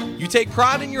automobile. You take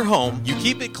pride in your home, you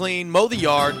keep it clean, mow the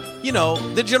yard,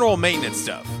 the general maintenance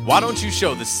stuff. Why don't you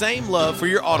show the same love for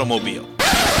your automobile?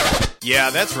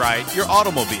 Yeah, that's right, your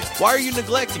automobile. Why are you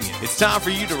neglecting it? It's time for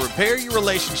you to repair your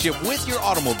relationship with your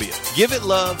automobile. Give it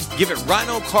love, give it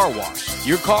Rhino Car Wash.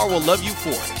 Your car will love you for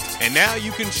it. And now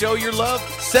you can show your love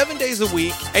 7 days a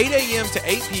week, 8 a.m. to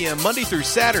 8 p.m. Monday through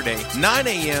Saturday, 9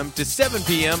 a.m. to 7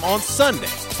 p.m. on Sunday.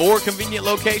 4 convenient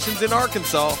locations in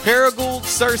Arkansas: Paragould,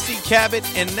 Searcy, Cabot,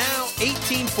 and now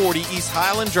 1840 East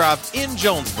Highland Drive in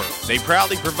Jonesboro. They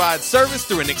proudly provide service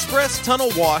through an express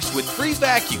tunnel wash with free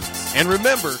vacuums. And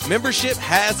remember, membership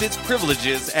has its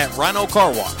privileges at Rhino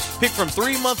Car Wash. Pick from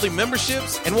 3 monthly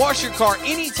memberships and wash your car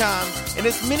anytime and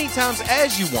as many times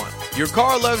as you want. Your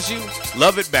car loves you,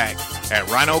 love it back at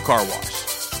Rhino Car Wash.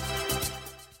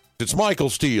 It's Michael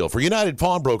Steele for United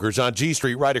Pawnbrokers on G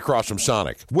Street right across from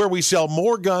Sonic, where we sell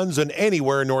more guns than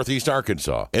anywhere in Northeast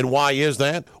Arkansas. And why is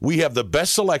that? We have the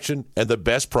best selection and the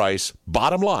best price,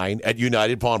 bottom line, at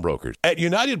United Pawnbrokers. At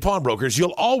United Pawnbrokers,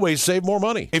 you'll always save more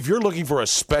money. If you're looking for a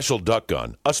special duck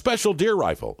gun, a special deer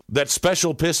rifle, that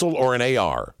special pistol, or an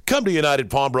AR, come to United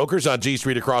Pawnbrokers on G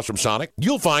Street across from Sonic.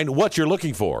 You'll find what you're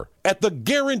looking for at the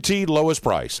guaranteed lowest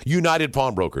price. United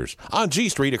Pawnbrokers on G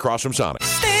Street across from Sonic.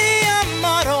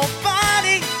 Auto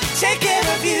Body, take care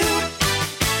of you.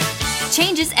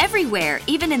 Changes everywhere,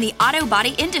 even in the auto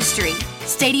body industry.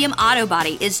 Stadium Auto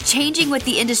Body is changing with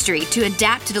the industry to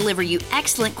adapt to deliver you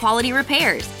excellent quality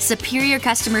repairs, superior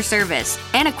customer service,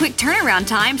 and a quick turnaround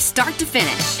time start to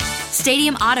finish.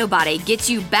 Stadium Auto Body gets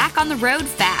you back on the road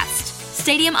fast.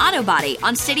 Stadium Auto Body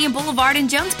on Stadium Boulevard in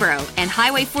Jonesboro and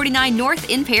Highway 49 North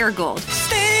in Paragould.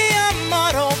 Stadium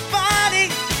Auto Body,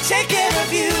 take care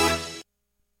of you.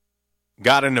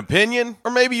 Got an opinion?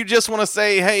 Or maybe you just want to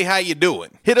say, hey, how you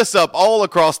doing? Hit us up all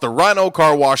across the Rhino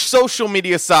Car Wash social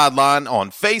media sideline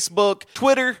on Facebook,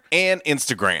 Twitter, and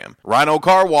Instagram. Rhino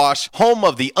Car Wash, home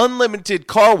of the unlimited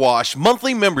car wash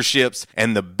monthly memberships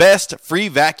and the best free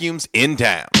vacuums in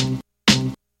town.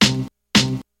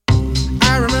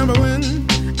 I remember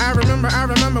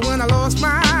when I lost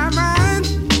my mind.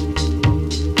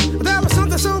 There was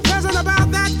something so pleasant about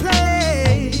that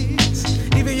place.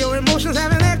 Even your emotions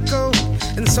have an echo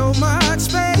in so much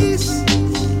space.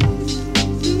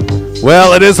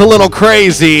 Well, it is a little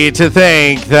crazy to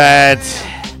think that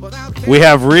we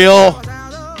have real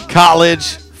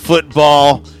college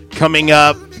football coming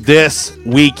up this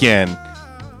weekend.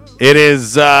 It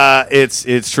is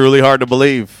it's truly hard to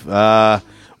believe.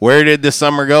 Where did this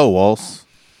summer go, Walls?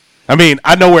 I mean,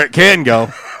 I know where it can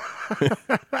go.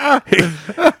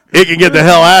 It can get the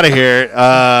hell out of here.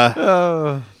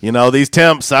 You know, these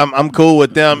temps, I'm cool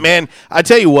with them. Man, I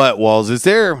tell you what, Walls, is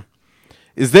there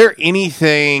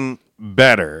anything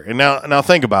better? And now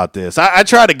think about this. I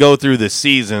try to go through the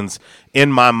seasons in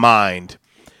my mind,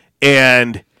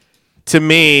 and to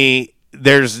me,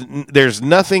 there's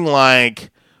nothing like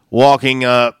walking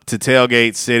up to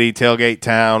Tailgate City, Tailgate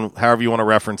Town, however you want to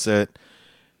reference it,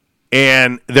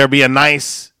 and there be a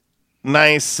nice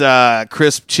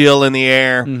crisp chill in the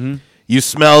air. Mm-hmm. You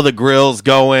smell the grills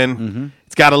going. Mm-hmm.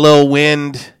 It's got a little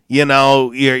wind. You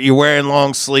know, you're wearing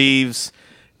long sleeves,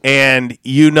 and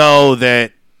you know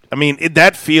that. I mean,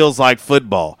 that feels like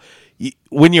football.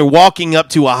 When you're walking up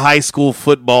to a high school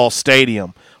football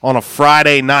stadium on a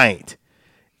Friday night,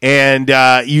 and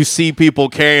you see people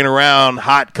carrying around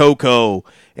hot cocoa,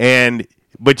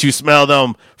 but you smell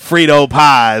them Frito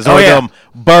pies or them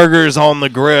burgers on the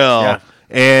grill. Yeah.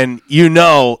 And you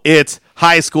know it's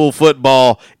high school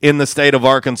football in the state of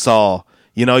Arkansas.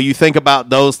 You know, you think about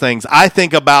those things. I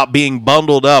think about being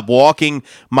bundled up, walking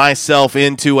myself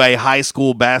into a high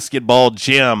school basketball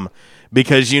gym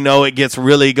because, you know, it gets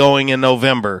really going in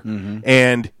November. Mm-hmm.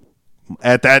 And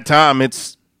at that time,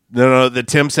 it's the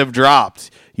temps have dropped.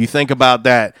 You think about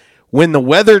that. When the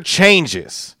weather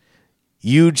changes,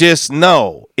 you just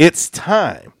know it's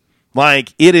time.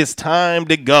 Like, it is time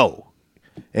to go.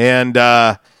 And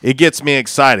it gets me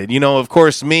excited. You know, of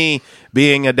course, me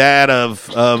being a dad of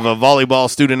a volleyball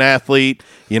student athlete,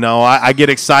 you know, I get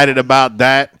excited about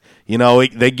that. You know,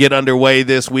 they get underway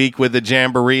this week with the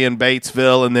Jamboree in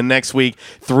Batesville, and then next week,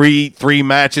 three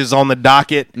matches on the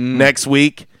docket next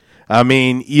week. I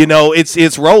mean, you know,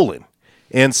 it's rolling.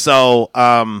 And so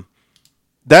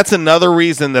that's another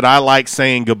reason that I like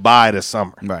saying goodbye to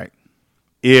summer. Right.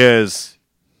 Is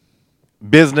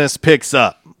business picks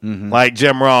up. Mm-hmm. Like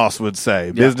Jim Ross would say,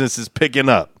 yeah. Business is picking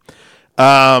up.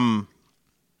 But,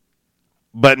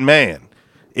 man,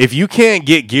 if you can't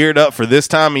get geared up for this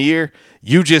time of year,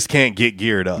 you just can't get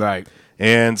geared up. Right.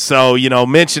 And so, you know,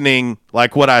 mentioning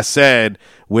like what I said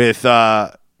with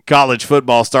college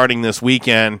football starting this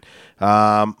weekend,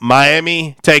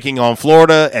 Miami taking on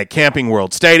Florida at Camping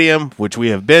World Stadium, which we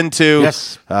have been to,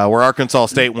 yes. Where Arkansas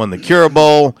State won the Cure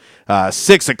Bowl.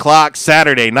 6 o'clock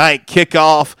Saturday night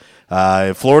kickoff.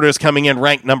 Florida is coming in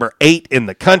ranked number 8 in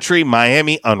the country.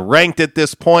 Miami unranked at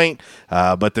this point,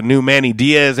 but the new Manny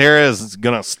Diaz era is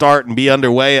going to start and be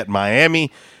underway at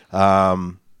Miami.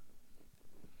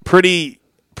 Pretty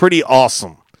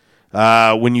awesome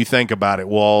when you think about it,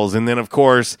 Walls. And then, of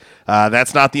course,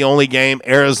 that's not the only game.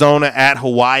 Arizona at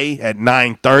Hawaii at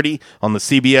 9:30 on the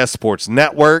CBS Sports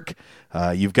Network.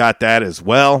 You've got that as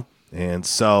well. And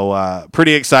so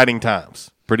pretty exciting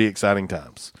times.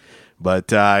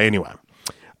 But anyway,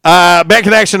 back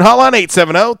in action hotline,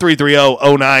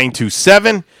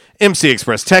 870-330-0927. MC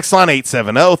Express text line,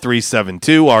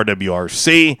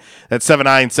 870-372-RWRC. That's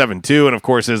 7972. And, of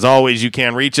course, as always, you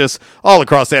can reach us all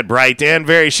across that bright and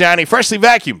very shiny, freshly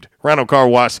vacuumed Rhino Car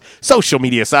Wash social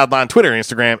media sideline, Twitter,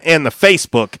 Instagram, and the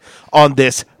Facebook on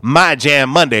this My Jam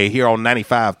Monday here on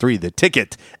 95.3 The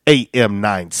Ticket, AM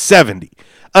 970.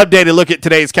 Updated look at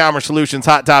today's Commerce Solutions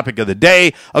hot topic of the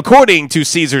day. According to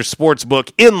Caesars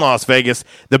Sportsbook in Las Vegas,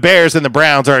 the Bears and the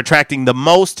Browns are attracting the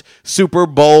most Super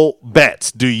Bowl bets.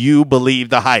 Do you believe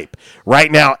the hype? Right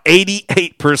now,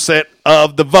 88%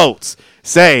 of the votes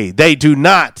say they do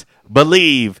not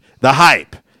believe the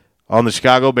hype on the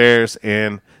Chicago Bears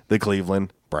and the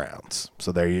Cleveland Browns.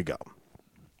 So there you go.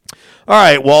 All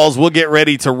right, Walls, we'll get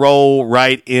ready to roll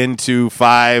right into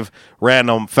 5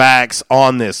 random facts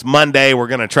on this Monday. We're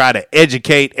going to try to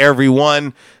educate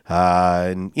everyone.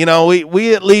 And, you know,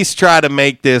 we at least try to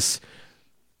make this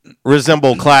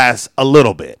resemble class a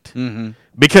little bit. Mm-hmm.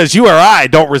 Because you or I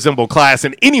don't resemble class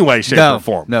in any way, shape, or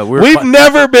form. No, we've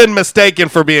never been mistaken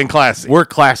for being classy. We're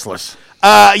classless.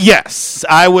 Yes,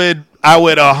 I would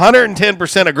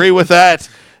 110% agree with that.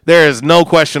 There is no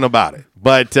question about it.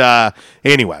 But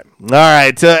anyway, all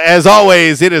right. As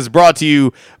always, it is brought to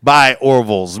you by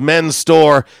Orville's Men's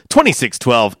Store,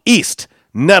 2612 East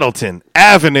Nettleton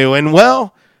Avenue. And,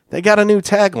 well, they got a new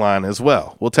tagline as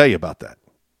well. We'll tell you about that.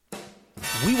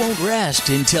 We won't rest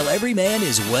until every man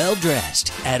is well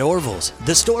dressed. At Orville's,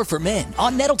 the store for men,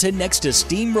 on Nettleton next to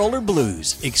Steamroller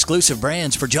Blues. Exclusive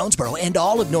brands for Jonesboro and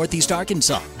all of Northeast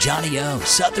Arkansas. Johnny O,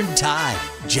 Southern Tide,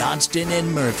 Johnston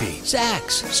and Murphy,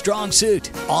 Saks, Strong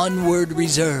Suit, Onward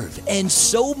Reserve, and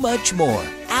so much more.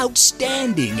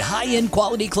 Outstanding high-end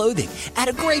quality clothing at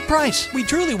a great price. We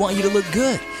truly want you to look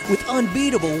good with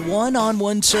unbeatable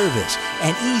one-on-one service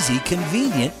and easy,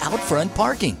 convenient out-front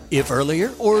parking. If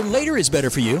earlier or later is better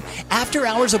for you,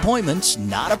 after-hours appointments,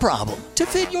 not a problem. To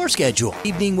fit your schedule.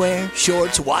 Evening wear,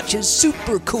 shorts, watches,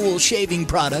 super cool shaving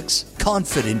products,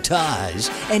 confident ties,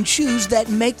 and shoes that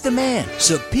make the man.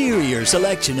 Superior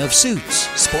selection of suits,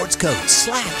 sports coats,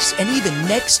 slacks, and even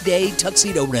next-day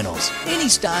tuxedo rentals. Any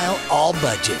style, all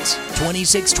budgets.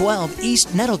 2612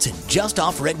 East Nettleton, just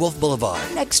off Red Wolf Boulevard,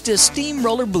 next to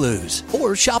Steamroller Blues.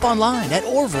 Or shop online at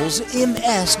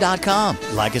orvillesms.com.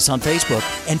 Like us on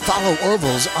Facebook and follow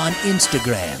Orville's on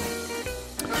Instagram.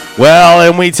 Well,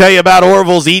 and we tell you about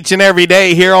Orville's each and every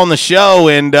day here on the show.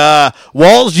 And,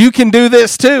 Walls, you can do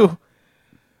this too.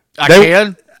 I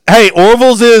can? Hey,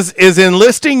 Orville's is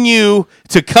enlisting you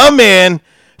to come in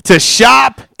to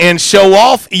shop and show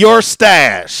off your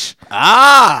stash.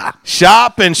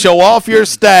 Shop and show off your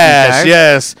stash. Okay.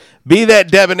 Yes. Be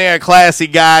that debonair, classy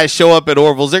guy. Show up at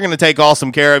Orville's. They're going to take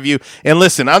awesome care of you. And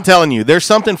listen, I'm telling you, there's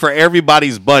something for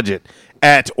everybody's budget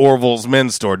at Orville's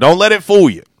Men's Store. Don't let it fool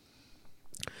you.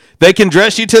 They can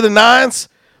dress you to the nines,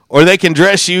 or they can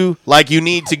dress you like you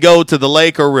need to go to the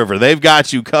lake or river. They've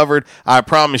got you covered. I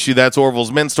promise you that's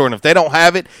Orville's Men's Store. And if they don't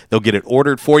have it, they'll get it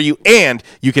ordered for you. And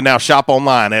you can now shop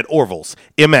online at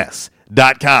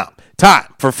orvillesms.com.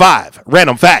 Time for 5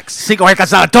 random facts. Cinco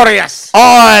aleatorias.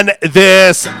 On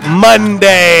this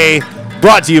Monday,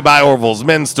 brought to you by Orville's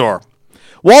Men's Store.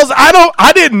 Walls,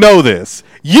 I didn't know this.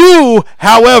 You,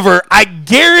 however, I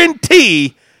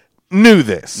guarantee knew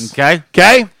this. Okay?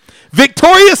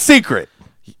 Victoria's Secret.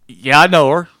 Yeah, I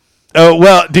know her. Oh,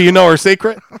 well, do you know her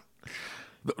secret?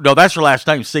 No, that's her last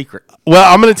name, Secret.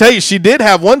 Well, I'm going to tell you, she did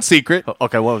have one secret.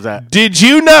 Okay, what was that? Did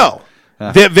you know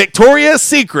that Victoria's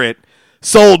Secret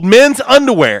sold men's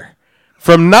underwear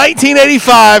from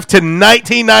 1985 to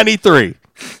 1993?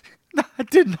 I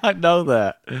did not know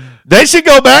that. They should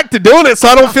go back to doing it so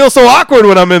I don't feel so awkward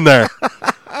when I'm in there.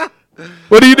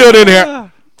 What are you doing in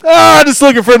here? Just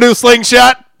looking for a new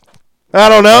slingshot. I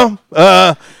don't know.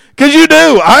 Because you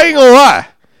do. I ain't going to lie.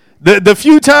 The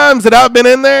few times that I've been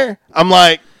in there, I'm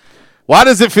like, why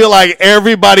does it feel like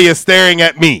everybody is staring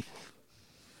at me?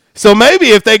 So maybe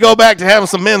if they go back to having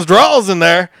some men's drawers in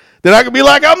there, then I could be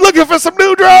like, I'm looking for some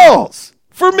new drawers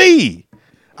for me.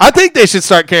 I think they should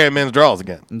start carrying men's drawers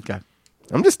again. Okay.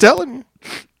 I'm just telling you.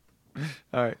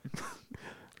 All right.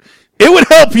 It would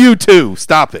help you too.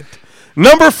 Stop it.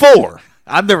 Number 4.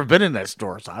 I've never been in that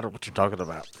store, so I don't know what you're talking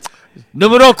about.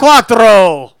 Numero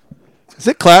cuatro. Is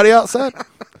it cloudy outside?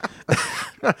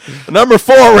 Number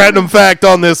 4 random fact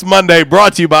on this Monday,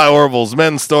 brought to you by Orville's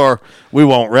Men's Store. We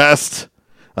won't rest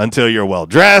until you're well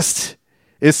dressed.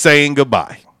 Is saying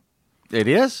goodbye. It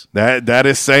is? That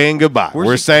is saying goodbye.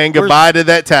 We're saying goodbye to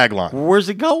that tagline. Where's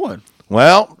it going?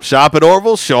 Well, shop at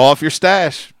Orville's, show off your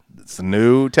stash. It's the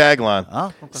new tagline.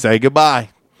 Oh, okay. Say goodbye.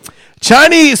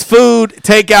 Chinese food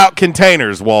takeout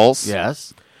containers, Walls.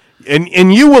 Yes.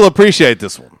 And you will appreciate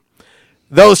this one.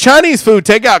 Those Chinese food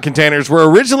takeout containers were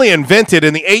originally invented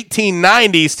in the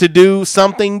 1890s to do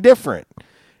something different.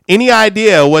 Any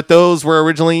idea what those were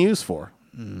originally used for?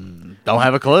 Don't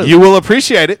have a clue. You will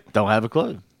appreciate it. Don't have a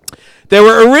clue. They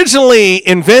were originally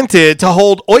invented to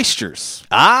hold oysters.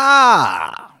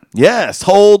 Ah. Yes,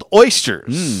 hold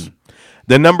oysters.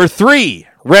 The number 3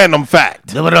 random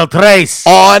fact. Numero tres.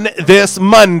 On this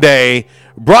Monday,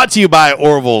 brought to you by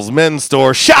Orville's Men's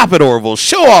Store. Shop at Orville's,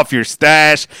 show off your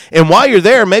stash, and while you're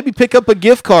there, maybe pick up a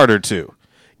gift card or two.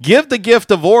 Give the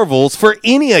gift of Orville's for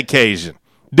any occasion.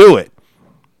 Do it.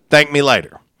 Thank me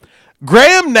later.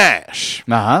 Graham Nash.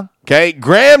 Okay,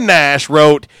 Graham Nash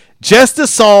wrote Just a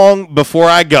Song Before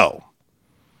I Go.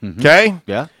 Okay?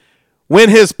 Yeah. When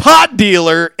his pot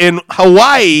dealer in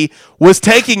Hawaii was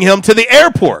taking him to the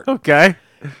airport. Okay.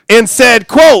 And said,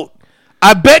 quote,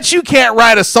 I bet you can't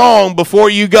write a song before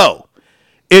you go.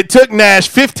 It took Nash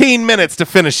 15 minutes to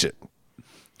finish it.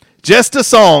 Just a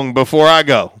song before I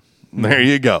go. There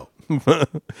you go.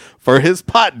 For his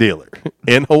pot dealer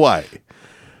in Hawaii.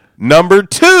 Number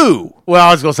 2. Well,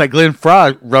 I was going to say Glenn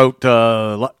Fry wrote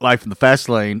Life in the Fast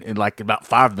Lane in like about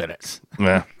 5 minutes.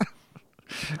 Yeah.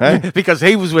 Hey. Because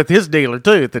he was with his dealer,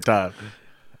 too, at the time.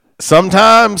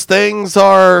 Sometimes things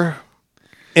are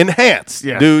enhanced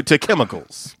due to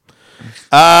chemicals.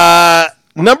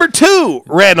 Number 2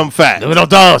 random fact. Numero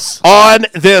dos. On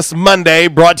this Monday,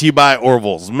 brought to you by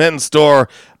Orville's Men's Store.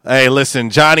 Hey, listen,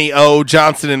 Johnny O,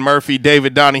 Johnson and Murphy,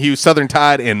 David Donahue, Southern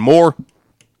Tide, and more.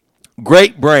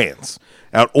 Great brands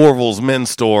at Orville's Men's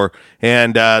Store,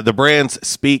 and the brands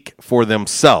speak for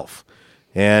themselves.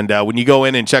 And when you go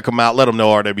in and check them out, let them know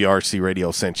RWRC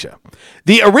Radio sent you.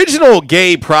 The original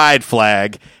gay pride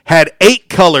flag had 8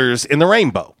 colors in the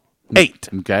rainbow. 8.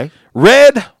 Okay.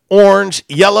 Red, orange,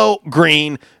 yellow,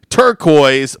 green,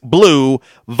 turquoise, blue,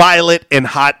 violet, and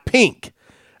hot pink.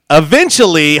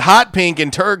 Eventually, hot pink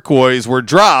and turquoise were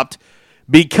dropped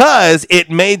because it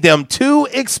made them too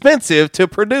expensive to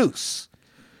produce.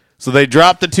 So they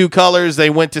dropped the 2 colors, they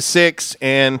went to 6,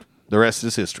 and the rest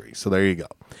is history. So there you go.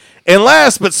 And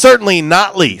last but certainly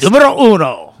not least, Numero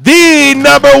uno. The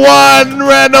number 1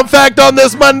 random fact on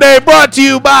this Monday, brought to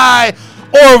you by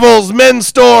Orville's Men's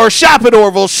Store. Shop at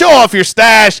Orville, show off your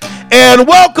stash, and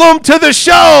welcome to the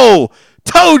show,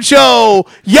 Tojo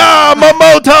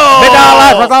Yamamoto.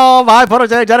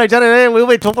 We'll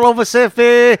be Tupelo,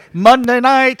 Mississippi, Monday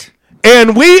night.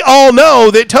 And we all know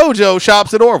that Tojo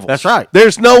shops at Orville's. That's right.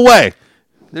 There's no way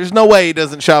he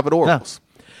doesn't shop at Orville's.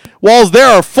 No. Walls, there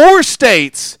are 4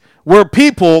 states where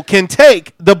people can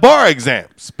take the bar exam.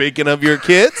 Speaking of your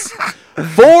kids,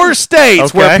 4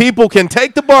 states where people can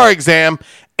take the bar exam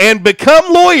and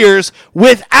become lawyers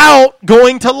without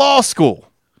going to law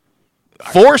school.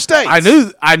 4 states.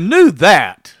 I knew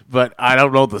that, but I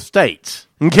don't know the states.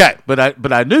 Okay, but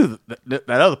I knew that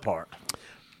other part.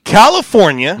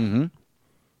 California,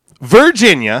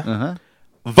 Virginia,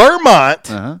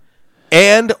 Vermont,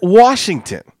 and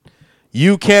Washington.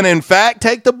 You can, in fact,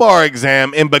 take the bar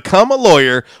exam and become a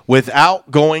lawyer without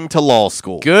going to law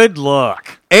school. Good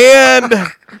luck. And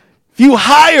if you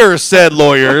hire said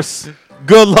lawyers,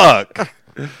 good luck.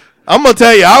 I'm going to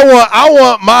tell you, I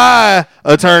want my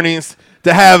attorneys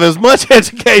to have as much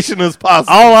education as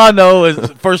possible. All I know is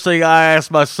the first thing I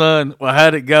asked my son, well,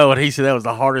 how'd it go? And he said that was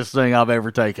the hardest thing I've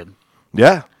ever taken.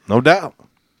 Yeah, no doubt.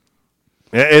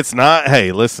 It's not,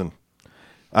 hey, listen,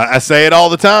 I say it all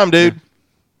the time, dude.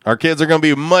 Our kids are going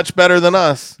to be much better than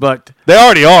us. But they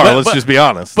already are, let's just be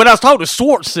honest. But I was talking to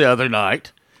Swartz the other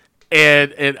night,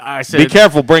 and I said... Be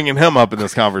careful bringing him up in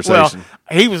this conversation.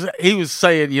 Well, he was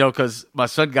saying, because my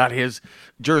son got his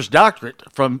Juris Doctorate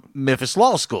from Memphis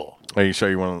Law School. Are you sure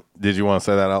did you want to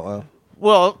say that out loud?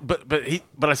 Well, but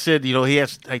I said, he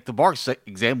has to take the bar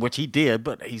exam, which he did,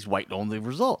 but he's waiting on the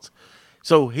results.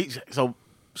 So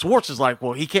Swartz is like,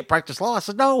 well, he can't practice law. I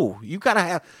said, no, you got to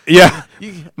have... Yeah.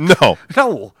 No.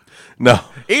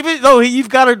 Even though you've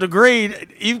got a degree,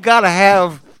 you've got to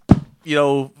have,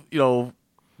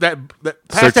 that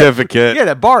certificate.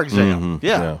 That bar exam.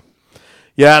 Mm-hmm.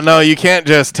 Yeah, no, you can't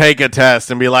just take a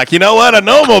test and be like, you know what, I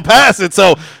know I'm going to pass it,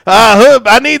 so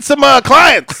I need some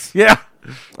clients. Yeah.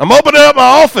 I'm opening up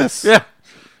my office. Yeah.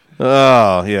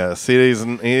 Oh, yes.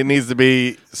 He needs to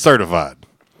be certified.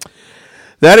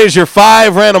 That is your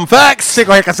 5 random facts on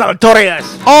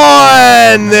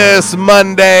this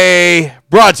Monday.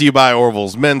 Brought to you by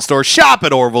Orville's Men's Store. Shop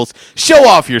at Orville's. Show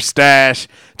off your stash.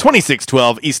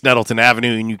 2612 East Nettleton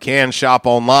Avenue. And you can shop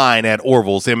online at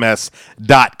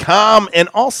orvillesms.com. And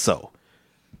also,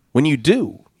 when you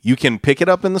do, you can pick it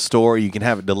up in the store. You can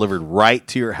have it delivered right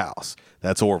to your house.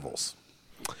 That's Orville's.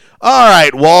 All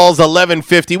right, Walls,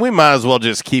 11:50. We might as well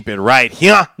just keep it right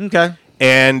here. Okay.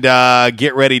 And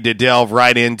get ready to delve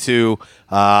right into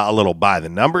a little By the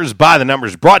Numbers. By the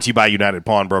Numbers brought to you by United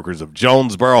Pawnbrokers of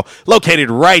Jonesboro, located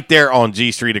right there on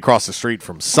G Street across the street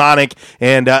from Sonic,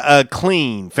 and a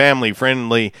clean,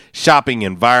 family-friendly shopping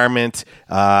environment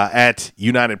at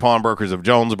United Pawnbrokers of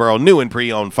Jonesboro. New and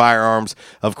pre-owned firearms.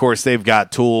 Of course, they've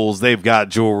got tools, they've got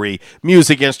jewelry,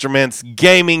 music instruments,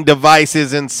 gaming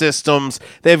devices and systems.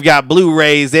 They've got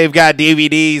Blu-rays, they've got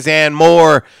DVDs, and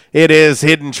more. It is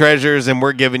Hidden Treasures, and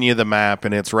we're giving you the map,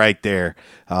 and it's right there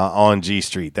on G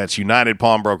Street. That's United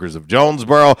Pawnbrokers of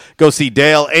Jonesboro. Go see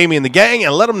Dale, Amy, and the gang,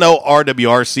 and let them know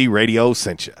RWRC Radio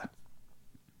sent you.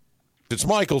 It's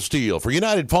Michael Steele for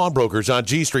United Pawnbrokers on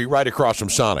G Street right across from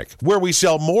Sonic, where we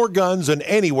sell more guns than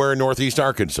anywhere in Northeast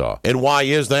Arkansas. And why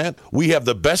is that? We have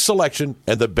the best selection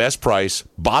and the best price,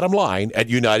 bottom line, at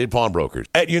United Pawnbrokers.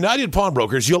 At United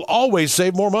Pawnbrokers, you'll always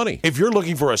save more money. If you're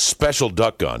looking for a special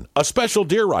duck gun, a special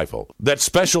deer rifle, that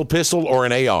special pistol, or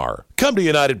an AR, come to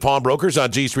United Pawnbrokers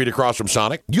on G Street across from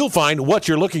Sonic. You'll find what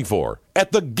you're looking for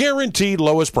at the guaranteed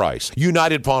lowest price.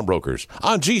 United Pawnbrokers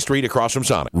on G Street across from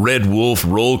Sonic. Red Wolf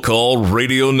Roll Call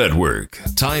Radio Network.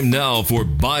 Time now for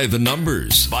By the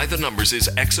Numbers. By the Numbers is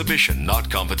exhibition, not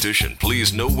competition.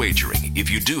 Please, no wagering. If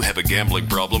you do have a gambling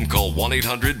problem, call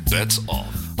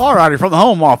 1-800-BETS-OFF. All righty, from the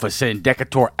home office in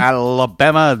Decatur,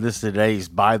 Alabama, this is today's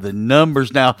By the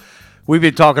Numbers. Now, we've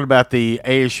been talking about the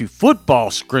ASU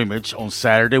football scrimmage on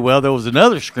Saturday. Well, there was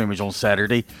another scrimmage on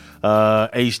Saturday.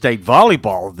 A-State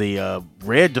volleyball. The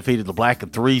Red defeated the Black in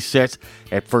 3 sets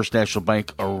at First National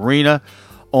Bank Arena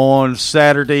on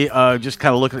Saturday. Just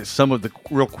kind of looking at some of the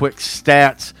real quick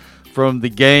stats from the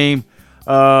game.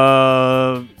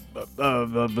 Well,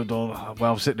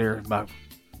 I'm sitting there, my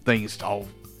thing's all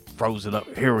frozen up.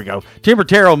 Here we go. Timber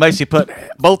Terrell and Macy put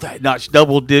both notched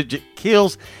double-digit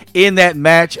kills in that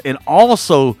match, and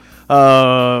also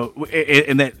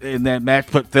in that match.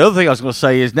 But the other thing I was going to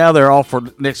say is now they're off for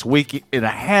next week and a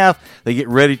half. They get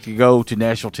ready to go to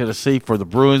Nashville, Tennessee for the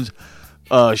Bruins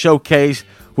showcase,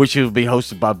 which will be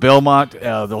hosted by Belmont.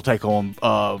 They'll take on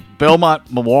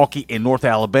Belmont, Milwaukee, and North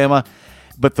Alabama.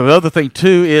 But the other thing,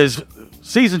 too, is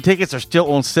season tickets are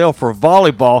still on sale for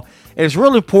volleyball. And it's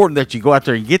really important that you go out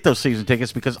there and get those season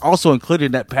tickets, because also included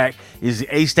in that pack is the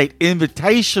A-State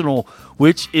Invitational,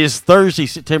 which is Thursday,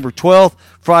 September 12th,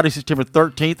 Friday, September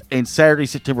 13th, and Saturday,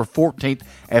 September 14th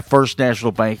at First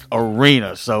National Bank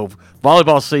Arena. So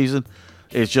volleyball season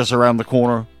is just around the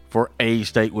corner for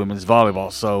A-State women's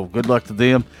volleyball. So good luck to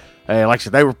them. Like I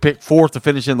said, they were picked 4th to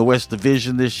finish in the West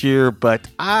Division this year, but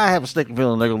I have a sneaking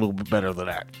feeling they're a little bit better than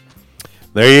that.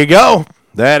 There you go.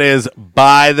 That is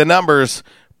By the Numbers.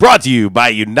 Brought to you by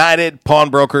United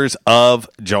Pawnbrokers of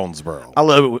Jonesboro. I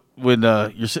love it when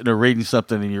you're sitting there reading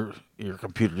something and your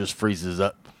computer just freezes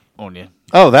up on you.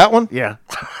 Oh, that one? Yeah.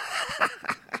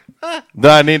 Do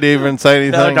I need to even say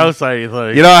anything? No, don't say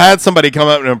anything. You know, I had somebody come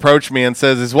up and approach me and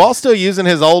says, "Is Walt still using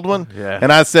his old one?" Yeah.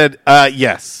 And I said,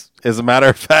 "Yes." As a matter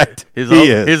of fact, his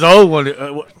is. old one.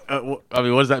 I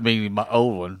mean, what does that mean? My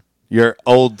old one. Your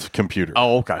old computer.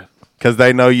 Oh, okay. Because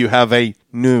they know you have a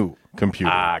new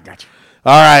computer. Ah, gotcha.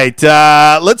 All right,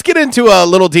 let's get into a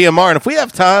little DMR. And if we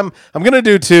have time, I'm going to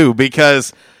do 2,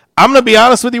 because I'm going to be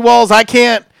honest with you, Walls. I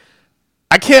can't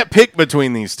pick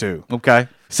between these 2. Okay.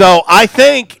 So I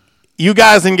think you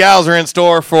guys and gals are in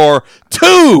store for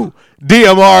 2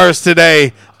 DMRs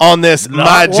today on this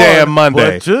My Jam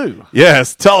Monday. But 2.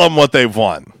 Yes, tell them what they've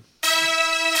won.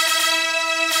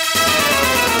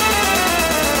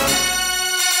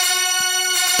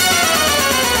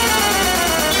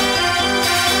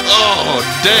 Oh,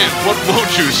 damn, what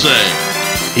won't you say?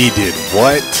 He did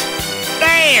what?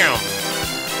 Damn!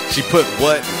 She put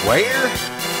what where?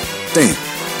 Damn.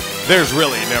 There's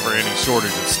really never any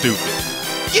shortage of stupid.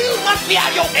 You must be out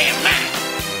of your damn mind!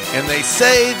 And they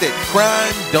say that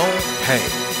crime don't pay.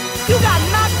 You got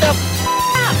knocked the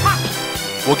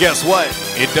out! Well, guess what?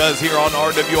 It does here on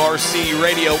RWRC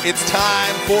Radio. It's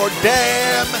time for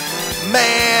Damn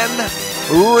Man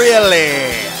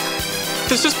Really.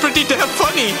 This is pretty damn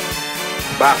funny.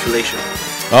 Bye, Felicia.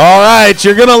 All right,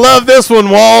 you're going to love this one,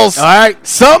 Walls. All right.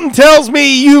 Something tells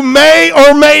me you may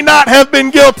or may not have been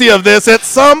guilty of this at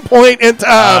some point in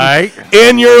time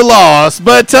in your loss.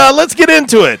 But let's get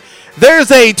into it.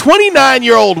 There's a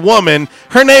 29-year-old woman.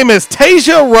 Her name is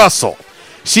Tasia Russell.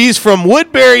 She's from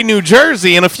Woodbury, New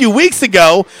Jersey, and a few weeks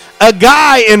ago, a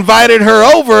guy invited her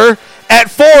over at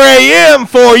 4 a.m.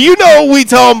 for, you know what we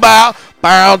talking about,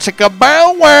 bow chicka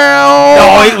bow wow.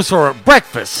 No, it was for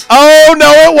breakfast. Oh,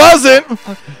 no, it wasn't.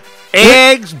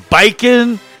 Eggs,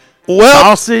 bacon,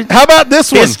 sausage. How about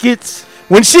this one? Biscuits.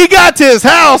 When she got to his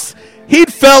house,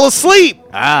 he'd fell asleep.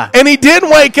 And he didn't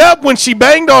wake up when she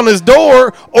banged on his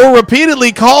door or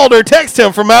repeatedly called or texted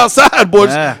him from outside.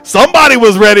 Boy, somebody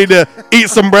was ready to eat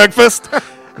some breakfast.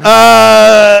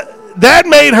 That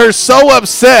made her so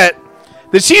upset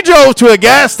that she drove to a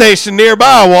gas station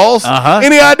nearby, Walls.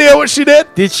 Any idea what she did?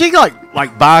 Did she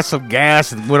like buy some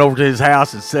gas and went over to his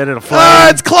house and set it aflame?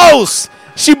 It's close.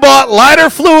 She bought lighter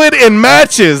fluid and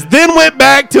matches, then went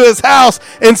back to his house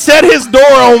and set his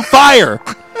door on fire.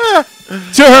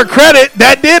 To her credit,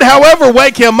 that did, however,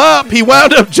 wake him up. He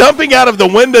wound up jumping out of the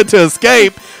window to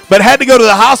escape, but had to go to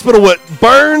the hospital with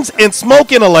burns and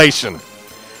smoke inhalation.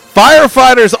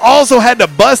 Firefighters also had to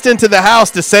bust into the house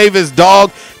to save his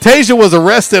dog. Tasia was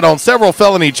arrested on several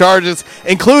felony charges,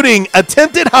 including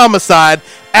attempted homicide,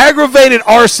 aggravated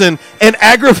arson, and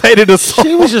aggravated assault.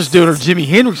 She was just doing her Jimi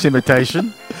Hendrix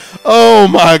imitation. Oh,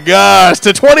 my gosh. To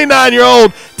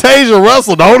 29-year-old Tasia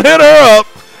Russell, don't hit her up.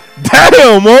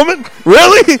 Damn, woman.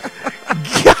 Really?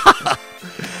 God.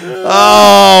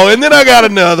 Oh, and then I got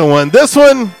another one. This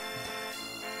one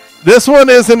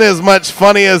isn't as much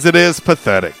funny as it is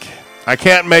pathetic. I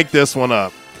can't make this one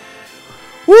up.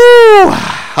 Woo! All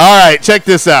right, check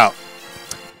this out.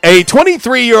 A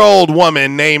 23-year-old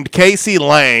woman named Casey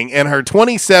Lang and her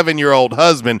 27-year-old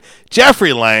husband,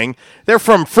 Jeffrey Lang, they're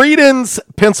from Friedens,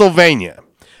 Pennsylvania.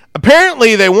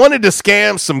 Apparently, they wanted to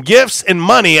scam some gifts and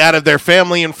money out of their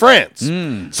family and friends.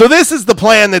 So this is the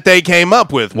plan that they came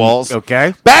up with, Walls.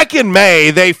 Okay. Back in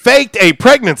May, they faked a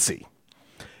pregnancy,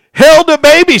 held a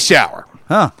baby shower.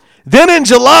 Then in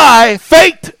July,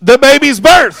 faked the baby's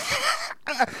birth.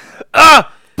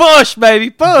 Push, baby,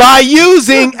 push. By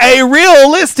using a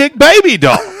realistic baby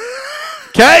doll.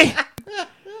 Okay?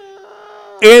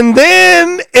 And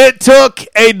then it took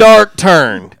a dark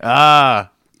turn.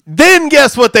 Then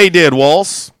guess what they did,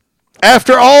 Walls?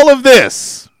 After all of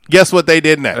this, guess what they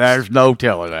did next? There's no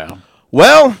telling now.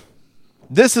 Well,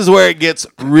 this is where it gets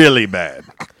really bad.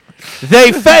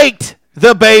 They faked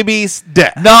the baby's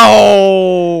death.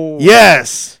 No.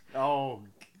 Yes. Oh.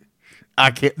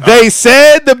 I can't. They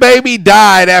said the baby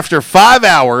died after 5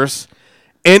 hours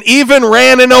and even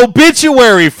ran an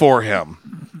obituary for him.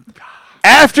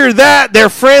 After that, their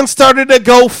friends started a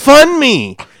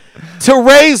GoFundMe to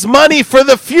raise money for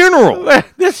the funeral.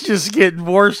 This is just getting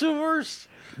worse and worse.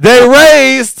 They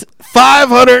raised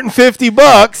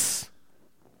 $550.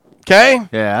 Okay?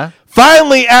 Yeah.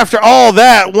 Finally, after all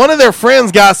that, one of their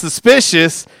friends got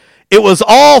suspicious. It was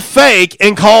all fake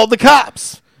and called the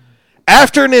cops.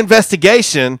 After an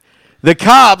investigation, the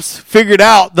cops figured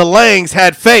out the Langs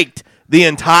had faked the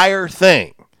entire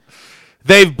thing.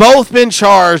 They've both been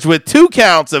charged with 2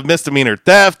 counts of misdemeanor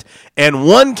theft and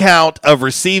 1 count of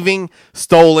receiving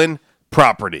stolen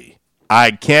property. I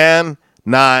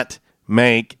cannot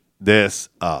make this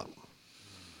up.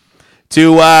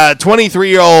 To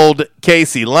 23-year-old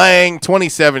Casey Lang,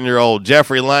 27-year-old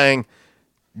Jeffrey Lang,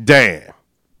 damn,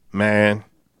 man.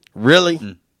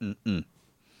 Really?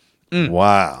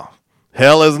 Wow.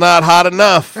 Hell is not hot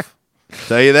enough.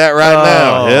 Tell you that right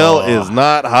now. Hell is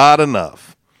not hot enough.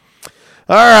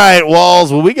 All right,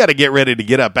 Walls. Well, we got to get ready to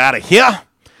get up out of here.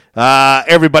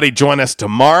 Everybody join us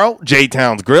tomorrow.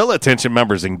 J-Town's Grill, attention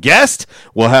members and guests.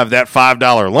 We'll have that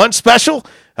 $5 lunch special.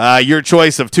 Your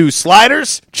choice of 2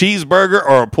 sliders, cheeseburger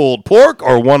or a pulled pork,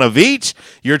 or 1 of each.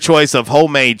 Your choice of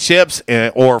homemade chips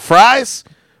or fries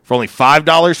for only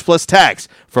 $5 plus tax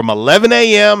from 11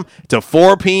 a.m. to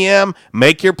 4 p.m.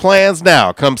 Make your plans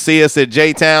now. Come see us at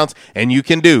J-Town's, and you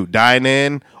can do dine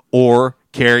in or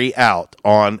carry out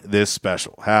on this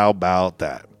special. How about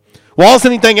that? Walls,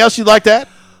 anything else you'd like to add?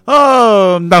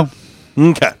 No.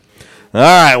 Okay. All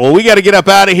right. Well, we got to get up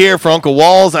out of here. For Uncle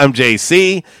Walls, I'm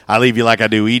JC. I leave you like I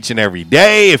do each and every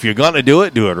day. If you're going to do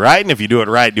it right. And if you do it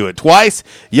right, do it twice.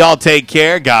 Y'all take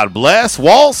care. God bless.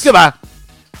 Walls. Goodbye.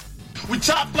 We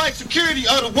top flight security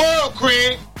of the world,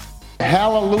 Craig.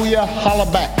 Hallelujah. Holla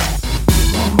back.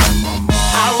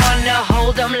 I wanna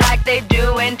hold them like they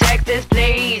do in Texas,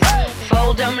 please.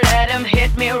 Fold them, let them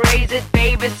hit me, raise it,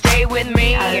 baby, stay with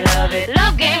me. I love it.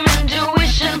 Love game,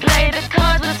 intuition, play the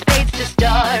cards with spades to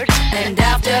start. And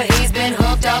after he's been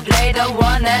hooked,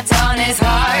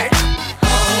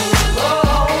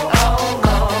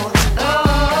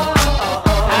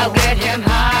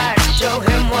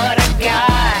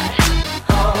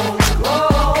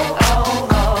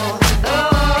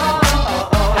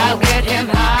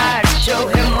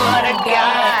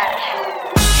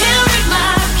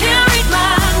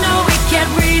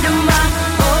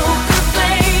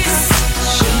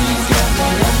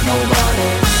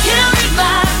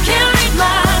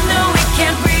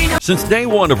 Since day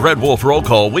one of Red Wolf Roll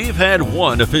Call, we've had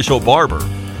one official barber.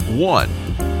 One.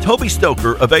 Toby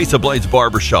Stoker of Ace of Blades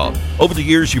Barbershop. Over the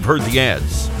years, you've heard the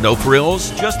ads. No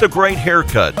frills, just a great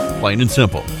haircut, plain and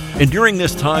simple. And during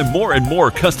this time, more and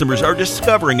more customers are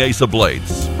discovering Ace of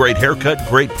Blades. Great haircut,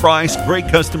 great price, great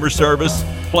customer service,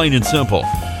 plain and simple.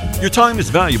 Your time is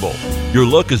valuable. Your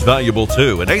look is valuable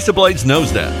too, and Ace of Blades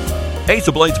knows that. Ace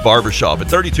of Blades Barbershop at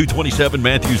 3227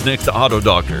 Matthews next to Auto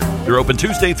Doctor. They're open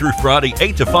Tuesday through Friday,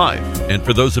 8 to 5. And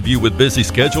for those of you with busy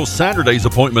schedules, Saturday's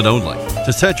appointment only.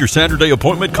 To set your Saturday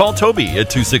appointment, call Toby at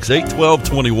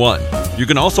 268-1221. You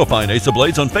can also find Ace of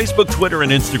Blades on Facebook, Twitter,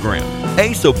 and Instagram.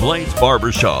 Ace of Blades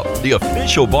Barbershop, the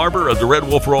official barber of the Red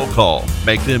Wolf Roll Call.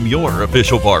 Make them your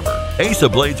official barber. Ace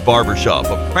of Blades Barbershop,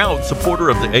 a proud supporter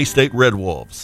of the A-State Red Wolves.